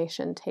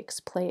transformation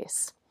takes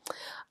place.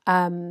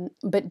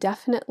 But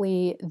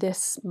definitely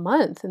this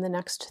month, in the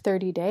next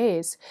 30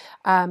 days,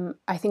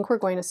 I think we're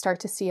going to start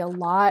to see a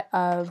lot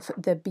of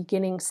the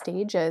beginning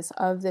stages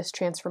of this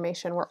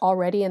transformation. We're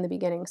already in the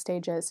beginning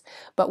stages,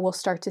 but we'll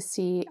start to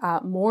see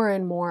more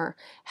and more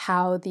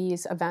how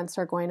these events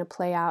are going to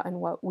play out and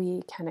what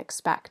we can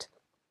expect.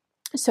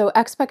 So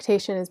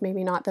expectation is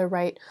maybe not the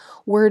right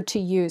word to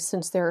use,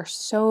 since there are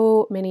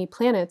so many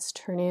planets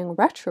turning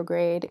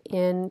retrograde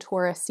in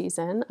Taurus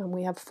season.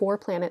 We have 4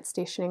 planets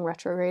stationing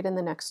retrograde in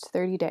the next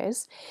 30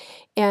 days.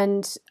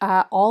 And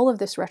all of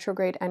this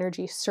retrograde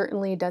energy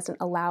certainly doesn't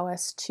allow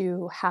us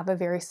to have a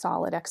very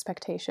solid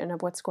expectation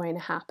of what's going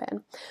to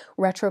happen.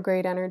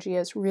 Retrograde energy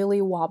is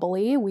really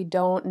wobbly. We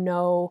don't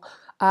know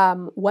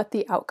what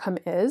the outcome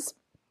is.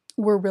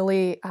 We're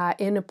really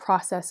in a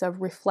process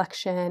of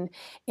reflection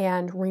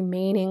and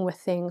remaining with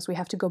things. We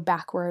have to go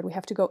backward. We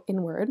have to go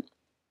inward.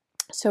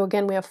 So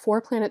again, we have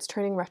 4 planets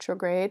turning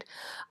retrograde.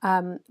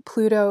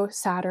 Pluto,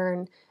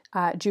 Saturn,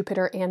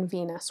 Jupiter, and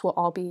Venus will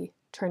all be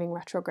turning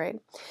retrograde.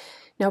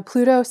 Now,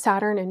 Pluto,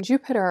 Saturn, and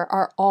Jupiter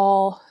are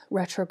all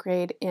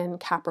retrograde in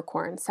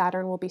Capricorn.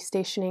 Saturn will be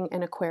stationing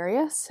in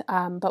Aquarius,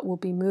 but will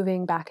be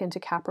moving back into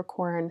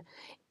Capricorn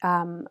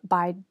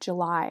by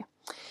July.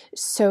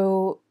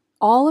 So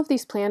all of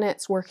these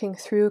planets working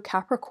through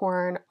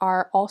Capricorn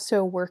are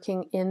also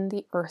working in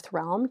the Earth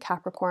realm.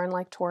 Capricorn,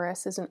 like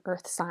Taurus, is an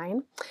Earth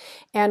sign.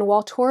 And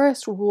while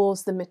Taurus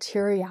rules the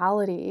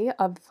materiality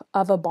of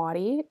a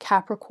body,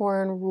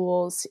 Capricorn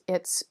rules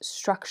its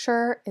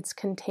structure, its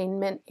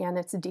containment, and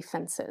its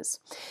defenses.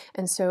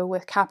 And so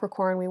with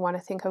Capricorn, we want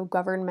to think of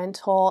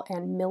governmental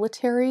and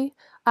military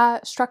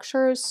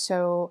structures,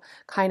 so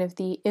kind of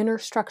the inner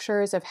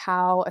structures of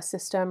how a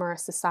system or a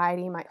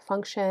society might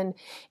function,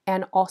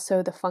 and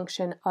also the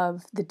function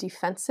of the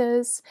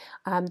defenses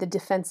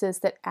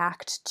that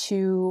act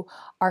to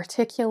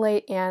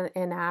articulate and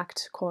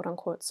enact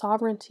quote-unquote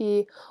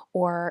sovereignty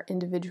or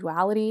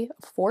individuality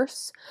of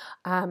force.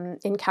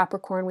 In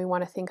Capricorn, we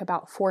want to think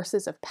about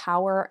forces of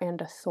power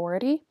and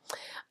authority.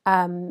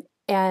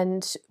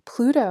 And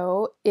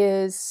Pluto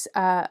is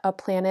a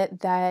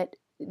planet that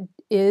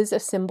is a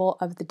symbol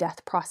of the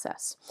death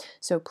process.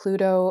 So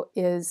Pluto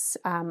is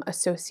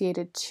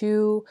associated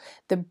to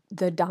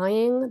the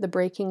dying, the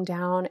breaking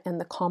down,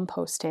 and the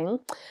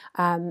composting,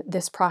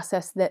 this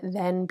process that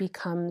then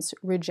becomes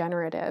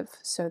regenerative.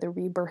 So the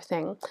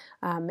rebirthing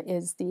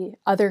is the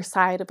other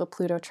side of a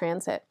Pluto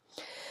transit.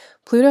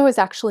 Pluto is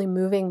actually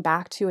moving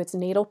back to its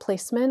natal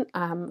placement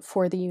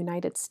for the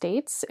United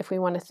States. If we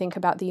want to think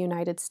about the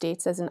United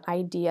States as an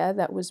idea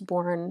that was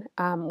born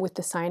with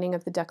the signing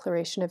of the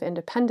Declaration of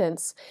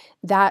Independence,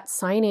 that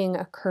signing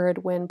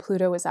occurred when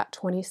Pluto was at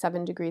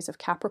 27 degrees of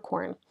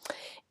Capricorn.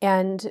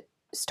 And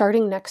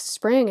starting next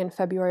spring in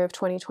February of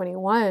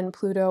 2021,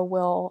 Pluto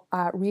will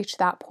reach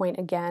that point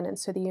again, and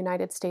so the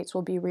United States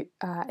will be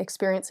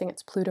experiencing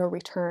its Pluto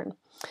return.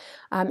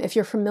 If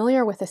you're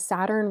familiar with a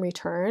Saturn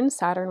return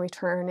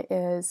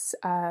is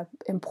an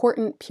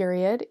important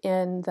period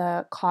in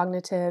the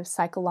cognitive,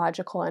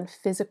 psychological, and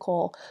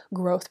physical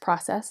growth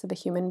process of a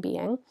human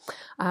being.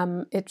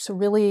 It's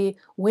really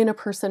when a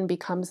person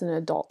becomes an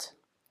adult,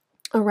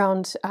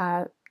 around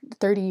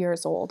 30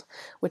 years old,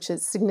 which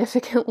is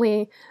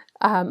significantly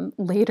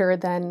later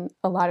than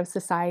a lot of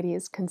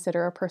societies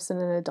consider a person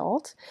an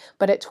adult.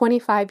 But at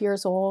 25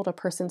 years old, a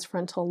person's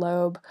frontal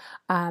lobe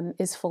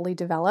is fully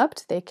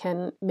developed. They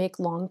can make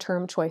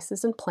long-term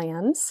choices and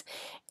plans,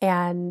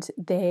 and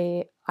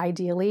they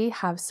ideally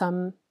have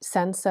some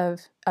sense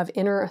of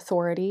inner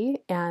authority,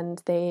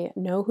 and they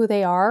know who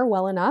they are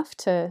well enough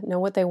to know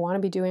what they want to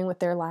be doing with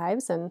their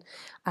lives and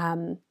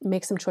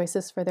make some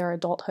choices for their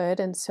adulthood.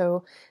 And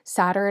so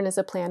Saturn is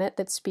a planet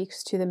that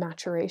speaks to the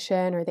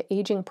maturation or the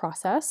aging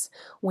process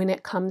when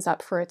it comes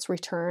up for its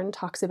return,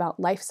 talks about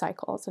life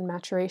cycles and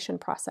maturation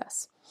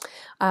process.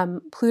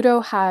 Pluto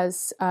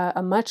has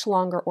a much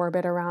longer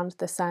orbit around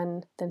the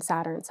sun than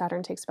Saturn.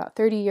 Saturn takes about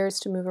 30 years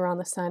to move around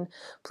the sun.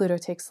 Pluto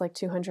takes like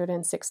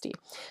 260.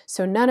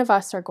 So none of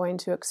us are going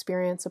to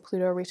experience a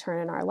Pluto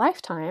return in our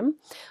lifetime,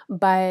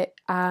 but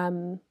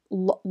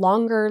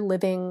longer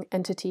living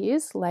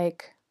entities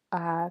like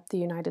the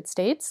United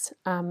States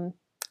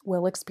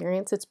will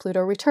experience its Pluto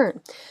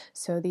return.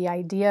 So the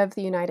idea of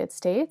the United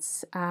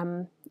States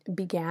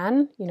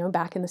began,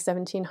 back in the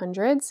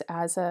 1700s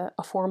as a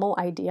formal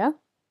idea.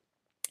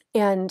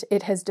 And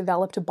it has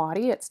developed a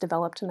body, it's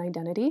developed an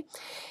identity,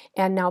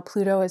 and now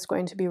Pluto is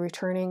going to be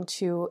returning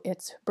to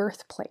its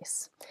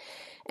birthplace.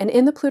 And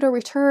in the Pluto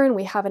return,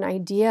 we have an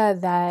idea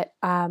that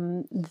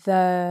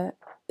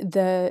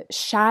the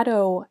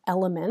shadow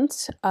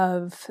element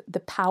of the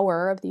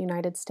power of the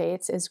United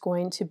States is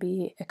going to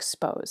be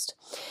exposed.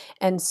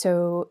 And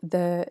so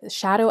the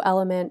shadow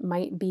element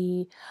might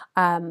be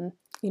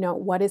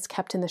what is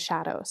kept in the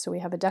shadow. So we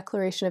have a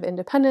Declaration of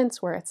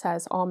Independence where it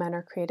says all men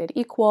are created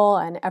equal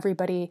and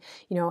everybody,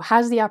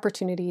 has the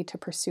opportunity to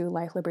pursue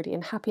life, liberty,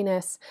 and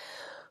happiness.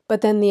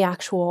 But then the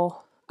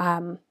actual,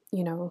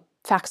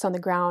 facts on the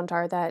ground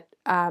are that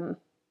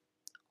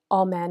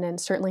all men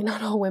and certainly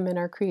not all women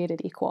are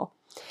created equal.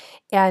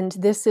 And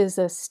this is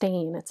a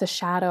stain, it's a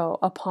shadow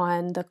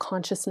upon the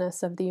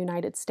consciousness of the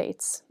United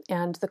States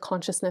and the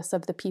consciousness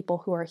of the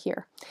people who are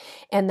here.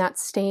 And that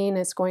stain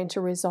is going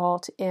to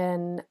result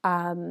in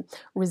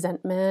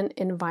resentment,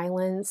 in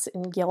violence,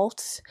 in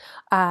guilt,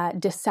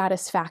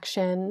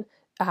 dissatisfaction,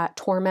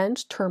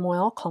 torment,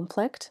 turmoil,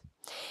 conflict.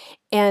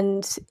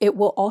 And it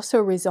will also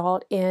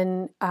result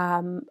in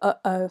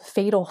a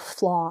fatal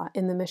flaw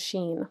in the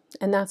machine.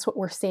 And that's what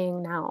we're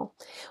seeing now.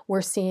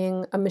 We're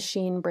seeing a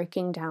machine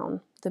breaking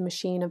down. The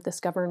machine of this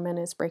government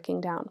is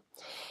breaking down.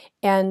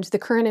 And the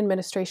current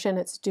administration,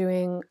 it's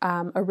doing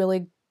a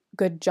really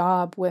good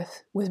job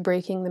with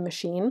breaking the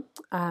machine.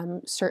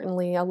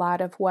 Certainly a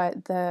lot of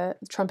what the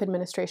Trump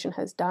administration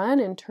has done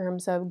in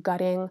terms of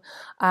gutting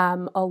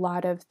a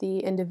lot of the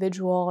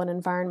individual and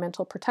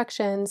environmental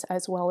protections,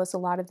 as well as a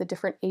lot of the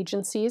different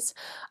agencies,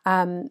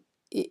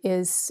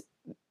 is,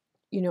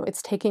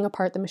 it's taking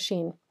apart the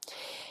machine.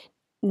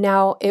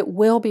 Now, it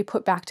will be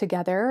put back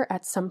together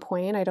at some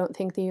point. I don't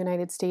think the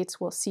United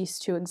States will cease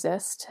to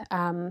exist.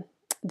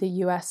 The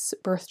U.S.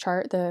 birth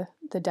chart, the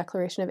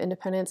Declaration of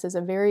Independence, is a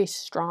very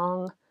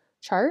strong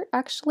chart,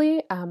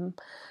 actually.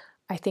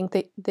 I think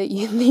that the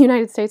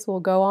United States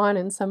will go on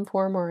in some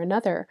form or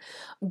another,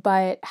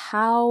 but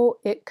how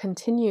it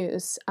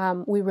continues,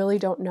 we really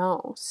don't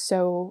know.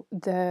 So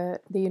the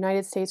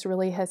United States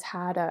really has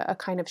had a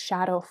kind of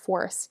shadow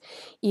force,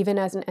 even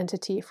as an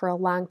entity for a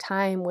long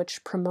time,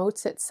 which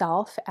promotes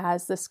itself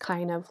as this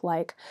kind of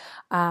like,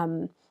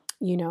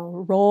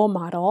 role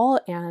model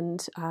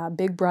and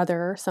big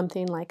brother,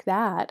 something like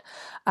that.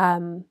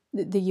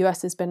 The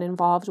U.S. has been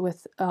involved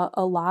with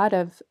a lot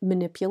of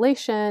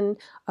manipulation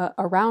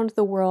around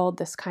the world,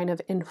 this kind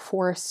of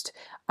enforced,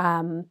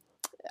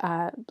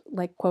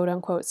 like quote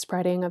unquote,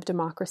 spreading of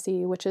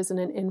democracy, which is an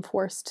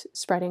enforced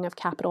spreading of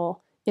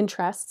capital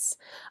interests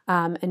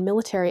and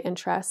military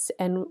interests.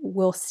 And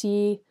we'll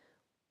see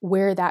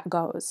where that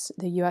goes.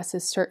 The U.S.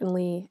 is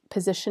certainly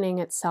positioning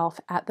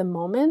itself at the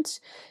moment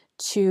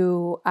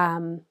to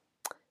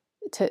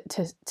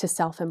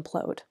self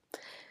implode.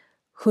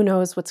 Who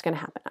knows what's going to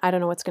happen? I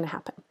don't know what's going to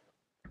happen.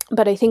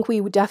 But I think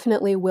we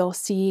definitely will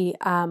see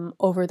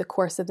over the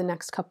course of the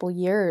next couple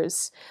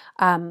years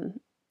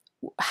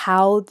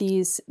how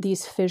these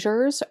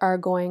fissures are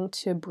going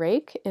to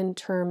break in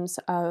terms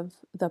of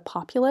the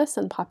populace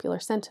and popular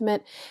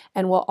sentiment,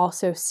 and we'll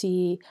also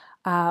see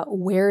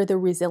where the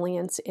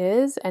resilience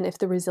is, and if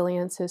the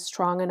resilience is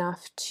strong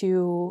enough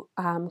to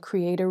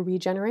create a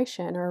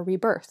regeneration or a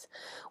rebirth.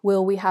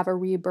 Will we have a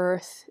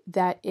rebirth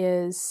that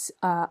is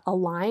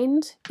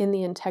aligned in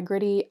the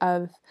integrity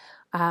of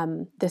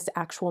this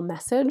actual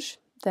message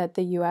that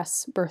the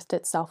U.S. birthed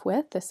itself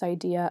with, this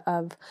idea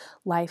of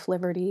life,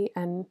 liberty,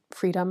 and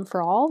freedom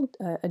for all,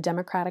 a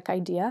democratic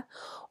idea?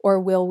 Or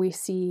will we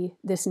see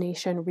this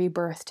nation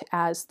rebirthed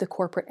as the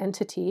corporate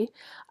entity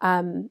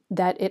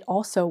that it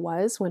also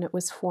was when it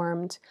was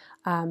formed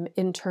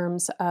in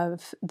terms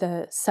of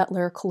the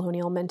settler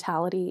colonial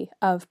mentality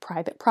of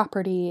private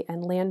property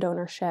and land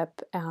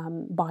ownership,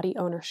 body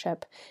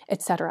ownership,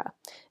 etc.?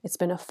 It's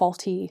been a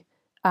faulty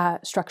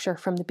structure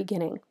from the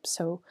beginning.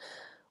 So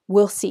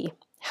we'll see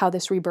how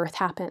this rebirth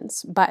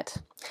happens. But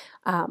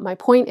my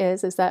point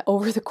is that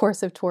over the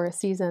course of Taurus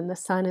season, the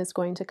sun is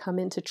going to come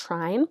into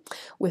trine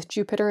with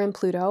Jupiter and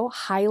Pluto,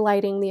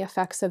 highlighting the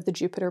effects of the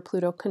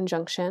Jupiter-Pluto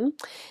conjunction,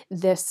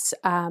 this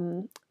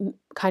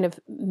kind of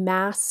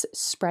mass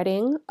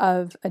spreading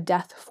of a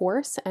death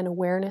force and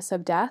awareness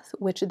of death,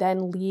 which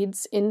then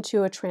leads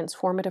into a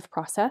transformative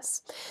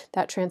process.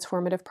 That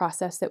transformative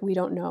process that we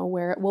don't know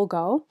where it will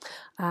go.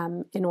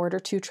 In order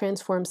to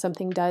transform,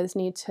 something does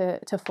need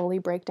to fully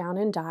break down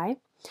and die.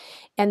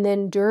 And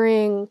then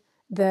during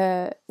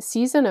the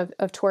season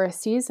of Taurus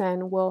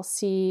season, we'll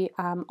see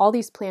all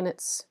these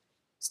planets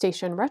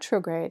station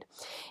retrograde.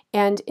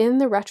 And in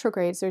the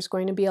retrogrades, there's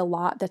going to be a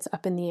lot that's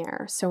up in the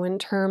air. So in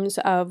terms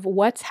of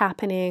what's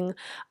happening,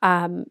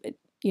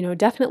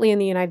 definitely in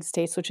the United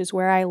States, which is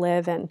where I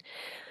live and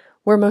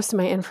where most of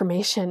my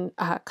information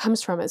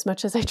comes from, as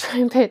much as I try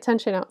and pay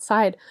attention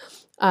outside,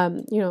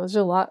 there's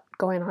a lot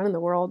going on in the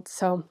world.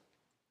 So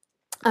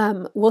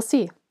we'll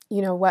see.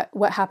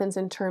 What happens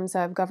in terms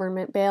of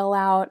government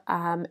bailout,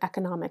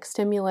 economic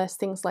stimulus,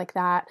 things like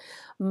that.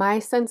 My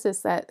sense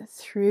is that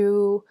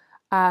through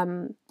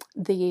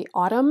the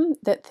autumn,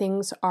 that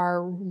things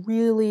are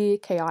really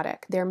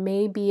chaotic. There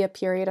may be a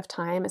period of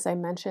time, as I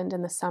mentioned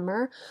in the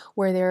summer,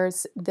 where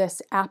there's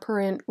this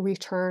apparent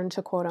return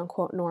to quote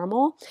unquote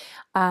normal,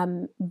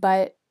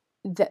 but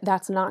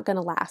that's not going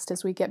to last.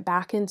 As we get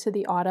back into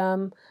the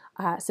autumn,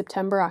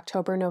 September,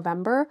 October,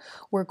 November,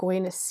 we're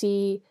going to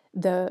see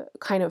the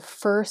kind of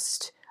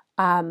first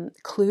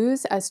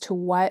clues as to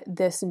what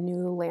this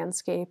new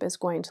landscape is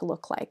going to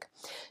look like.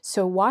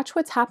 So watch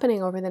what's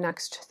happening over the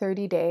next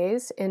 30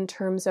 days in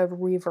terms of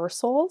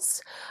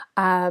reversals.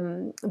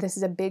 This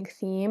is a big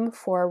theme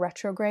for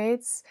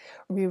retrogrades.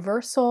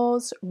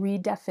 Reversals,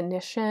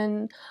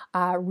 redefinition,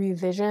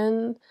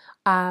 revision,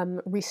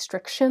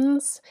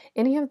 restrictions,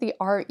 any of the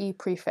RE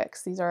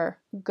prefix. These are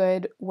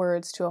good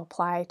words to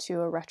apply to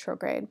a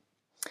retrograde.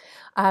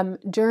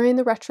 During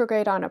the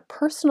retrograde on a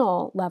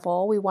personal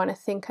level, we want to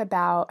think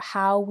about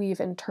how we've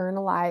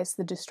internalized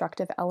the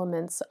destructive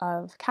elements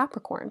of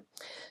Capricorn.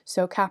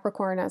 So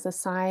Capricorn as a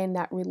sign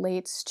that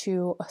relates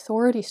to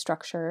authority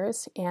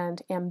structures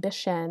and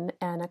ambition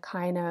and a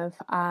kind of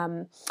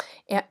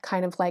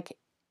like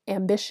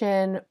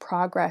ambition,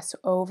 progress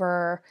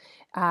over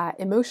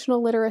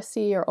emotional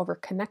literacy or over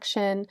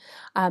connection,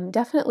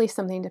 definitely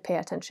something to pay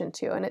attention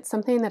to. And it's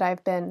something that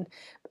I've been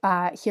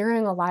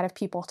hearing a lot of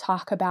people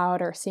talk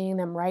about or seeing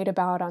them write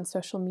about on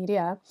social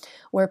media,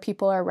 where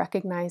people are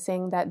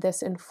recognizing that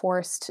this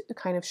enforced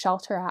kind of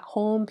shelter at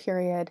home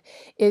period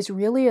is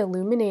really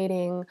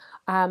illuminating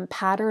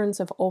patterns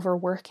of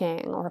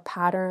overworking or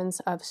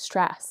patterns of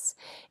stress.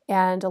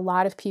 And a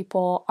lot of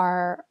people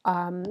are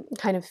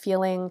kind of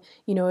feeling,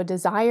 a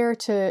desire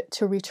to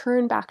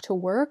return back to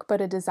work,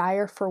 but a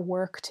desire for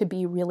work to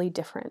be really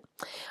different.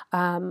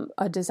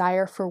 A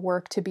desire for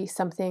work to be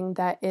something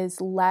that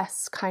is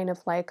less kind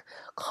of like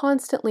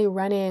constantly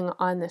running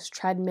on this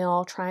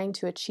treadmill, trying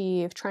to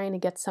achieve, trying to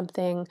get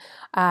something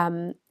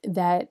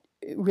that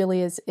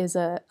really is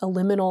a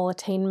liminal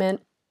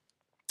attainment.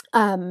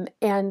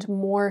 and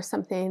more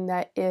something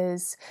that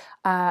is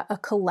a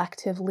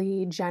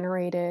collectively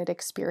generated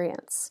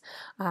experience.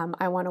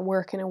 I want to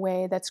work in a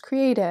way that's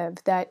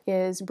creative, that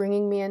is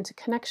bringing me into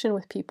connection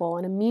with people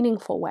in a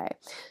meaningful way.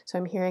 So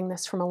I'm hearing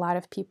this from a lot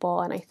of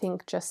people, and I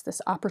think just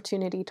this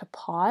opportunity to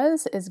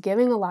pause is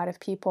giving a lot of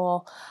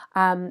people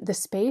the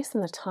space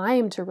and the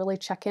time to really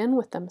check in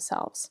with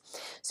themselves.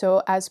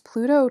 So as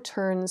Pluto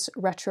turns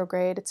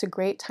retrograde, it's a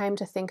great time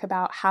to think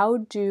about how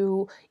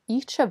do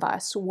each of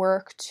us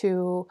work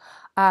to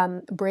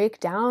break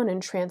down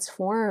and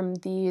transform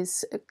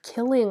these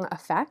killing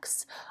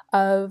effects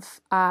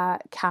of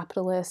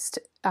capitalist,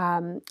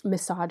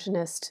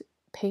 misogynist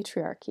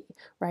patriarchy,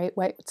 right?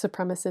 White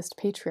supremacist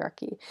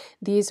patriarchy.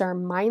 These are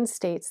mind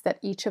states that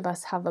each of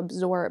us have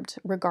absorbed,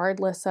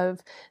 regardless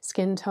of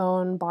skin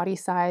tone, body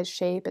size,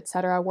 shape,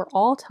 etc. We're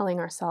all telling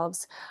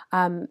ourselves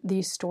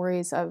these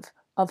stories of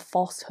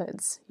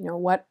falsehoods. You know,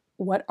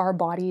 what our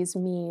bodies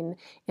mean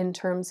in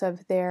terms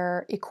of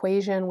their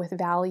equation with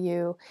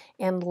value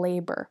and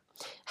labor.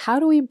 How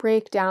do we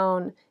break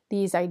down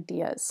these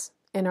ideas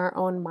in our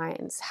own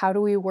minds? How do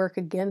we work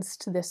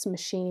against this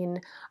machine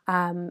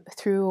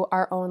through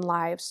our own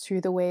lives,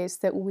 through the ways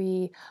that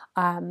we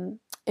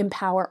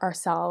empower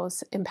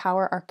ourselves,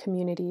 empower our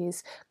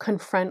communities,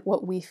 confront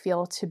what we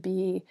feel to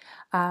be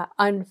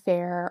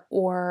unfair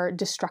or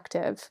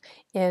destructive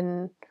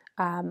in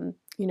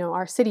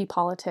our city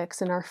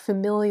politics and our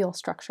familial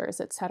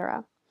structures,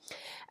 etc.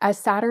 As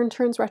Saturn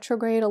turns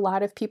retrograde, a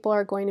lot of people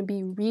are going to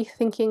be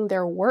rethinking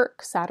their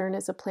work. Saturn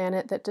is a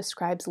planet that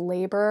describes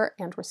labor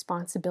and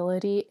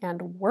responsibility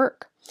and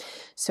work.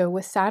 So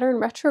with Saturn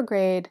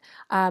retrograde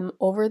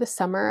over the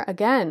summer,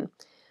 again,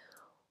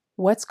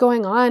 what's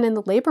going on in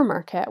the labor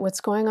market?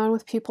 What's going on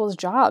with people's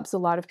jobs? A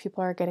lot of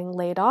people are getting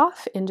laid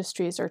off.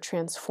 Industries are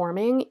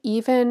transforming.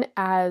 Even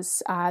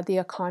as the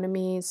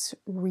economies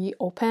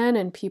reopen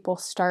and people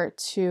start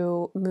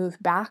to move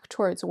back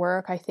towards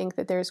work, I think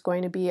that there's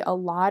going to be a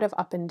lot of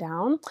up and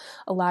down,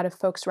 a lot of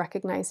folks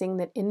recognizing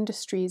that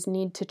industries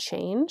need to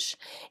change,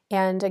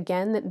 and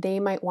again, that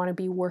they might want to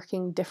be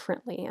working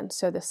differently. And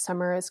so this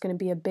summer is going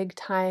to be a big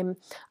time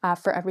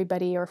for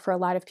everybody, or for a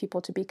lot of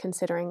people, to be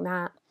considering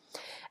that.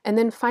 And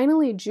then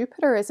finally,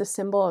 Jupiter is a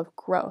symbol of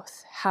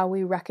growth, how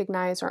we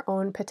recognize our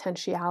own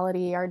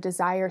potentiality, our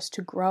desires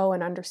to grow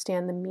and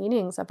understand the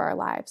meanings of our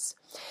lives.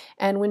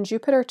 And when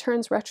Jupiter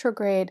turns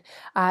retrograde,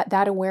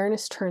 that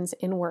awareness turns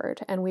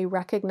inward, and we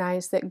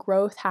recognize that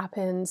growth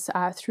happens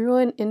through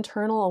an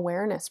internal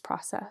awareness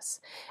process.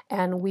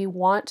 And we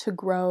want to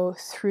grow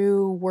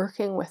through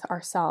working with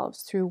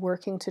ourselves, through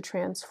working to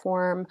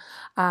transform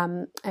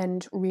and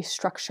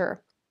restructure.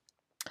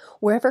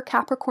 Wherever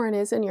Capricorn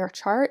is in your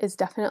chart is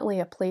definitely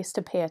a place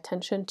to pay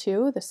attention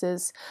to. This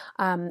is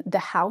the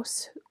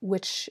house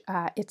which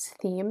its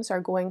themes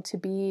are going to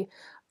be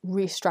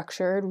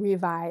restructured,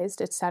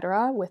 revised,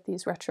 etc. with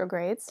these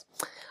retrogrades.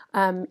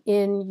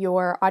 In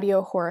your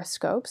audio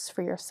horoscopes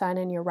for your sun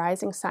and your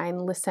rising sign,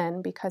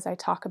 listen, because I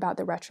talk about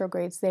the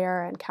retrogrades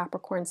there and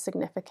Capricorn's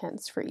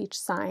significance for each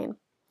sign.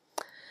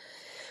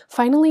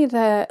 Finally,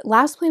 the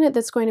last planet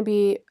that's going to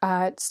be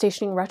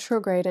stationing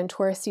retrograde in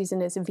Taurus season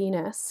is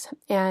Venus.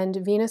 And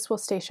Venus will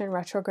station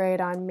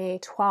retrograde on May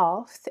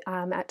 12th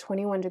at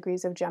 21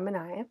 degrees of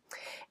Gemini.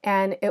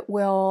 And it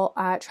will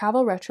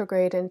travel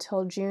retrograde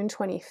until June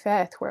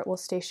 25th, where it will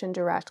station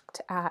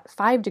direct at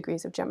 5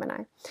 degrees of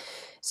Gemini.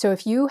 So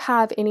if you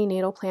have any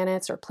natal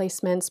planets or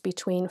placements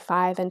between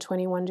 5 and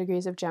 21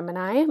 degrees of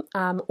Gemini,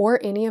 or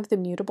any of the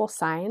mutable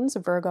signs,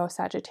 Virgo,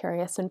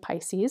 Sagittarius, and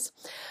Pisces,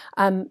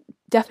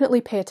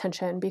 definitely pay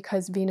attention,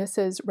 because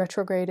Venus's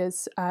retrograde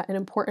is an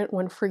important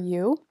one for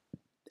you,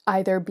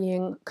 either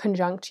being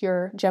conjunct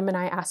your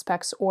Gemini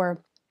aspects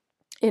or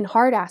in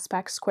hard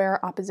aspects,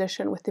 square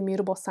opposition with the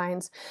mutable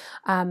signs,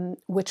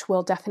 which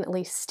will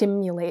definitely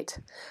stimulate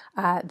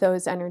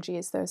those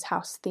energies, those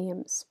house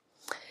themes.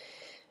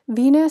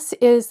 Venus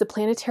is the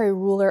planetary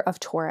ruler of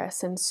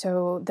Taurus, and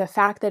so the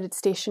fact that it's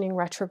stationing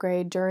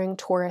retrograde during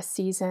Taurus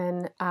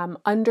season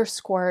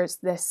underscores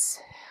this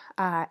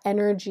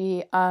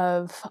energy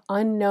of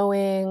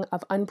unknowing,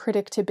 of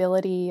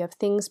unpredictability, of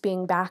things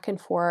being back and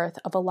forth,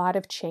 of a lot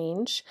of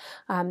change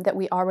that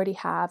we already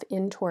have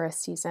in Taurus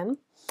season.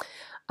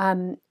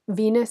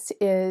 Venus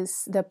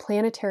is the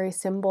planetary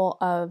symbol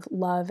of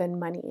love and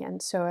money,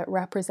 and so it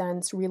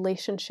represents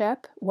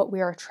relationship, what we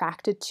are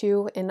attracted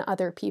to in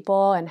other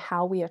people, and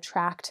how we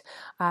attract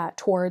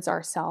towards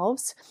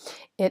ourselves.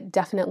 It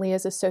definitely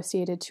is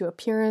associated to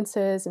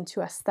appearances and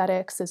to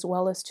aesthetics, as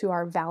well as to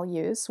our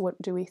values.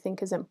 What do we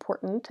think is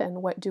important,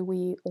 and what do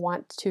we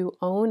want to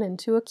own and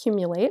to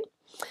accumulate?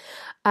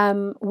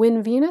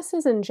 When Venus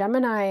is in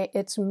Gemini,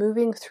 it's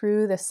moving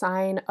through the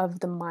sign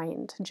of the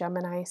mind.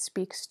 Gemini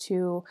speaks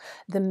to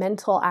the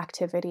mental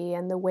activity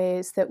and the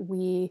ways that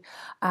we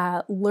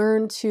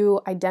learn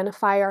to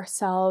identify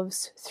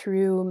ourselves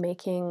through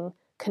making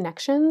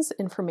connections,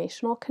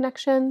 informational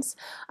connections,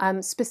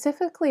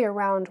 specifically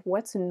around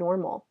what's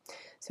normal.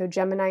 So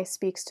Gemini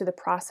speaks to the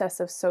process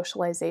of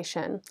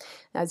socialization.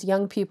 As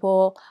young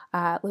people,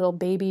 little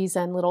babies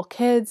and little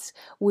kids,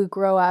 we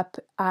grow up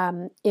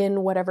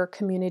in whatever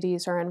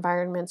communities or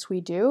environments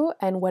we do,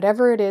 and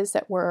whatever it is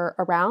that we're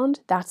around,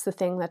 that's the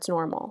thing that's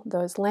normal.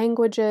 Those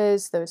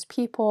languages, those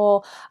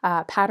people,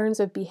 patterns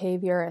of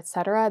behavior,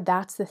 etc.,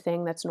 that's the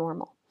thing that's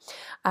normal.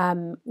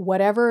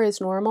 Whatever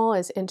is normal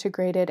is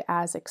integrated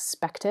as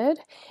expected,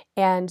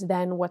 and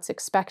then what's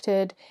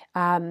expected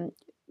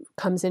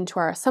comes into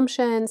our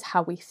assumptions,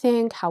 how we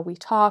think, how we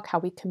talk, how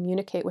we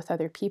communicate with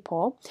other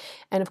people.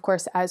 And of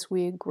course, as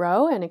we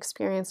grow and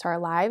experience our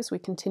lives, we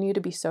continue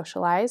to be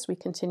socialized, we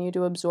continue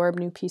to absorb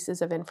new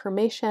pieces of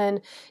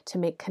information, to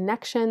make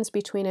connections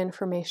between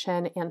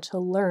information, and to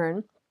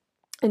learn.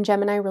 And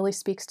Gemini really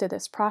speaks to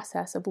this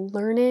process of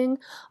learning,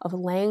 of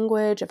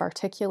language, of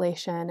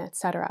articulation,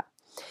 etc.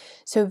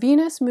 So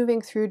Venus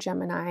moving through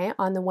Gemini,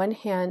 on the one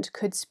hand,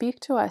 could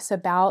speak to us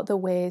about the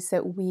ways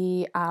that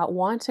we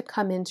want to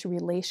come into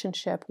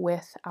relationship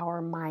with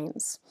our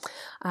minds.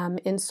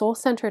 In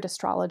soul-centered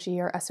astrology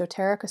or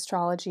esoteric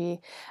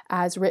astrology,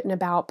 as written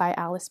about by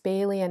Alice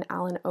Bailey and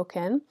Alan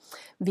Okun,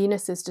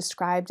 Venus is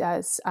described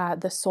as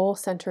the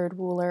soul-centered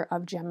ruler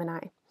of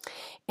Gemini.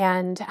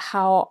 And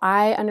how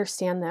I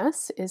understand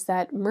this is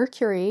that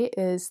Mercury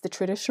is the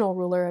traditional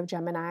ruler of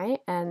Gemini,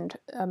 and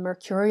a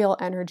mercurial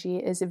energy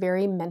is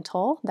very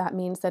mental. That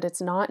means that it's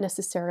not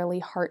necessarily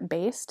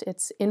heart-based,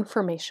 it's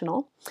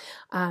informational.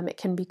 It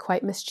can be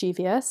quite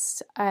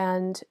mischievous.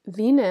 And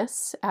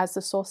Venus, as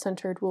the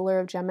soul-centered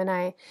ruler of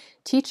Gemini,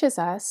 teaches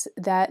us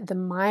that the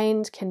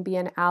mind can be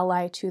an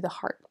ally to the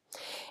heart,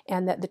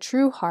 and that the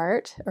true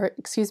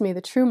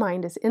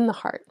mind is in the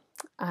heart.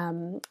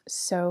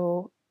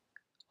 So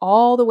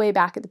all the way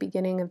back at the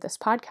beginning of this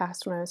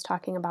podcast, when I was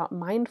talking about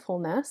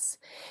mindfulness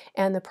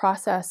and the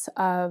process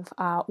of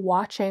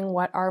watching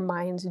what our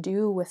minds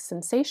do with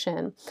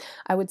sensation,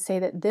 I would say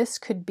that this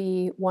could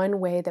be one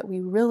way that we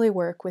really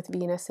work with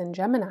Venus and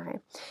Gemini,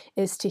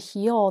 is to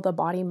heal the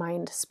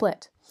body-mind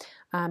split.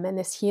 And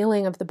this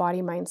healing of the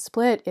body-mind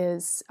split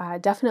is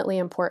definitely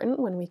important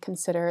when we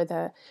consider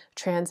the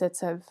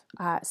transits of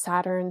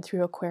Saturn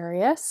through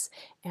Aquarius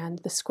and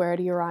the square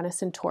to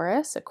Uranus and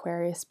Taurus,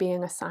 Aquarius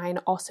being a sign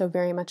also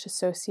very much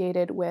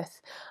associated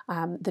with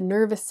the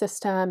nervous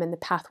system and the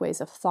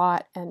pathways of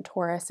thought, and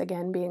Taurus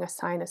again being a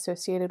sign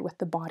associated with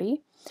the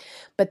body.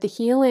 But the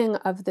healing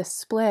of this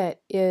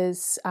split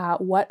is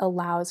what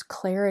allows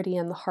clarity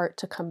in the heart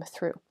to come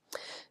through.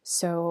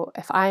 So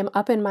if I'm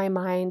up in my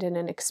mind in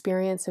an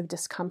experience of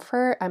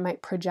discomfort, I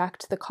might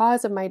project the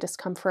cause of my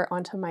discomfort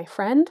onto my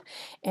friend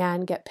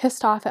and get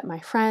pissed off at my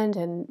friend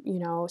and,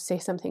 say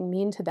something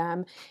mean to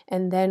them.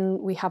 And then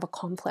we have a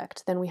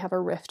conflict, then we have a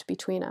rift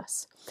between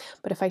us.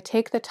 But if I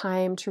take the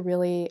time to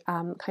really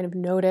kind of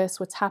notice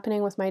what's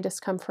happening with my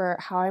discomfort,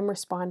 how I'm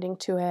responding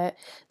to it,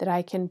 that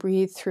I can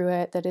breathe through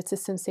it, that it's a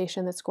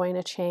sensation that's going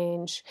to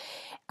change,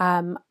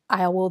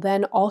 I will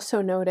then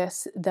also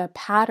notice the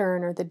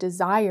pattern or the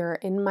desire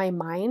in my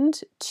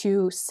mind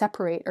to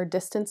separate or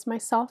distance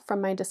myself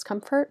from my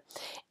discomfort,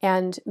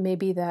 and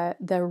maybe the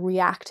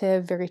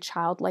reactive, very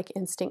childlike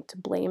instinct to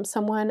blame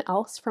someone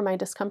else for my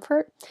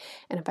discomfort.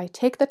 And if I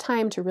take the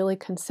time to really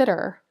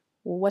consider,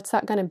 well, what's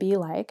that going to be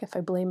like if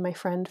I blame my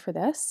friend for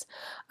this,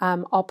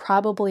 I'll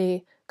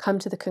probably come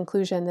to the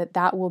conclusion that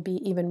that will be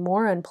even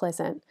more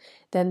unpleasant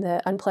than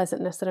the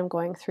unpleasantness that I'm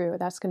going through.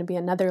 That's going to be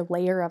another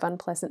layer of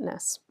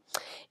unpleasantness.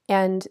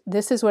 And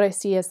this is what I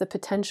see as the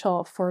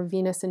potential for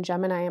Venus in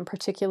Gemini, and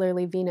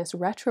particularly Venus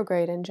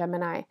retrograde in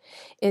Gemini,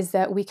 is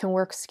that we can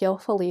work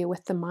skillfully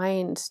with the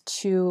mind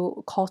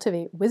to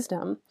cultivate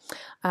wisdom.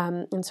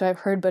 And so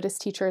I've heard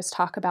Buddhist teachers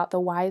talk about the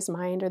wise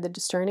mind or the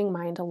discerning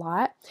mind a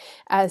lot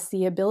as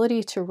the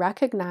ability to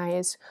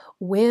recognize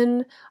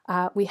when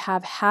we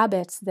have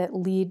habits that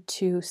lead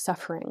to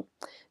suffering.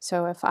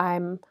 So if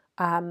I'm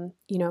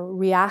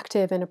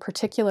reactive in a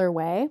particular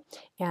way,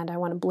 and I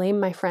want to blame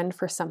my friend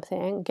for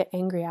something, get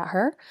angry at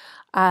her,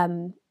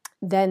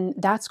 then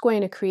that's going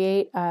to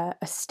create a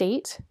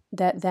state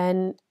that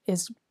then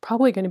is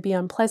probably going to be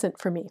unpleasant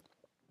for me.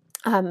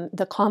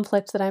 The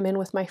conflict that I'm in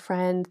with my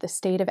friend, the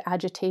state of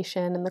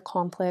agitation and the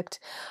conflict,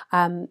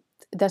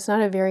 that's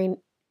not a very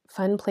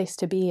fun place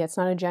to be. It's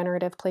not a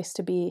generative place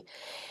to be.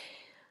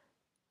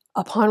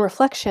 Upon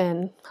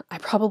reflection, I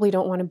probably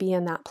don't want to be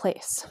in that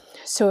place.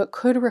 So it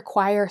could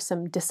require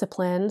some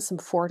discipline, some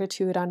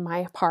fortitude on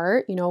my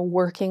part,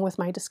 working with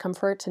my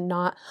discomfort to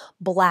not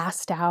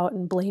blast out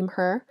and blame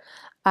her.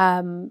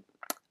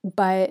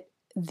 But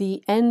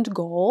the end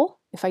goal,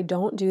 if I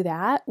don't do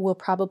that, will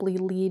probably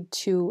lead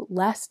to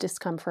less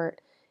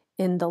discomfort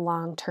in the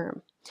long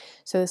term.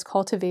 So this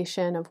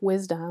cultivation of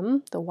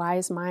wisdom, the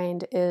wise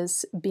mind,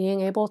 is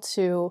being able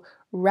to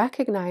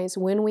recognize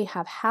when we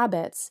have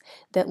habits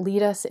that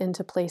lead us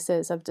into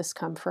places of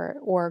discomfort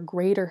or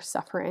greater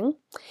suffering,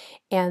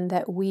 and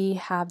that we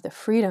have the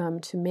freedom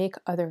to make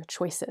other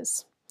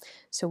choices.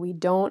 So we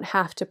don't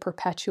have to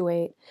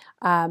perpetuate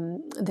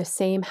the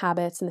same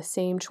habits and the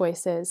same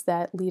choices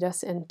that lead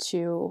us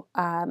into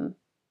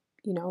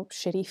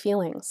shitty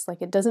feelings.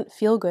 Like, it doesn't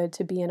feel good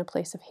to be in a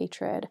place of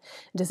hatred.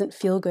 It doesn't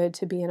feel good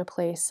to be in a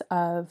place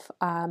of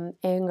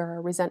anger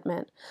or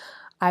resentment.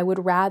 I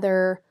would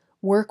rather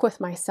work with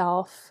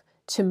myself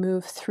to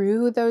move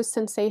through those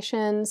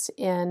sensations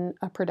in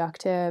a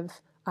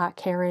productive,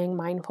 caring,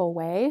 mindful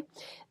way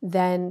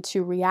than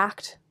to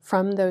react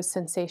from those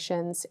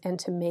sensations and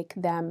to make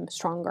them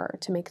stronger,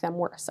 to make them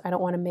worse. I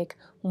don't want to make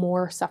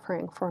more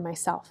suffering for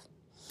myself.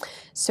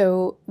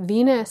 So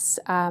Venus,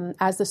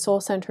 as the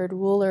soul-centered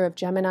ruler of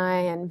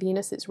Gemini, and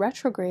Venus is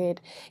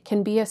retrograde,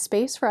 can be a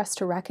space for us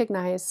to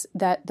recognize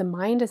that the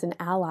mind is an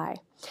ally.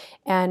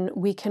 And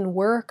we can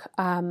work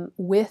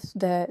with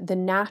the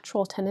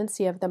natural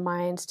tendency of the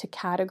mind to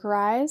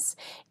categorize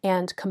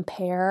and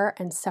compare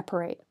and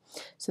separate.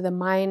 So the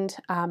mind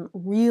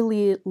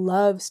really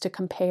loves to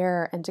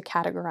compare and to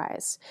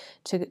categorize,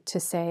 to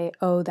say,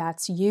 oh,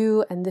 that's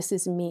you and this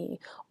is me,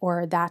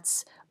 or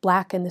that's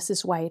black and this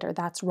is white, or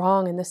that's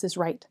wrong and this is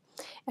right.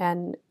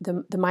 And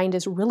the mind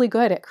is really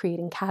good at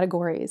creating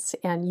categories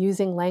and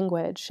using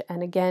language.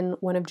 And again,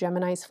 one of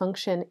Gemini's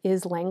function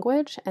is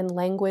language, and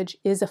language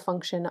is a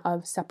function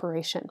of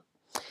separation.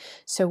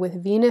 So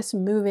with Venus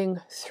moving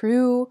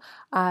through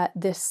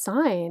this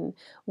sign,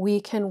 we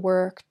can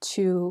work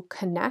to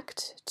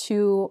connect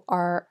to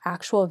our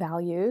actual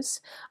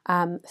values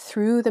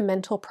through the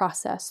mental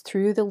process,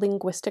 through the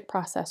linguistic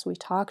process. We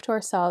talk to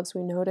ourselves,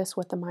 we notice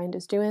what the mind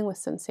is doing with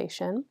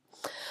sensation.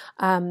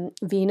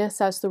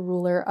 Venus, as the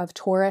ruler of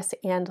Taurus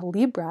and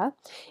Libra,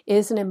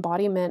 is an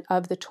embodiment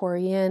of the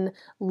Taurian,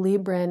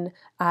 Libran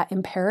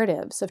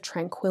imperatives of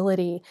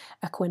tranquility,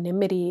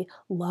 equanimity,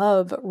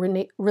 love,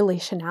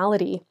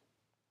 relationality,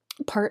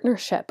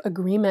 partnership,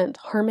 agreement,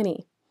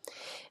 harmony.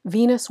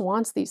 Venus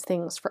wants these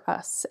things for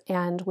us.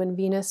 And when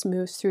Venus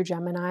moves through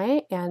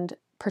Gemini, and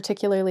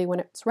particularly when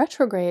it's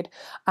retrograde,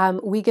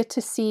 we get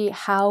to see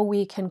how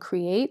we can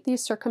create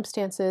these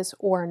circumstances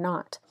or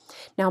not.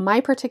 Now,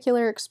 my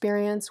particular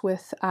experience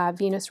with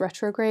Venus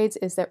retrogrades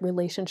is that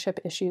relationship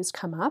issues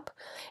come up,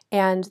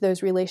 and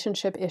those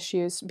relationship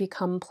issues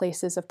become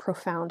places of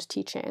profound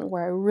teaching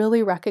where I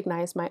really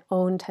recognize my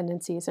own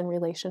tendencies in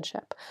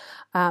relationship.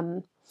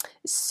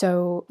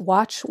 So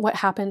watch what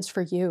happens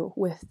for you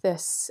with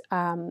this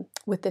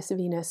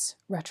Venus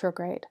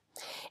retrograde,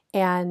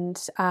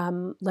 and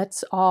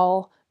let's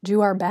all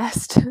do our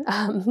best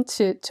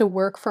to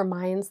work for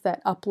minds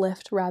that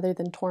uplift rather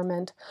than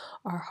torment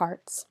our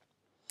hearts.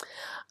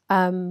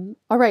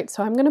 All right,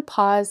 so I'm going to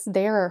pause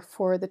there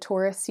for the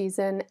Taurus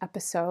season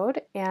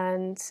episode,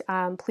 and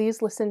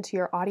please listen to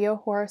your audio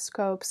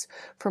horoscopes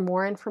for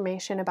more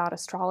information about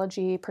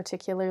astrology,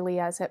 particularly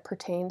as it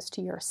pertains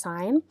to your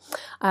sign.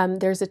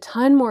 There's a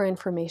ton more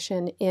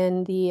information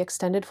in the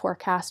extended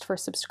forecast for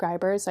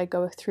subscribers. I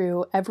go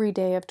through every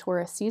day of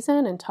Taurus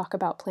season and talk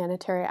about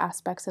planetary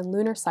aspects and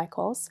lunar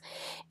cycles.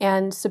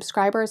 And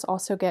subscribers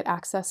also get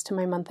access to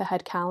my month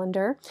ahead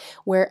calendar,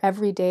 where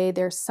every day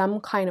there's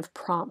some kind of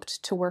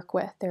prompt to work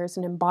with. There's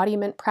an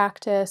embodiment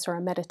practice or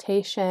a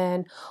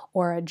meditation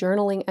or a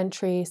journaling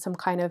entry, some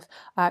kind of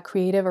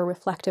creative or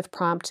reflective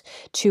prompt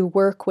to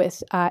work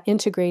with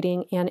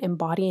integrating and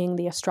embodying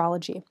the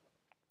astrology.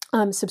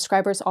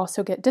 Subscribers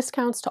also get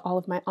discounts to all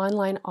of my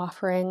online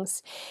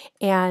offerings,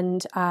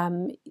 and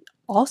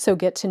also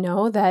get to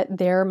know that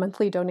their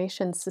monthly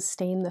donations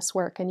sustain this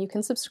work. And you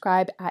can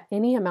subscribe at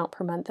any amount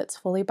per month that's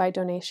fully by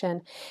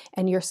donation,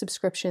 and your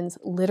subscriptions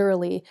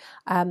literally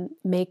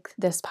make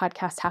this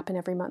podcast happen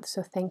every month.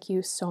 So thank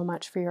you so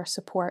much for your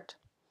support.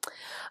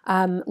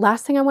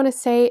 Last thing I want to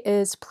say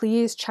is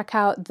please check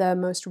out the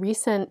most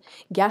recent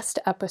guest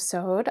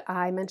episode.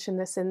 I mentioned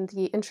this in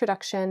the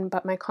introduction,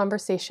 but my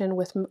conversation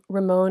with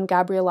Ramon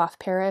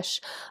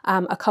Gabrieloff-Parrish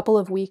a couple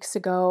of weeks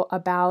ago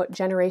about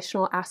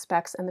generational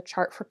aspects and the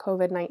chart for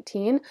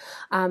COVID-19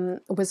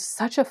 was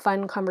such a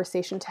fun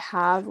conversation to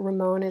have.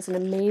 Ramon is an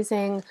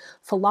amazing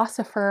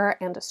philosopher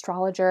and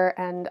astrologer,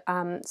 and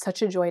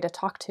such a joy to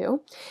talk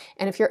to.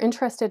 And if you're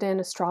interested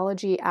in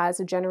astrology as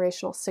a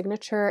generational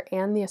signature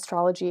and the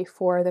astrology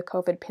for the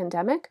COVID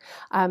pandemic,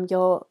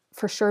 you'll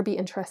for sure be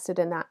interested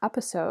in that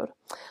episode.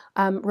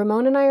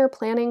 Ramon and I are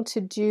planning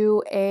to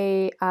do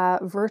a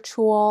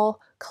virtual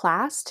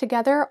class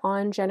together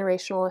on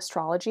generational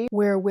astrology,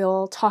 where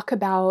we'll talk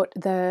about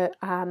the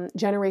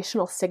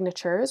generational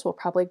signatures. We'll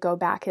probably go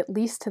back at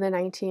least to the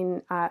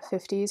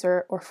 1950s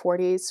or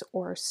 40s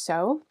or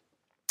so.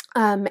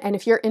 And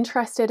if you're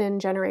interested in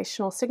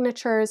generational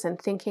signatures and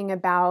thinking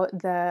about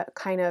the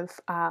kind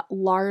of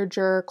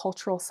larger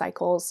cultural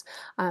cycles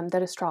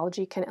that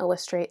astrology can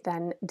illustrate,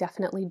 then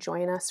definitely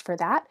join us for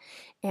that.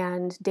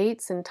 And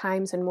dates and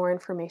times and more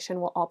information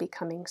will all be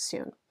coming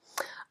soon.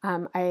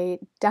 I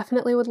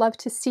definitely would love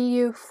to see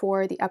you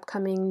for the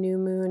upcoming new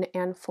moon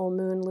and full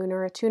moon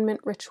lunar attunement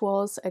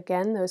rituals.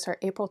 Again, those are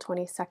April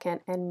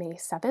 22nd and May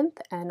 7th,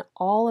 and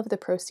all of the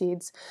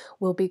proceeds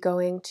will be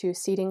going to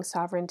Seeding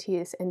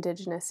Sovereignty's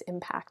Indigenous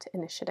Impact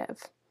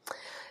Initiative.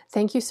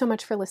 Thank you so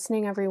much for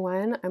listening,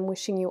 everyone. I'm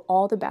wishing you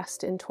all the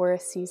best in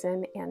Taurus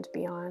season and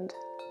beyond.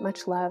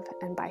 Much love,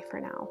 and bye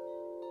for now.